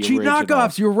of the original. Cheap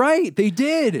knockoffs, you're right. They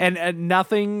did. And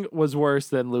nothing was worse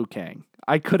than Liu Kang.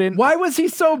 I couldn't. Why was he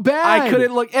so bad? I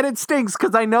couldn't look, and it stinks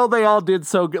because I know they all did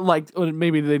so good. Like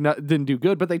maybe they didn't do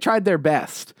good, but they tried their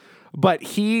best. But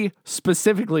he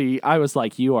specifically, I was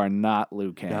like, you are not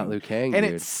Liu Kang. Not Liu Kang, and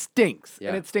dude. it stinks. Yeah.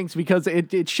 And it stinks because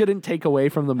it shouldn't take away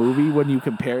from the movie when you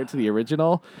compare it to the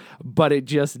original, but it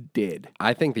just did.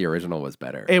 I think the original was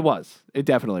better. It was. It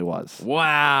definitely was.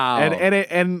 Wow.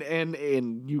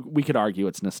 And we could argue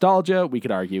it's nostalgia. We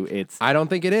could argue it's. I don't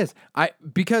think it is.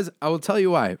 Because I will tell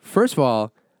you why. First of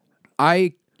all,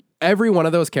 every one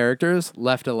of those characters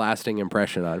left a lasting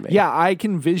impression on me. Yeah, I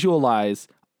can visualize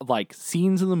like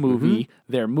scenes in the movie,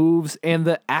 their moves, and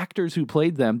the actors who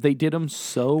played them. They did them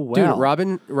so well.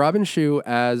 Dude, Robin Shou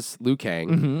as Liu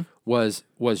Kang was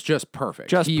just perfect.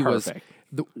 Just perfect.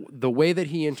 The way that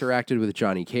he interacted with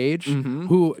Johnny Cage,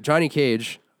 who Johnny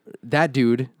Cage, that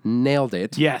dude nailed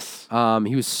it. Yes.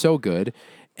 He was so good.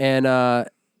 And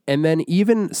then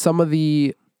even some of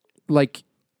the like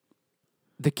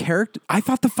the character, I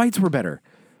thought the fights were better.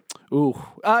 Ooh.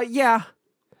 Yeah.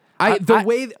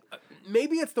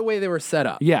 Maybe it's the way they were set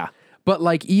up. Yeah. But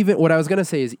like even what I was gonna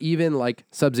say is even like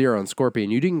Sub-Zero and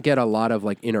Scorpion, you didn't get a lot of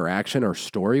like interaction or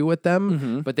story with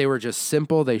them, but they were just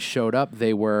simple. They showed up.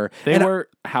 They were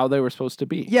how they were supposed to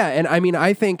be. Yeah, and I mean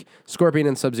I think Scorpion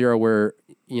and Sub-Zero were,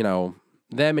 you know,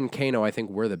 them and Kano I think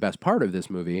were the best part of this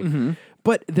movie.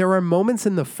 But there are moments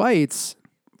in the fights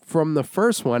from the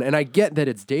first one, and I get that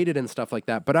it's dated and stuff like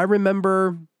that, but I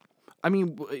remember. I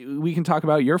mean, we can talk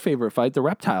about your favorite fight, the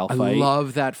reptile fight. I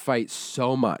love that fight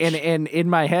so much. And in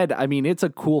my head, I mean, it's a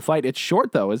cool fight. It's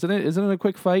short though, isn't it? Isn't it a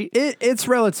quick fight? It's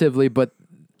relatively, but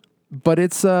But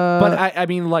it's But I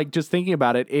mean, like, just thinking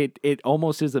about it, it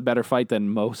almost is a better fight than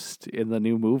most in the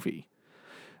new movie.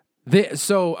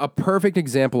 So a perfect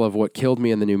example of what killed me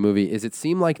in the new movie is it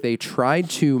seemed like they tried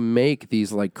to make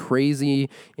these like crazy,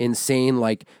 insane,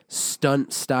 like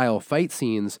stunt style fight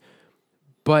scenes,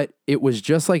 but it was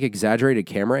just like exaggerated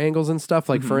camera angles and stuff.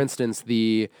 Like for instance,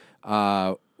 the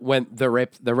when the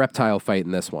reptile fight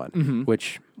in this one,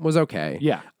 which was okay.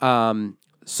 Yeah.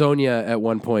 Sonya at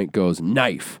one point goes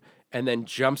knife and then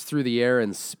jumps through the air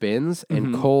and spins,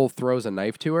 and Cole throws a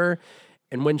knife to her,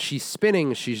 and when she's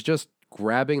spinning, she's just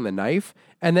grabbing the knife,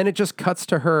 and then it just cuts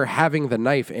to her having the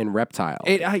knife in reptile.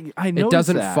 I It noticed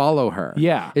doesn't that. follow her.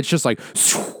 Yeah. It's just like,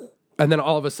 and then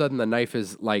all of a sudden the knife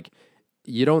is like,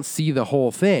 you don't see the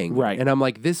whole thing. Right. And I'm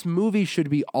like, this movie should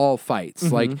be all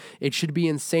fights. Like, it should be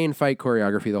insane fight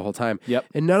choreography the whole time. Yep.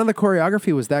 And none of the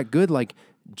choreography was that good. Like,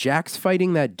 Jack's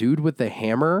fighting that dude with the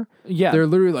hammer. Yeah. They're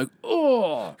literally like,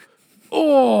 oh,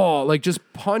 like just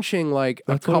punching like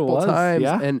That's a what it couple was, times.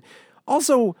 yeah. And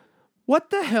also,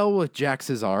 what the hell with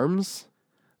Jax's arms?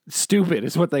 Stupid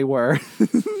is what they were.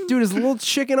 Dude, his little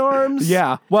chicken arms?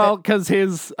 Yeah. Well, because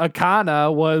his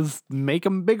Akana was make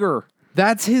them bigger.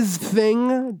 That's his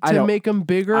thing to make him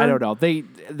bigger? I don't know. It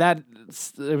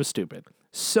was stupid.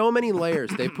 So many layers.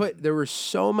 There was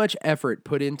so much effort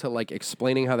put into like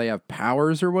explaining how they have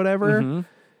powers or whatever.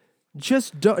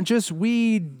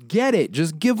 We get it.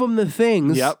 Just give them the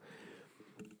things. Yep.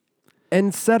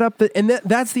 And set up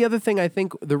that's the other thing. I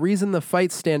think the reason the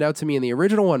fights stand out to me in the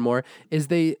original one more is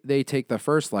they take the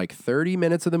first like 30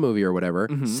 minutes of the movie or whatever,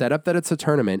 set up that it's a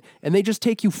tournament, and they just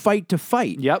take you fight to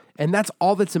fight. Yep. And that's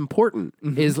all that's important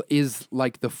is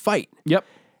like the fight. Yep.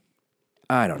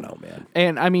 I don't know, man.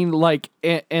 And I mean, like,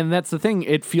 and that's the thing.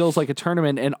 It feels like a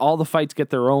tournament, and all the fights get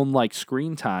their own like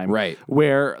screen time. Right.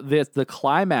 Where the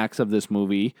climax of this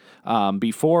movie,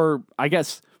 before I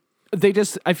guess.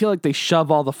 I feel like they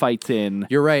shove all the fights in.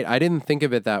 You're right. I didn't think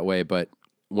of it that way, but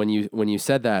when you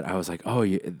said that, I was like, oh,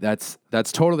 that's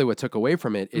totally what took away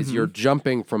from it is you're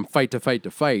jumping from fight to fight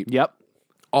to fight. Yep.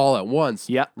 All at once.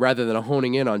 Yep. Rather than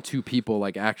honing in on two people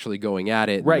like actually going at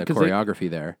it. Right, And the choreography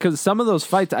there. Because some of those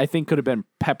fights I think could have been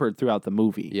peppered throughout the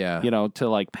movie. Yeah. You know, to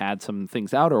like pad some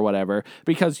things out or whatever.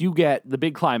 Because you get the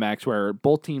big climax where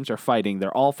both teams are fighting.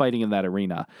 They're all fighting in that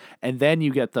arena. And then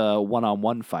you get the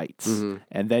one-on-one fights.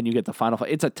 And then you get the final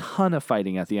fight. It's a ton of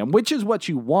fighting at the end, which is what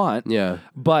you want. Yeah.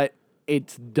 But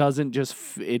it doesn't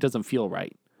feel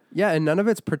right. Yeah, and none of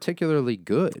it's particularly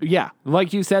good. Yeah,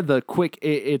 like you said,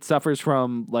 it suffers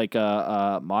from like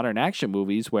modern action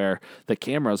movies where the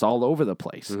camera's all over the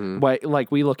place.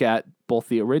 Like we look at both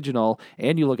the original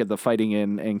and you look at the fighting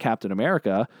in Captain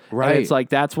America, right? And it's like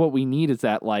that's what we need is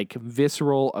that like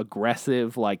visceral,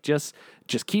 aggressive, like just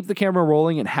keep the camera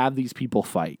rolling and have these people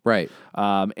fight, right?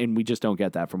 And we just don't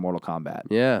get that from Mortal Kombat.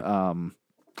 Yeah,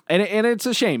 and it's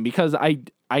a shame because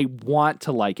I want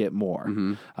to like it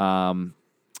more.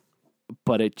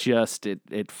 But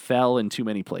it fell in too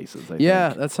many places. I think.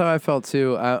 That's how I felt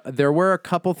too. There were a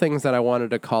couple things that I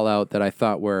wanted to call out that I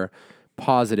thought were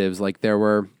positives. Like there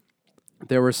were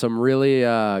some really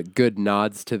good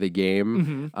nods to the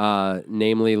game,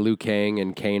 namely Liu Kang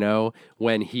and Kano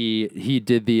when he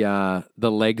did the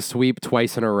leg sweep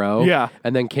twice in a row. Yeah,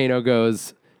 and then Kano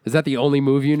goes, "Is that the only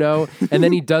move you know?" And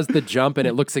then he does the jump, and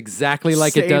it looks exactly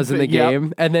like it does in the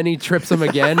game. And then he trips him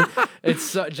again.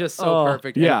 It's just so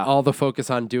perfect. Yeah. And all the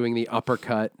focus on doing the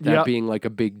uppercut, that being like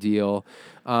a big deal.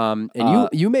 And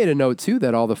you made a note too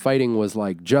that all the fighting was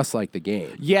like just like the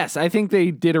game. Yes, I think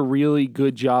they did a really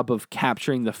good job of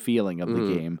capturing the feeling of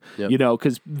the game. Yep. You know,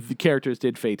 because the characters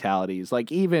did fatalities.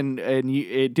 Like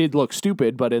it did look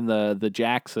stupid, but in the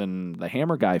Jax and the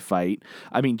Hammer guy fight,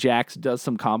 I mean, Jax does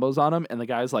some combos on him, and the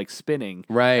guy's like spinning,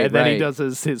 right? And then he does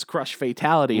his crush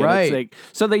fatality, right? And it's like,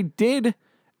 so they did.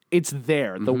 It's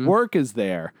there. The work is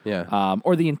there. Yeah.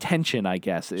 Or the intention, I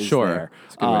guess, is sure. there.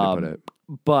 That's a good way to put it.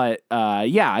 But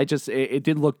it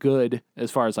did look good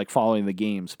as far as like following the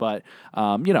games. But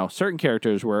certain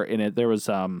characters were in it. There was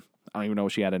I don't even know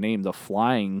if she had a name. The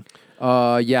flying.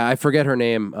 I forget her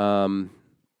name.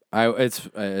 It's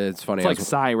funny. It's like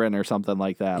Siren or something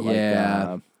like that.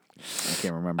 Yeah. I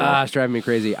can't remember. It's driving me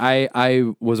crazy.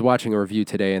 I was watching a review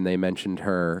today and they mentioned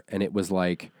her and it was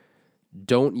like,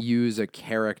 don't use a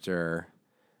character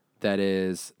that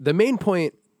is the main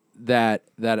point that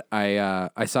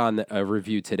I saw in a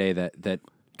review today that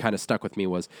kind of stuck with me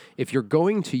was if you're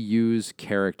going to use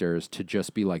characters to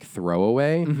just be like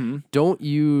throwaway, don't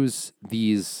use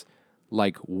these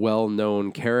like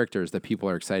well-known characters that people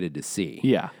are excited to see.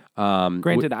 Yeah.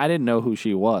 Granted, I didn't know who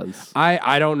she was.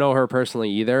 I don't know her personally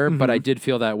either, but I did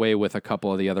feel that way with a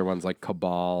couple of the other ones like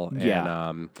Cabal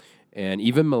And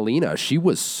even Melina, she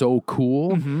was so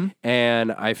cool.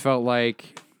 And I felt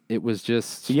like it was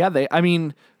just... Yeah,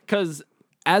 because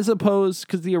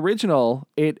the original,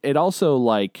 it also,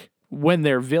 like, when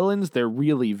they're villains, they're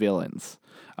really villains.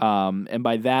 And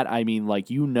by that, I mean, like,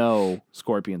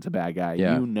 Scorpion's a bad guy.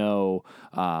 Yeah.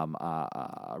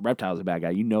 Reptile's a bad guy.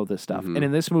 You know this stuff. And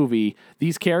in this movie,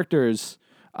 these characters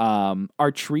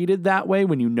are treated that way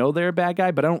when you know they're a bad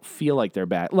guy, but I don't feel like they're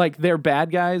bad. Like, they're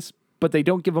bad guys, but they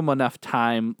don't give them enough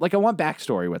time. Like, I want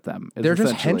backstory with them. They're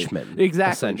just henchmen.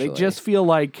 Exactly. They just feel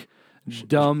like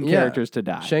dumb characters to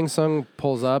die. Shang Tsung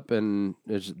pulls up and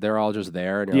they're all just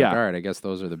there, and you're like, all right, I guess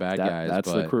those are the bad guys.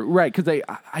 That's the crew. Right, because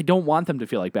I don't want them to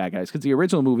feel like bad guys, because the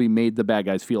original movie made the bad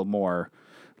guys feel more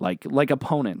like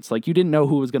opponents. Like, you didn't know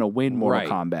who was going to win Mortal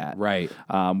Kombat. Right.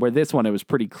 Where this one, it was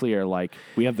pretty clear, like,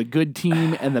 we have the good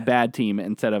team and the bad team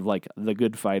instead of, like, the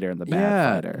good fighter and the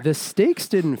bad fighter. The stakes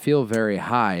didn't feel very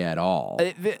high at all.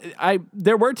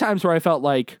 There were times where I felt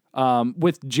like,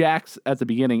 with Jax at the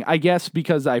beginning, I guess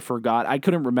because I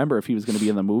couldn't remember if he was going to be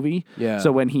in the movie. Yeah.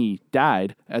 So when he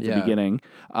died at the beginning,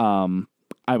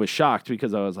 I was shocked,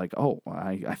 because I was like, oh,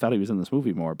 I thought he was in this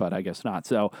movie more, but I guess not.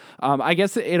 So I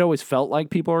guess it always felt like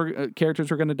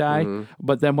characters were going to die.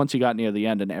 But then once you got near the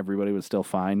end and everybody was still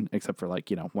fine, except for,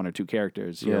 like, one or two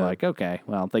characters, you're like, okay,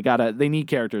 well, they need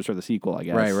characters for the sequel, I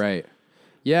guess. Right.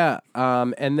 Yeah.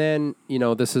 And then,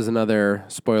 this is another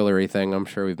spoilery thing. I'm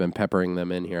sure we've been peppering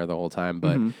them in here the whole time,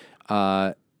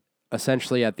 but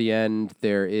essentially at the end,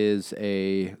 there is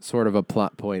a sort of a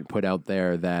plot point put out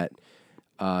there that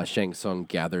Shang Tsung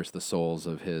gathers the souls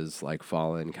of his, like,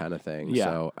 fallen kind of thing. Yeah.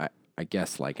 So I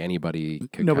guess, like, anybody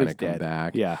could kind of come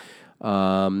back. Yeah.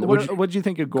 What did you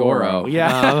think of Goro?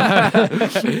 Yeah.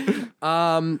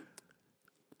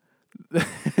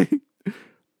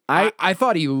 I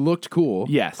thought he looked cool.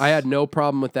 Yes. I had no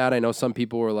problem with that. I know some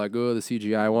people were like, oh, the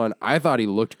CGI one. I thought he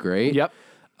looked great. Yep.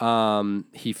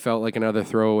 He felt like another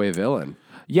throwaway villain.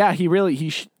 Yeah,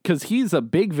 because he's a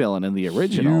big villain in the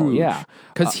original. Huge. Yeah.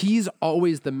 Because he's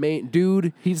always the main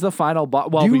dude. He's the final boss.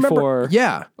 Well, Do you before.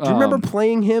 Remember, do you remember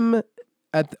playing him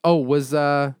at. I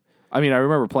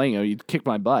remember playing him. He kicked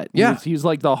my butt. Yeah. He was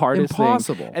like the hardest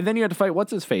Impossible. thing. And then you had to fight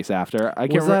what's his face after. I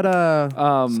can't remember. Was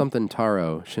that something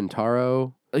Taro?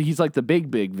 Shintaro? He's like the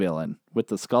big villain with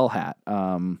the skull hat.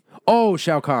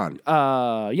 Shao Kahn.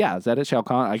 Yeah, is that it? Shao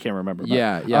Kahn? I can't remember.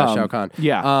 But, Shao Kahn.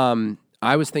 Yeah.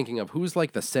 I was thinking of who's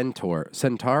like the centaur.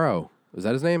 Centauro. Is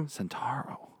that his name?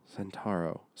 Centauro.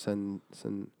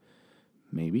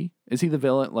 Maybe. Is he the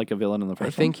villain, like a villain in the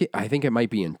first one? I think it might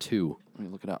be in 2. Let me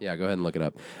look it up. Yeah, go ahead and look it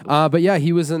up. But yeah,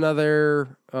 he was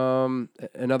another one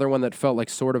that felt like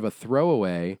sort of a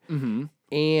throwaway. Mm-hmm.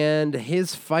 And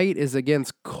his fight is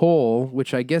against Cole,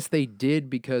 which I guess they did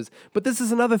but this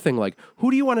is another thing. Like, who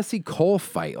do you want to see Cole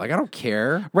fight? Like, I don't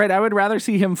care. Right. I would rather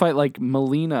see him fight like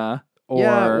Melina.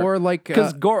 Or like...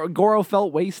 Because Goro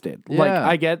felt wasted. Yeah. Like,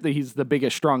 I get that he's the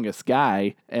biggest, strongest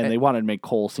guy, and they wanted to make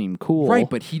Cole seem cool. Right,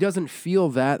 but he doesn't feel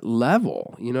that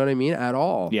level. You know what I mean? At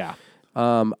all. Yeah.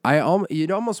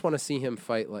 You'd almost want to see him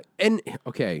fight like... And,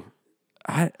 okay...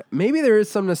 maybe there is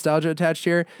some nostalgia attached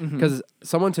here, because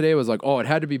someone today was like, oh, it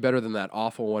had to be better than that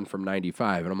awful one from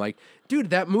 95. And I'm like,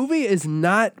 dude, that movie is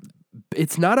not...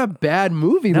 It's not a bad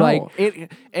movie. No, like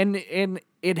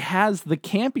it has the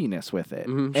campiness with it.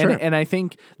 Sure. And I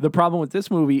think the problem with this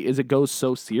movie is it goes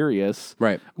so serious.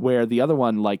 Right. Where the other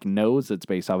one like knows it's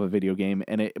based off a video game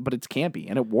but it's campy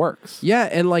and it works. Yeah,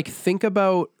 and like think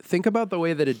about the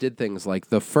way that it did things. Like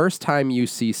the first time you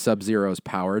see Sub-Zero's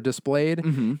power displayed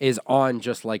is on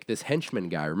just like this henchman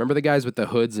guy. Remember the guys with the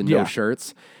hoods and no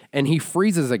shirts? And he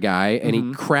freezes a guy and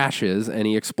he crashes and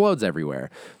he explodes everywhere.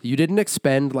 You didn't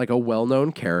expend like a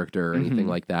well-known character or anything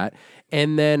like that.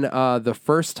 And then the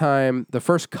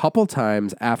first couple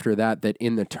times after that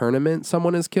in the tournament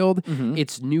someone is killed,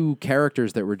 it's new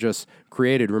characters that were just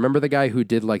created. Remember the guy who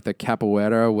did like the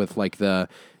capoeira with like it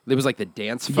was like the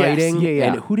dance fighting? Yes,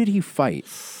 yeah. And who did he fight?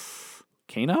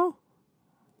 Kano?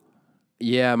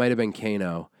 Yeah, it might have been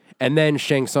Kano. And then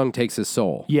Shang Tsung takes his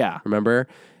soul. Yeah. Remember?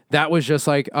 That was just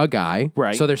like a guy.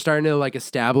 Right. So they're starting to like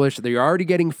establish, they're already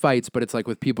getting fights, but it's like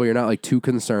with people you're not like too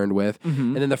concerned with.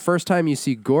 And then the first time you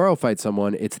see Goro fight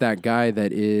someone, it's that guy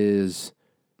that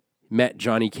met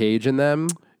Johnny Cage in them.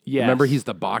 Yes. Remember, he's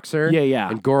the boxer? Yeah.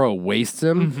 And Goro wastes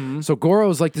him. So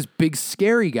Goro's like this big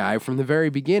scary guy from the very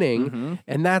beginning.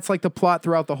 And that's like the plot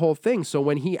throughout the whole thing. So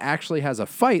when he actually has a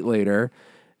fight later,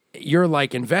 you're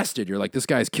like invested. You're like, this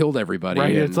guy's killed everybody.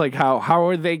 Right. It's like, how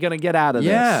are they going to get out of this?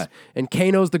 Yeah. And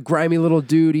Kano's the grimy little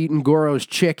dude eating Goro's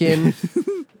chicken.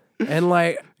 And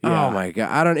like, oh my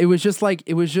God. it was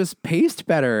just paced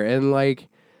better. And like,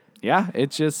 yeah,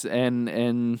 it's just,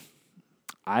 and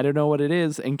I don't know what it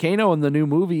is. And Kano in the new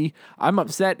movie, I'm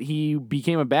upset he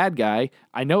became a bad guy.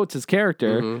 I know it's his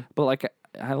character, but like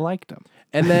I liked him.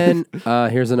 And then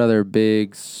here's another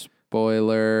big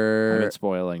spoiler. I've been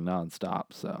spoiling nonstop.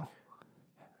 So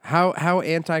how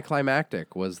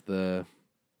anticlimactic was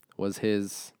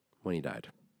his when he died?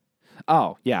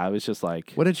 oh yeah, it was just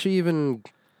like What did she even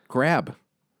grab?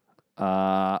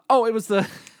 it was the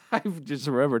I've just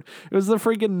remembered. It was the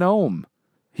freaking gnome.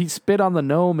 He spit on the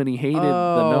gnome and he hated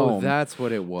the gnome. That's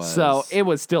what it was. So it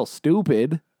was still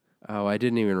stupid. Oh,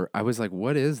 I was like,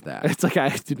 what is that? It's like I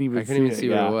couldn't even see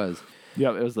what it was.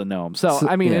 Yeah, it was the gnome. So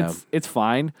I mean, yeah. it's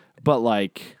fine, but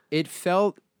like It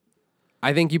felt.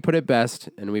 I think you put it best,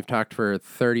 and we've talked for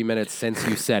 30 minutes since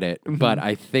you said it, but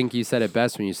I think you said it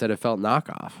best when you said it felt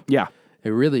knockoff. yeah,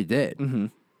 It really did.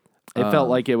 it felt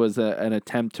like it was an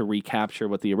attempt to recapture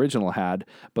what the original had,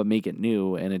 but make it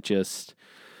new, and it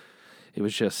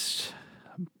was just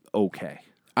okay.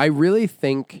 I really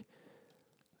think.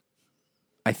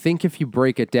 I think if you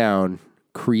break it down,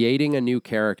 creating a new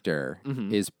character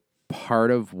is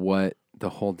part of what the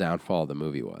whole downfall of the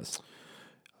movie was.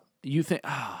 You think?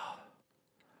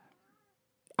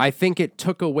 I think it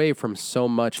took away from so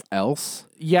much else.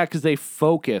 Yeah, because they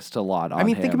focused a lot on I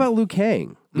mean, him. think about Liu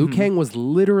Kang. Liu Kang was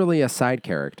literally a side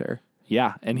character.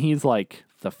 Yeah, and he's like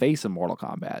the face of Mortal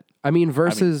Kombat. I mean,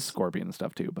 versus Scorpion and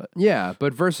stuff too, but yeah,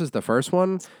 but versus the first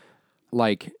one,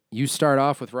 like you start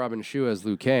off with Robin Shou as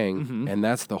Liu Kang, and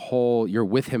that's the whole. You're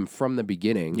with him from the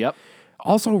beginning. yep.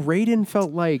 Also, Raiden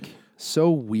felt like so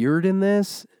weird in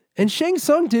this. And Shang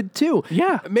Tsung did too.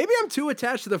 Yeah. Maybe I'm too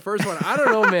attached to the first one. I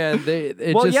don't know, man.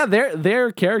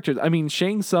 Their characters. I mean,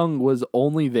 Shang Tsung was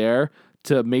only there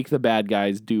to make the bad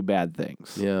guys do bad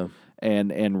things. Yeah.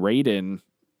 And Raiden,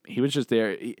 he was just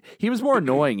there. He was more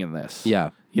annoying in this. Yeah.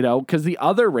 You know, because the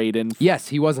other Raiden, Yes,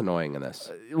 he was annoying in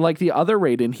this. like the other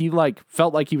Raiden, he like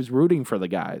felt like he was rooting for the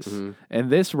guys. And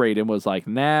this Raiden was like,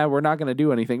 nah, we're not going to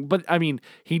do anything. But I mean,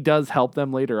 he does help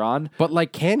them later on. But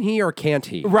like, can he or can't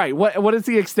he? Right. What is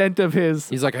the extent of his?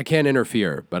 He's like, I can't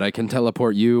interfere, but I can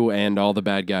teleport you and all the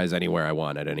bad guys anywhere I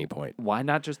want at any point. Why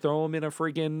not just throw him in a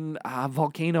freaking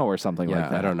volcano or something like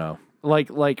that? I don't know. Like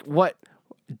what?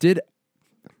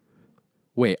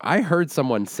 Wait, I heard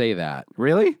someone say that.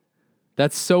 Really?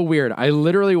 That's so weird. I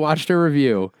literally watched a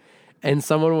review and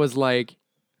someone was like,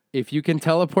 if you can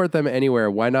teleport them anywhere,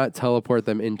 why not teleport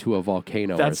them into a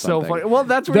volcano That's or something? so funny. Well,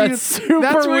 that's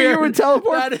where you would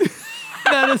teleport.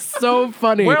 That is so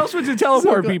funny. Where else would you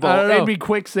teleport people? I don't know. It'd be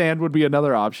quicksand would be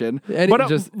another option. And but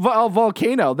just a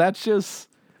volcano, that's just...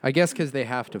 I guess because they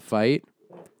have to fight.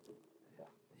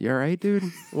 You all right, dude?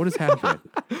 What is happening?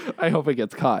 I hope it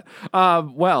gets caught.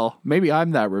 Well, maybe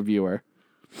I'm that reviewer.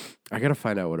 I got to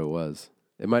find out what it was.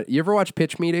 You ever watch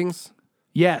pitch meetings?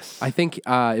 Yes. I think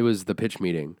it was the pitch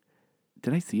meeting.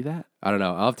 Did I see that? I don't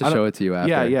know. I'll have to show it to you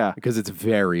after. Yeah. Because it's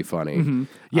very funny.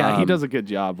 Yeah, he does a good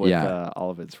job with yeah. All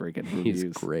of his freaking reviews.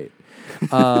 He's great.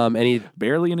 And he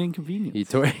barely an inconvenience. He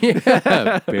tore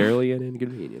barely an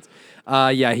inconvenience.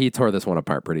 He tore this one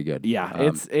apart pretty good.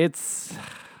 Yeah, it's.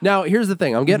 Now here's the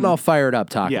thing. I'm getting all fired up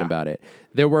talking about it.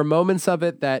 There were moments of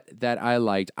it that I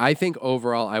liked. I think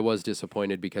overall I was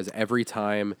disappointed because every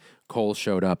time Cole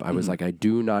showed up, I was like, I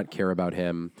do not care about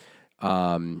him.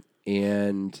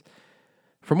 And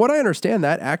from what I understand,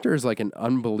 that actor is like an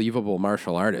unbelievable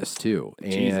martial artist too.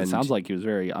 Jeez, And it sounds like he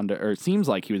was seems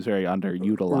like he was very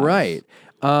underutilized. Right.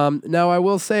 Now I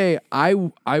will say I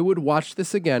would watch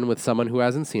this again with someone who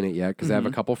hasn't seen it yet because I have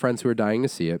a couple friends who are dying to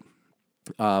see it.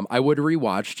 I would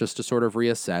rewatch just to sort of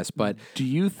reassess, but do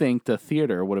you think the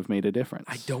theater would have made a difference?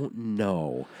 I don't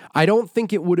know. I don't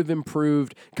think it would have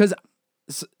improved because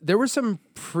there was some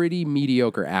pretty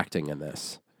mediocre acting in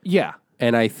this. Yeah.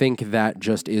 And I think that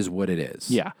just is what it is.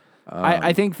 Yeah.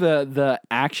 I think the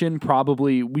action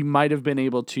probably we might have been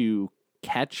able to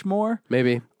catch more.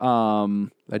 Maybe. I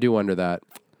do wonder that.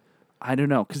 I don't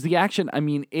know because the action. I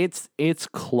mean, it's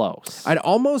close.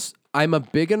 I'm a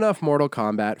big enough Mortal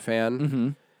Kombat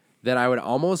fan that I would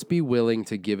almost be willing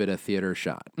to give it a theater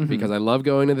shot because I love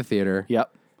going to the theater.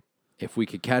 Yep. If we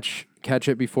could catch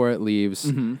it before it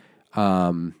leaves,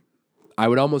 I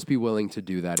would almost be willing to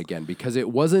do that again because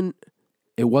it wasn't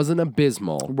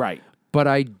abysmal. Right. But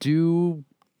I do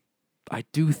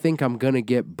think I'm gonna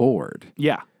get bored.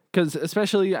 Yeah. Because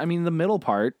especially, I mean, the middle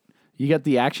part, you get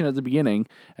the action at the beginning,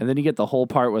 and then you get the whole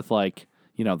part with like,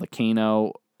 the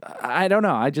Kano. I don't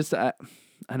know. I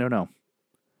don't know.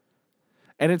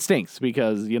 And it stinks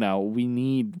because, we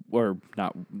need, or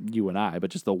not you and I, but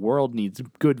just the world needs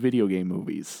good video game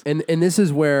movies. And this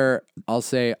is where I'll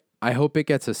say, I hope it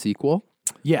gets a sequel.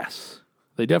 Yes.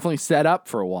 They definitely set up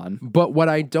for one. But what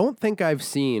I don't think I've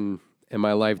seen, in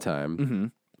my lifetime. Mm-hmm.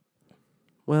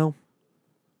 Well,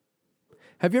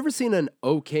 have you ever seen an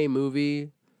okay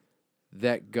movie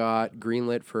that got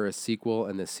greenlit for a sequel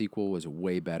and the sequel was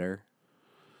way better?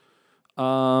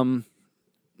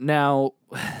 Now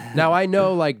I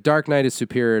know like Dark Knight is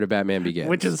superior to Batman Begins,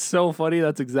 which is so funny.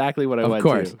 That's exactly what I went of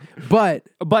course, to. but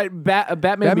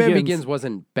Batman Begins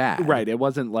wasn't bad, right? It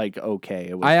wasn't like okay.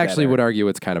 It was I actually better. would argue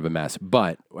it's kind of a mess,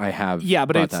 but I have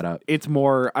but that up. it's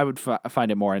more. I would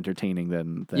find it more entertaining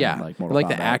than like Mortal Kombat.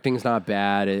 The acting's not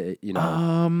bad,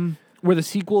 where the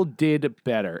sequel did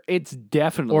better. It's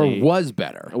definitely or was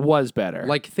better.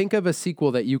 Like think of a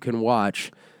sequel that you can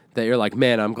watch that you're like,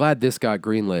 man, I'm glad this got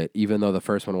greenlit, even though the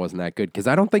first one wasn't that good. Because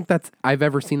I don't think I've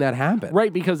ever seen that happen.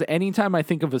 Right, because anytime I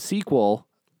think of a sequel,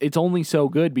 it's only so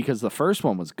good because the first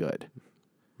one was good.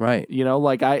 Right.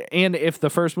 And if the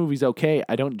first movie's okay,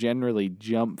 I don't generally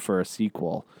jump for a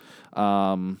sequel.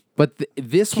 But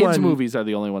this kids one, movies are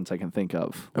the only ones I can think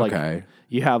of. Like, okay.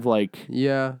 You have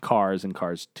yeah, Cars and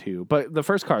Cars 2, but the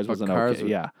first Cars wasn't okay.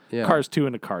 Yeah, Cars 2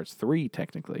 and Cars 3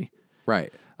 technically.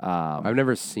 Right. I've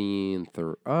never seen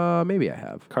maybe I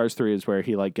have. Cars 3 is where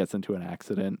he gets into an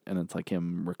accident and it's like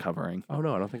him recovering. Oh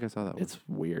no, I don't think I saw that one. It's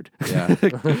weird. Yeah,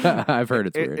 I've heard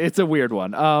it's weird. It's a weird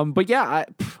one. But yeah,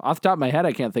 off the top of my head,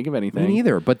 I can't think of anything. Me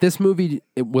neither. But this movie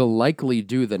it will likely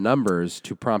do the numbers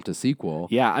to prompt a sequel.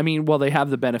 Yeah, I mean, well, they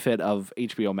have the benefit of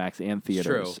HBO Max and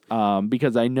theaters. True.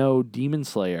 Because I know Demon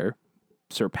Slayer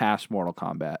surpassed Mortal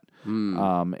Kombat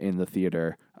in the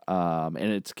theater. And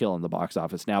it's killing the box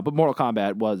office now. But Mortal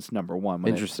Kombat was number one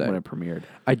when it premiered.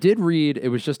 I did read, it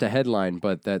was just a headline,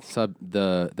 but that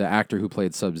the actor who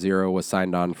played Sub-Zero was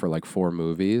signed on for 4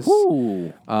 movies.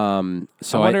 Ooh. So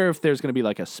I wonder if there's going to be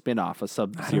a spin-off, a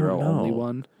Sub-Zero only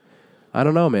one. I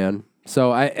don't know, man.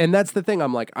 So and that's the thing.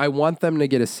 I'm like, I want them to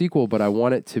get a sequel, but I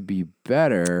want it to be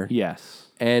better. Yes.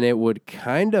 And it would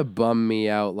kind of bum me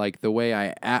out, the way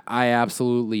I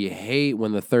absolutely hate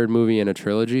when the third movie in a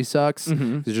trilogy sucks.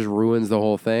 Mm-hmm. It just ruins the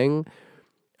whole thing.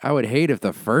 I would hate if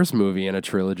the first movie in a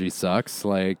trilogy sucks.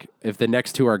 If the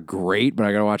next 2 are great, but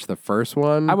I gotta watch the first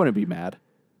one. I wouldn't be mad.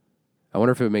 I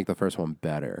wonder if it would make the first one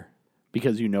better.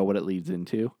 Because you know what it leads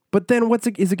into. But then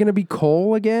is it gonna be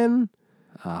Cole again?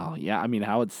 Oh, yeah. I mean,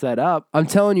 how it's set up. I'm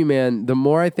telling you, man, the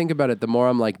more I think about it, the more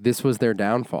I'm like, this was their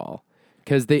downfall.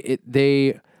 Because I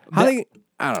don't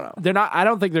know. They're not. I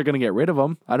don't think they're going to get rid of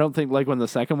him. I don't think when the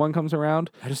second one comes around.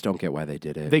 I just don't get why they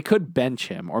did it. They could bench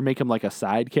him or make him a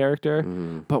side character,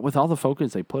 but with all the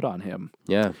focus they put on him.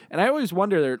 Yeah. And I always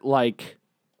wonder,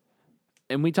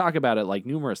 and we talk about it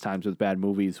numerous times with bad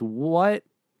movies.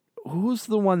 Who's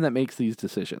the one that makes these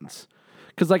decisions?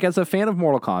 Because as a fan of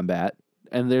Mortal Kombat,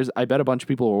 and I bet a bunch of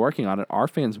people who are working on it are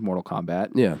fans of Mortal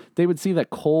Kombat. Yeah. They would see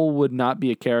that Cole would not be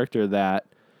a character that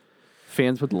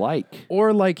fans would like. Or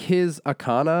his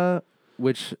Akana,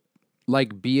 which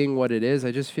being what it is,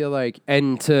 I just feel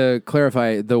and to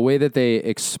clarify, the way that they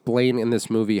explain in this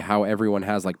movie how everyone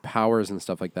has powers and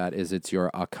stuff like that is it's your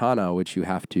Akana, which you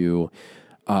have to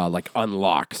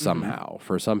unlock somehow. Mm-hmm.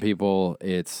 For some people,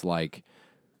 it's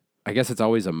I guess it's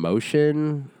always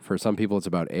emotion. For some people, it's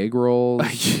about egg rolls.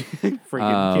 Freaking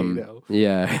Kano.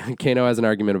 Yeah. Kano has an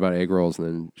argument about egg rolls and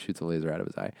then shoots a laser out of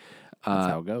his eye. That's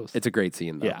how it goes. It's a great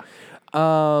scene, though. Yeah.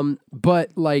 But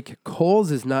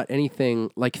Cole's is not anything.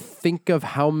 Think of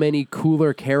how many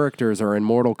cooler characters are in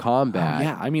Mortal Kombat.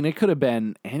 Yeah, I mean, it could have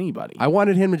been anybody. I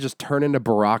wanted him to just turn into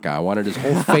Baraka. I wanted his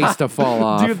whole face to fall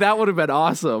off. Dude, that would have been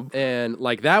awesome. And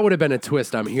that would have been a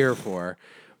twist I'm here for.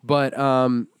 But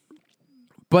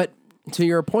to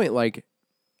your point,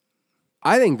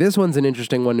 I think this one's an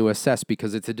interesting one to assess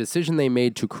because it's a decision they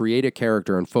made to create a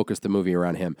character and focus the movie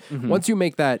around him. Mm-hmm. Once you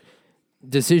make that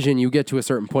decision, you get to a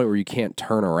certain point where you can't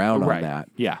turn around on that.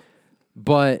 Yeah.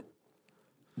 But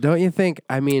don't you think,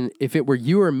 I mean, if it were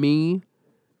you or me,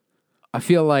 I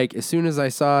feel as soon as I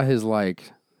saw his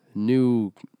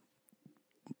new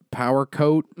power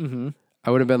coat,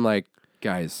 I would have been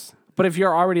guys. But if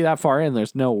you're already that far in,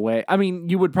 there's no way. I mean,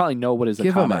 you would probably know what his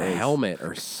give him a is. helmet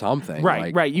or something.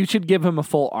 Right. You should give him a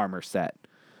full armor set.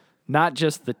 Not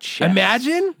just the chest.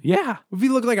 Imagine? Yeah. If he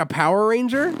looked like a Power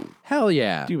Ranger? Hell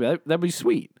yeah. Dude, that'd be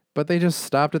sweet. But they just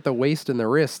stopped at the waist and the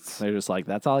wrists. They're just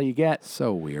that's all you get.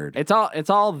 So weird. It's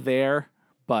all there,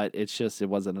 but it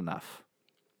wasn't enough.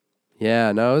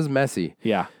 Yeah, no, it was messy.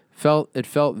 Yeah. It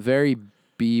felt very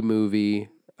B-movie.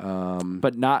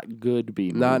 But not good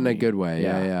B-movie. Not in a good way.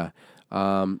 Yeah.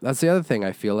 That's the other thing.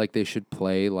 I feel like they should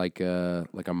play like a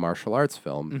martial arts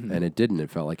film, and it didn't. It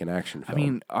felt like an action film. I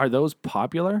mean, are those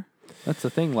popular? That's the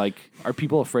thing. Are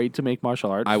people afraid to make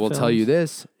martial arts I will films? tell you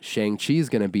this. Shang-Chi is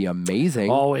going to be amazing.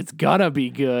 Oh, it's going to be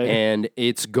good. And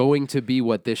it's going to be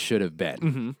what this should have been.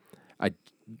 Mm-hmm. I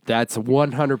That's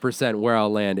 100% where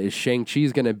I'll land. Is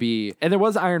Shang-Chi's going to be... And there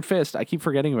was Iron Fist. I keep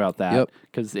forgetting about that Yep.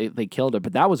 because they killed it.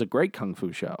 But that was a great kung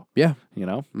fu show. Yeah. You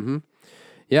know? Mm-hmm.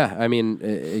 Yeah, I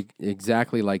mean,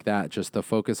 exactly like that. Just the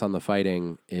focus on the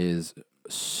fighting is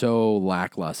so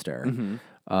lackluster.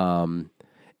 Mm-hmm.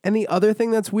 And the other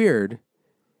thing that's weird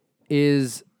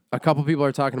is a couple people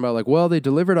are talking about, like, well, they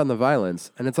delivered on the violence.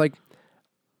 And it's like,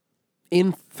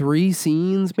 in 3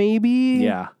 scenes, maybe?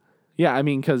 Yeah. Yeah, I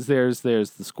mean, because there's the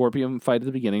Scorpion fight at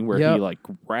the beginning where he, like,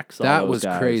 wrecks all that those was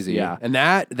guys. crazy. Yeah. And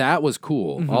that was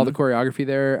cool. All the choreography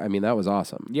there, I mean, that was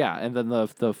awesome. Yeah, and then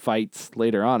the fights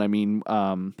later on, I mean...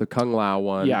 the Kung Lao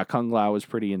one. Yeah, Kung Lao was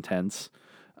pretty intense.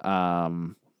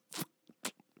 But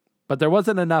there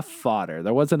wasn't enough fodder.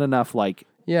 There wasn't enough, like...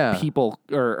 people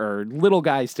or little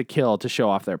guys to kill to show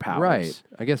off their powers. Right.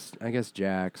 I guess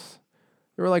Jax.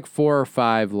 There were like 4 or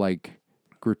 5 like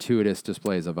gratuitous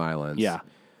displays of violence. Yeah.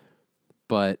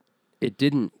 But it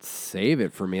didn't save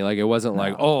it for me. Like it wasn't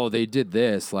like, oh, they did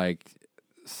this. Like,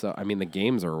 so I mean, the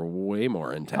games are way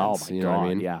more intense. Oh my you God, know what I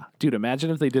mean? yeah. Dude, imagine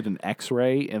if they did an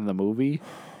X-ray in the movie.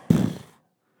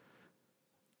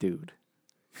 Dude.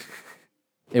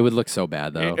 It would look so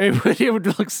bad though. It would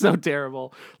look so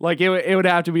terrible. Like it would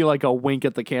have to be like a wink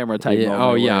at the camera type moment.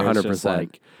 Oh yeah, where it's 100%. just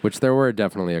like, Which there were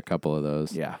definitely a couple of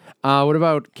those. yeah. What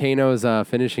about Kano's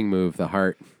finishing move, the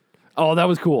heart? Oh, that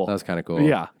was cool. That was kind of cool.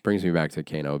 Yeah. Brings me back to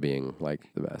Kano being like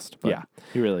the best. But Yeah.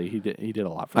 He did a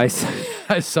lot for I them.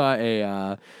 I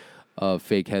saw a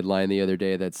fake headline the other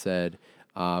day that said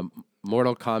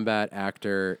Mortal Kombat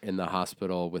actor in the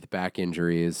hospital with back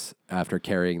injuries after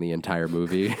carrying the entire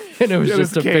movie. And it was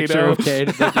just a picture of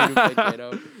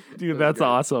Kano. Dude, that's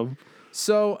awesome.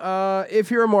 So,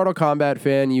 if you're a Mortal Kombat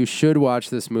fan, you should watch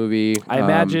this movie. I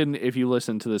imagine if you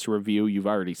listen to this review, you've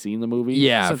already seen the movie.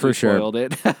 Yeah, since for we sure. spoiled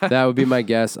it. That would be my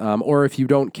guess. Or if you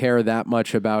don't care that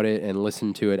much about it and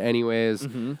listen to it anyways.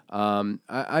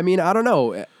 I mean, I don't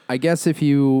know. I guess if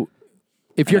you're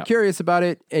curious about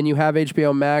it and you have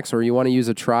HBO Max or you want to use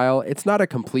a trial, it's not a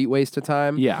complete waste of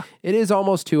time. Yeah. It is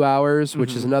almost 2 hours,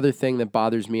 which is another thing that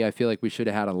bothers me. I feel like we should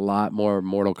have had a lot more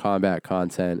Mortal Kombat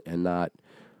content and not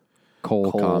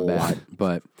Cole Combat.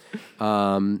 But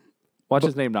watch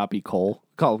his name not be Cole.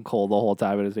 Call him Cole the whole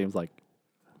time, and his name's like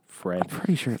Fred. I'm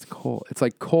pretty sure it's Cole. It's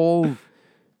like Cole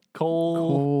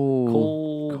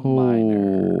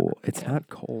Miner. It's not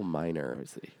Cole Miner. Let me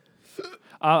see.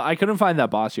 I couldn't find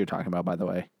that boss you're talking about, by the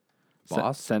way.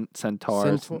 Boss?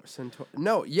 Centaur. Centaur.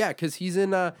 No, yeah, because he's in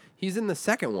the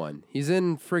second one. He's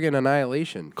in friggin'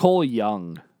 Annihilation. Cole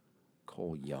Young.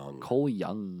 Cole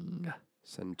Young.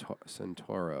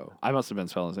 Centauro. I must have been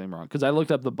spelling his name wrong because I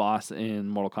looked up the boss in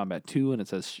Mortal Kombat 2 and it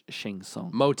says Shang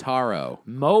Tsung. Motaro.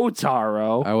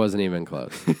 I I wasn't even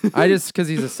close. I just, because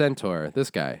he's a centaur.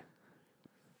 This guy.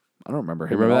 don't remember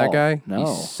him. Remember at that all. guy? No.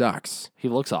 He sucks. He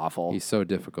looks awful. He's so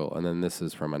difficult. And then this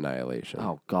is from Annihilation.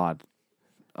 Oh, God.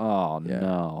 Oh, Yeah.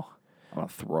 no. I'm going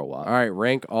to throw up. All right,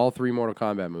 rank all 3 Mortal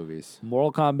Kombat movies.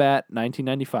 Mortal Kombat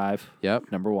 1995.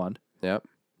 Yep. Number 1. Yep.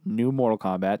 New Mortal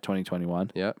Kombat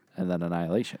 2021. Yep. And then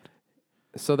Annihilation.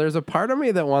 So there's a part of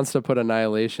me that wants to put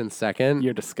Annihilation second.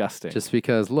 You're disgusting. Just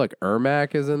because, look,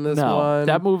 Ermac is in this no, one.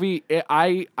 that movie, it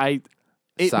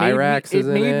Cyrax is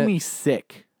in made it. me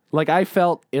sick. Like, I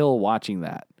felt ill watching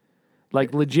that.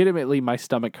 Like, legitimately, my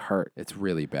stomach hurt. It's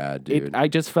really bad, dude. I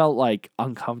just felt, like,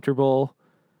 uncomfortable.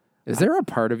 Is there a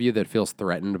part of you that feels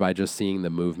threatened by just seeing the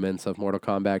movements of Mortal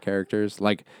Kombat characters?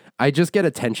 Like, I just get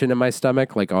a tension in my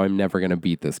stomach, like, oh, I'm never going to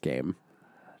beat this game.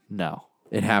 No.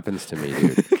 It happens to me,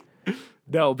 dude.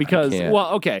 No, because, can't.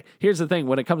 well, okay, here's the thing.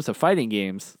 When it comes to fighting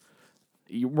games,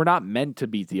 we're not meant to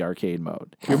beat the arcade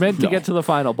mode. You're meant to get to the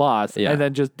final boss Yeah. and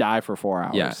then just die for 4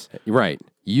 hours. Yeah, right.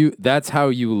 That's how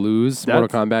you lose Mortal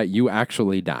Kombat. You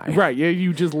actually die. Right,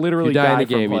 you just literally You die in a from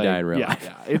game, you playing. die in real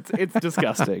life. Yeah, it's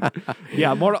disgusting.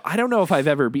 Yeah, I don't know if I've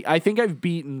ever I think I've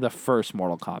beaten the first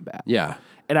Mortal Kombat. Yeah.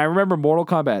 And I remember Mortal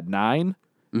Kombat 9.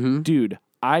 Dude,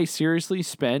 I seriously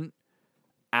spent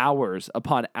hours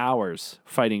upon hours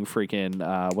fighting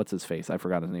freaking, what's his face? I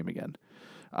forgot his name again.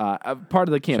 Part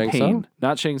of the campaign. Shang Tsung?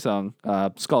 Not Shang Tsung.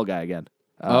 Skull Guy again.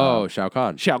 Shao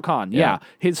Kahn. Shao Kahn, yeah.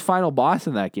 His final boss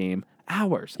in that game,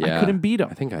 hours. Yeah. I couldn't beat him.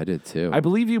 I think I did too. I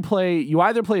believe you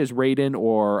either play as Raiden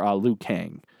or Liu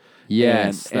Kang.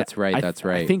 Yes, And that's right. That's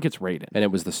right. I think it's Raiden. And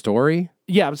it was the story?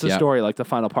 Yeah, it was the Yep. story, like the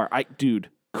final part. Dude,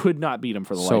 could not beat him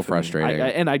for the life So of me. frustrating.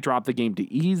 And I dropped the game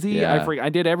to easy. Yeah. I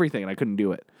did everything and I couldn't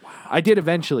do it. Wow. I did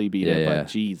eventually beat it, Yeah. but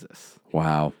Jesus.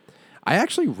 Wow. I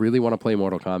actually really want to play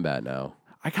Mortal Kombat now.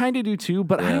 I kind of do too,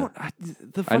 but I don't.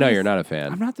 I know you're not a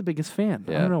fan. I'm not the biggest fan.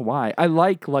 I Yeah. don't know why. I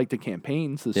like the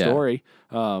campaigns, the Yeah. story.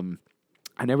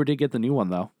 I never did get the new one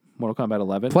though. Mortal Kombat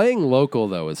 11. Playing local,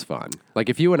 though, is fun. Like,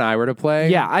 if you and I were to play,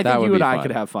 Yeah, I that think would you and be I fun.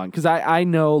 could have fun. Because I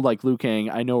know, like, Liu Kang,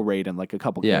 I know Raiden, like, a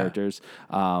couple characters.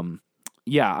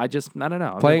 Yeah, I don't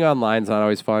know. Playing online's not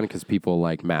always fun because people,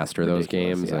 like, master those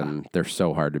Ridiculous, games, yeah. and they're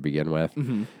so hard to begin with.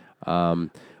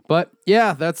 But,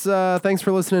 yeah, that's thanks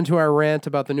for listening to our rant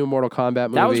about the new Mortal Kombat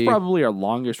movie. That was probably our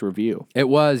longest review. It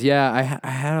was, yeah. I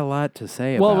had a lot to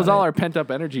say about it. Well, it was all our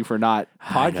pent-up energy for not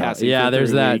podcasting Yeah, for 3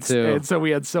 there's that, weeks, too. And so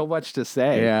we had so much to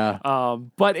say. Yeah.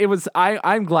 But it was,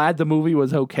 I'm glad the movie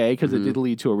was okay because it did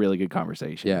lead to a really good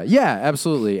conversation. Yeah,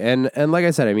 absolutely. And like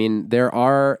I said, I mean, there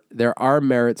are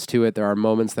merits to it. There are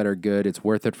moments that are good. It's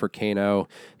worth it for Kano.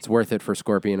 It's worth it for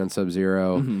Scorpion and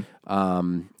Sub-Zero.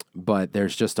 But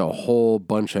there's just a whole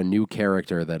bunch of new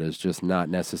character that is just not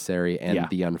necessary, and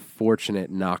the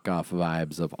unfortunate knockoff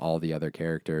vibes of all the other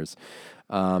characters.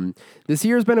 This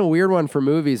year's been a weird one for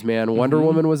movies, man. Wonder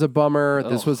Woman was a bummer.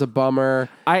 This was a bummer.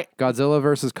 Godzilla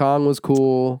versus Kong was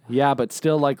cool. Yeah, but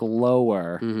still like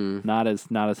lower, not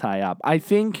as high up. I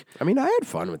mean, I had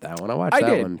fun with that one. I watched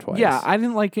that one twice. Yeah, I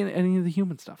didn't like any of the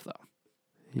human stuff though.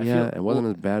 Yeah, it wasn't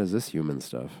as bad as this human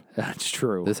stuff. That's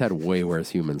true. This had way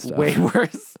worse human stuff. Way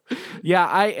worse. Yeah,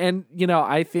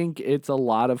 I think it's a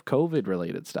lot of COVID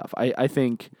related stuff. I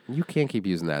think you can't keep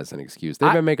using that as an excuse.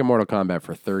 They've been making Mortal Kombat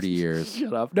for 30 years.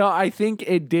 Shut up. No, I think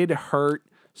it did hurt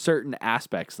certain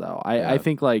aspects though. I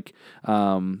think like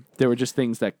there were just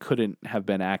things that couldn't have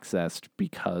been accessed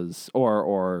because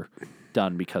or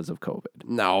done because of COVID.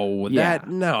 No.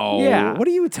 Yeah. What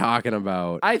are you talking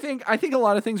about? I think a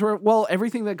lot of things were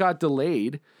everything that got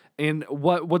delayed. And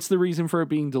what's the reason for it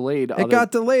being delayed? It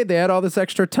got delayed. They had all this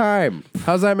extra time.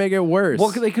 How's that make it worse?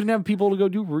 Well, they couldn't have people to go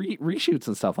do reshoots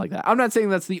and stuff like that. I'm not saying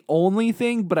that's the only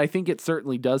thing, but I think it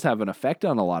certainly does have an effect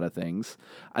on a lot of things.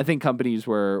 I think companies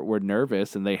were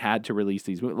nervous and they had to release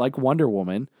these movies. Like Wonder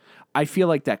Woman. I feel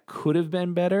like that could have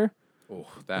been better. Oh,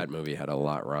 that movie had a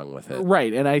lot wrong with it.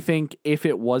 Right. And I think if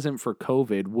it wasn't for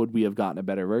COVID, would we have gotten a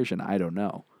better version? I don't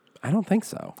know. I don't think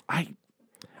so.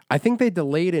 I think they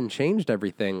delayed and changed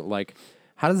everything. Like,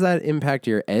 how does that impact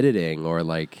your editing or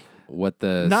like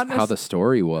how the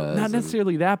story was? Not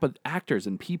necessarily that, but actors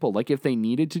and people. Like, if they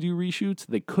needed to do reshoots,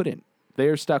 they couldn't. They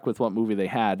are stuck with what movie they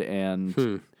had,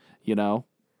 and you know,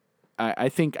 I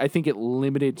think it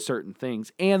limited certain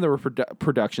things, and there were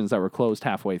productions that were closed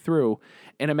halfway through.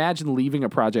 And imagine leaving a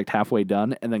project halfway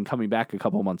done and then coming back a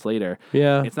couple months later.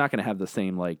 Yeah, it's not going to have the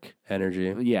same like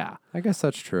energy. Yeah, I guess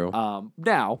that's true.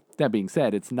 Now that being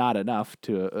said, it's not enough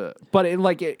to. But in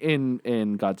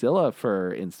Godzilla,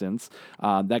 for instance,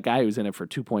 that guy who's in it for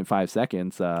 2.5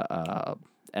 seconds.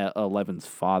 Eleven's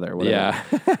father, whatever.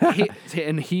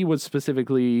 Yeah. he was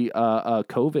specifically a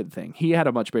COVID thing. He had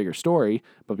a much bigger story,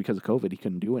 but because of COVID, he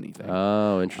couldn't do anything.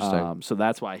 Oh, interesting. So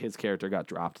that's why his character got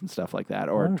dropped and stuff like that,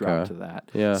 or dropped to that.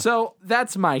 Yeah. So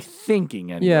that's my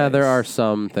thinking. Anyways. Yeah, there are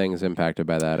some things impacted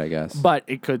by that, I guess. But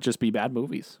it could just be bad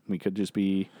movies. We could just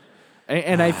be.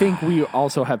 And I think we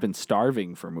also have been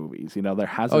starving for movies. You know, there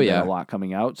hasn't been a lot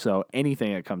coming out. So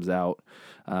anything that comes out,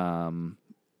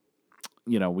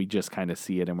 you know, we just kind of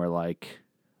see it and we're like,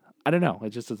 I don't know.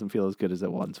 It just doesn't feel as good as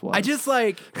it once was. I just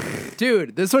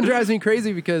dude, this one drives me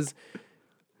crazy because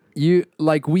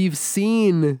we've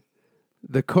seen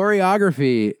the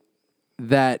choreography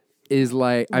that is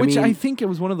I think it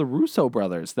was one of the Russo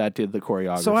brothers that did the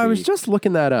choreography. So I was just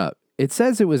looking that up. It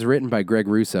says it was written by Greg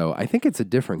Russo. I think it's a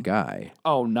different guy.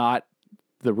 Oh, not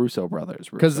the Russo brothers.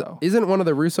 Because isn't one of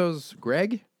the Russos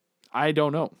Greg? I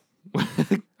don't know.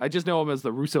 I just know him as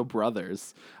the Russo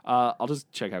brothers. I'll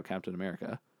just check out Captain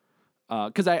America.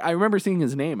 Because I remember seeing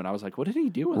his name and I was like, what did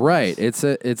he do with this?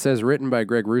 It says written by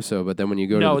Greg Russo, but then when you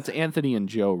go No, it's Anthony and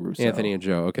Joe Russo. Anthony and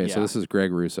Joe. Okay, so this is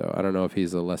Greg Russo. I don't know if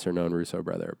he's a lesser known Russo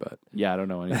brother, but yeah, I don't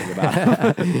know anything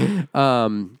about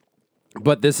him.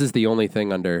 But this is the only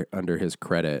thing under his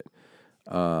credit.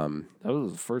 That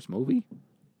was his first movie?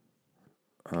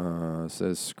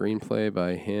 Says screenplay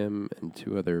by him and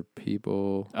 2 other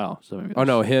people. Oh, so maybe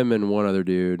no, him and one other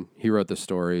dude. He wrote the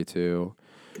story too.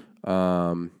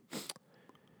 Yeah,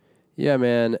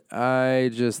 man.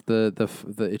 I just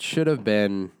it should have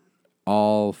been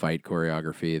all fight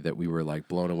choreography that we were like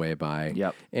blown away by.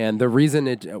 Yep. And the reason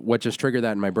what just triggered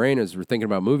that in my brain is we're thinking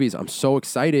about movies. I'm so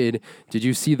excited. Did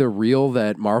you see the reel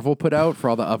that Marvel put out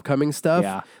for all the upcoming stuff?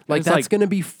 Yeah. That's going to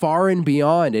be far and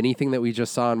beyond anything that we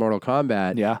just saw in Mortal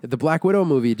Kombat. Yeah. The Black Widow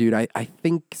movie, dude, I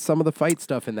think some of the fight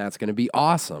stuff in that's going to be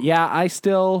awesome. Yeah, I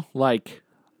still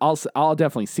I'll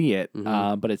definitely see it,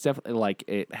 but it's definitely like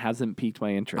it hasn't piqued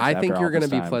my interest. I think after you're all going to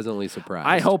this be time. pleasantly surprised.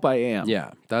 I hope I am.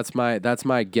 Yeah, that's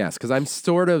my guess because I'm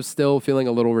sort of still feeling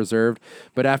a little reserved,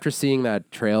 but after seeing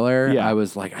that trailer, I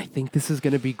was like, I think this is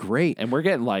going to be great. And we're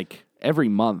getting like every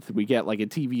month we get like a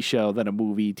TV show, then a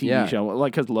movie, TV show,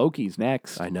 like because Loki's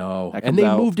next. I know, That and comes they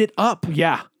out. moved it up.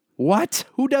 Yeah, What?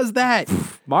 Who does that?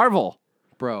 Marvel.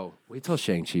 Bro, wait till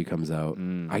Shang-Chi comes out.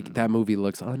 That movie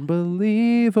looks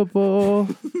unbelievable.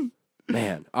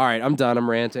 Man. All right, I'm done. I'm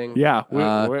ranting. Yeah,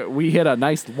 we hit a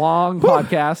nice long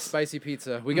podcast. Spicy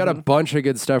pizza. We got a bunch of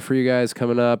good stuff for you guys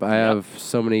coming up. I have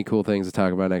so many cool things to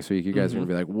talk about next week. You guys are going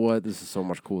to be like, what? This is so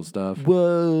much cool stuff.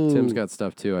 Whoa. Tim's got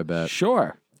stuff too, I bet.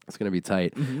 Sure. It's going to be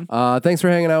tight. Thanks for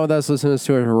hanging out with us, listening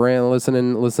to us rant,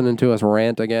 listening to us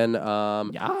rant again.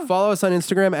 Follow us on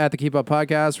Instagram at the Keep Up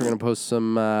Podcast. We're going to post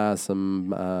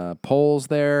some polls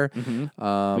there. We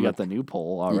got the new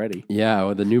poll already. Yeah,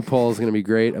 well, the new poll is going to be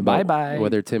great about Bye-bye.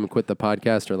 whether Tim quit the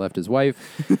podcast or left his wife.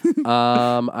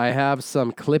 I have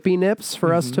some clippy nips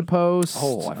for us to post.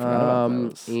 Oh, I forgot about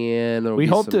those. And there'll We be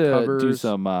hope some to covers. do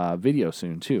some video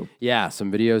soon too. Yeah, some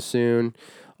videos soon.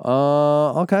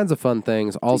 All kinds of fun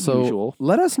things. Also, usual.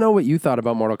 let us know what you thought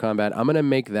about Mortal Kombat. I'm going to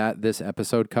make that this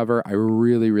episode cover. I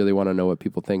really, really want to know what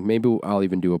people think. Maybe I'll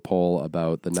even do a poll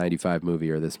about the 95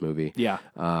 movie or this movie. Yeah.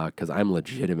 Because I'm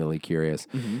legitimately curious.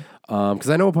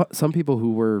 Because I know some people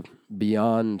who were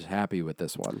beyond happy with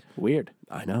this one. Weird.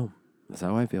 I know. That's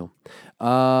how I feel.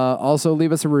 Also,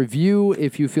 leave us a review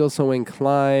if you feel so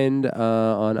inclined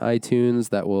on iTunes.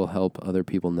 That will help other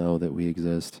people know that we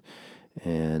exist.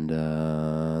 And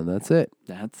that's it.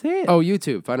 That's it. Oh,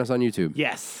 YouTube. Find us on YouTube.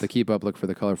 Yes. The Keep Up. Look for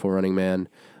the Colorful Running Man.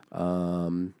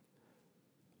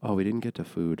 We didn't get to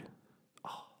food.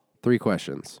 3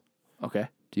 questions. Okay.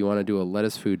 Do you want to do a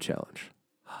lettuce food challenge?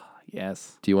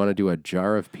 Yes. Do you want to do a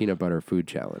jar of peanut butter food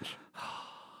challenge?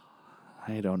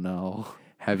 I don't know.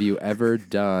 Have you ever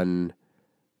done...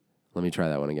 Let me try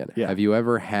that one again. Yeah. Have you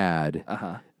ever had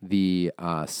the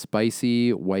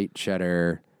spicy white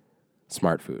cheddar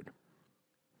smart food?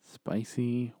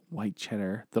 Spicy white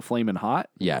cheddar. The Flamin' Hot?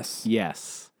 Yes.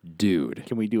 Yes. Dude.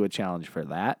 Can we do a challenge for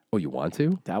that? Oh, you want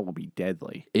to? That will be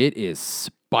deadly. It is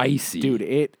spicy. Dude,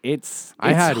 it's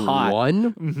I had hot.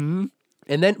 one.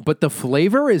 And then, but the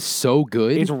flavor is so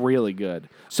good. It's really good.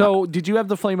 So, did you have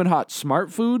the Flamin' Hot Smart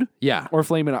Food? Yeah. Or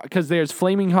Flamin' Hot? Because there's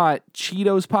Flaming Hot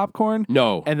Cheetos popcorn.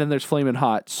 No. And then there's Flamin'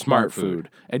 Hot Smart Food. Food.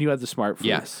 And you had the Smart Food.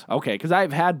 Yes. Okay, because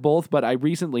I've had both, but I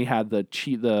recently had the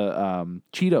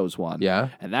Cheetos one. Yeah.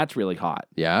 And that's really hot.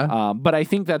 Yeah. But I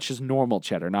think that's just normal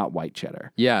cheddar, not white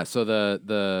cheddar. Yeah. So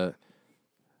the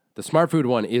smart food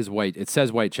one is white. It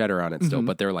says white cheddar on it still,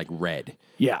 but they're like red.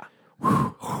 Yeah.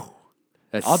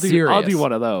 That's I'll serious. do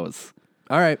one of those.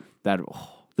 All right.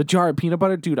 The jar of peanut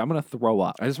butter, dude, I'm gonna throw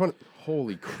up. I just want.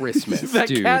 Holy Christmas, That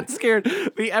dude! cat scared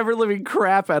the ever living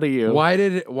crap out of you. Why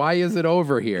is it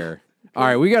over here? All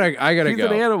right, I gotta He's go.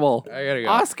 an animal. I gotta go.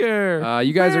 Oscar.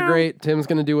 You guys are great. Tim's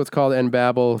gonna do what's called End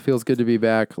Babble. Feels good to be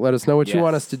back. Let us know what you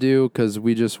want us to do because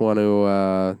we just want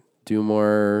to do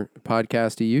more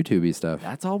podcasty, YouTubey stuff.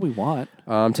 That's all we want.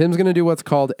 Tim's gonna do what's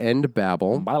called End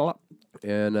Babble, Bottle up.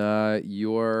 and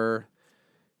your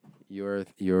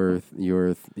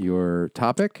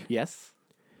topic Yes.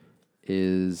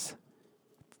 is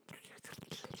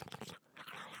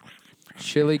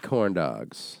chili corn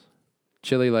dogs.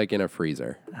 Chili like in a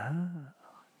freezer.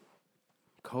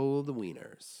 Cold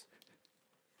wieners.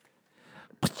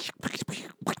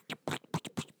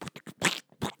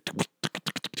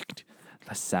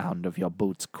 The sound of your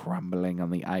boots crumbling on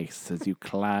the ice as you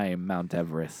climb Mount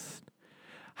Everest.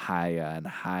 Higher and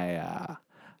higher.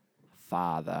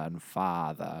 Farther and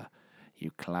farther.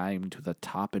 You climb to the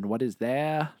top, and what is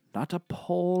there? Not a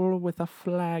pole with a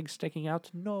flag sticking out.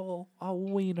 No, a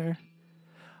wiener.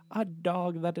 A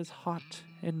dog that is hot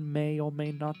and may or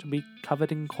may not be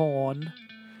covered in corn.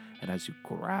 And as you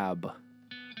grab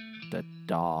the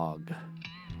dog,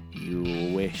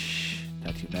 you wish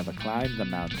that you never climbed the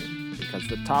mountain, because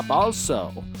the top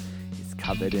also is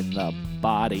covered in the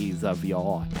bodies of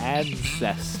your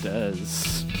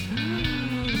ancestors.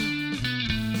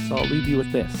 So I'll leave you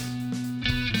with this.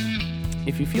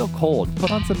 If you feel cold,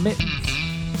 put on some mittens.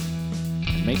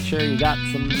 And make sure you got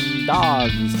some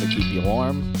dogs to keep you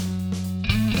warm.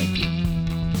 Thank you.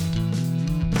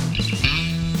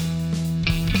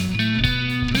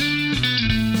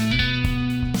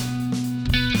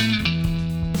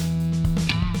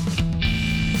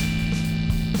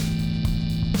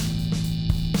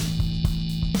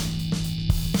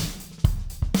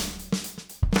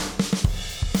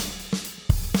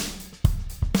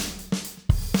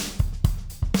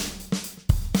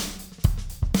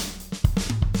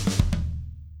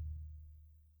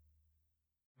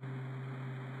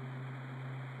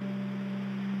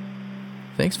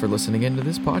 Thanks for listening into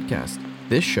this podcast.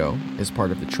 This show is part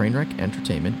of the Trainwreck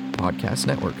Entertainment Podcast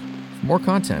Network. For more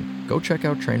content, go check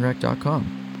out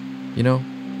trainwreck.com. You know,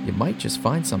 you might just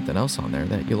find something else on there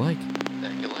that you like.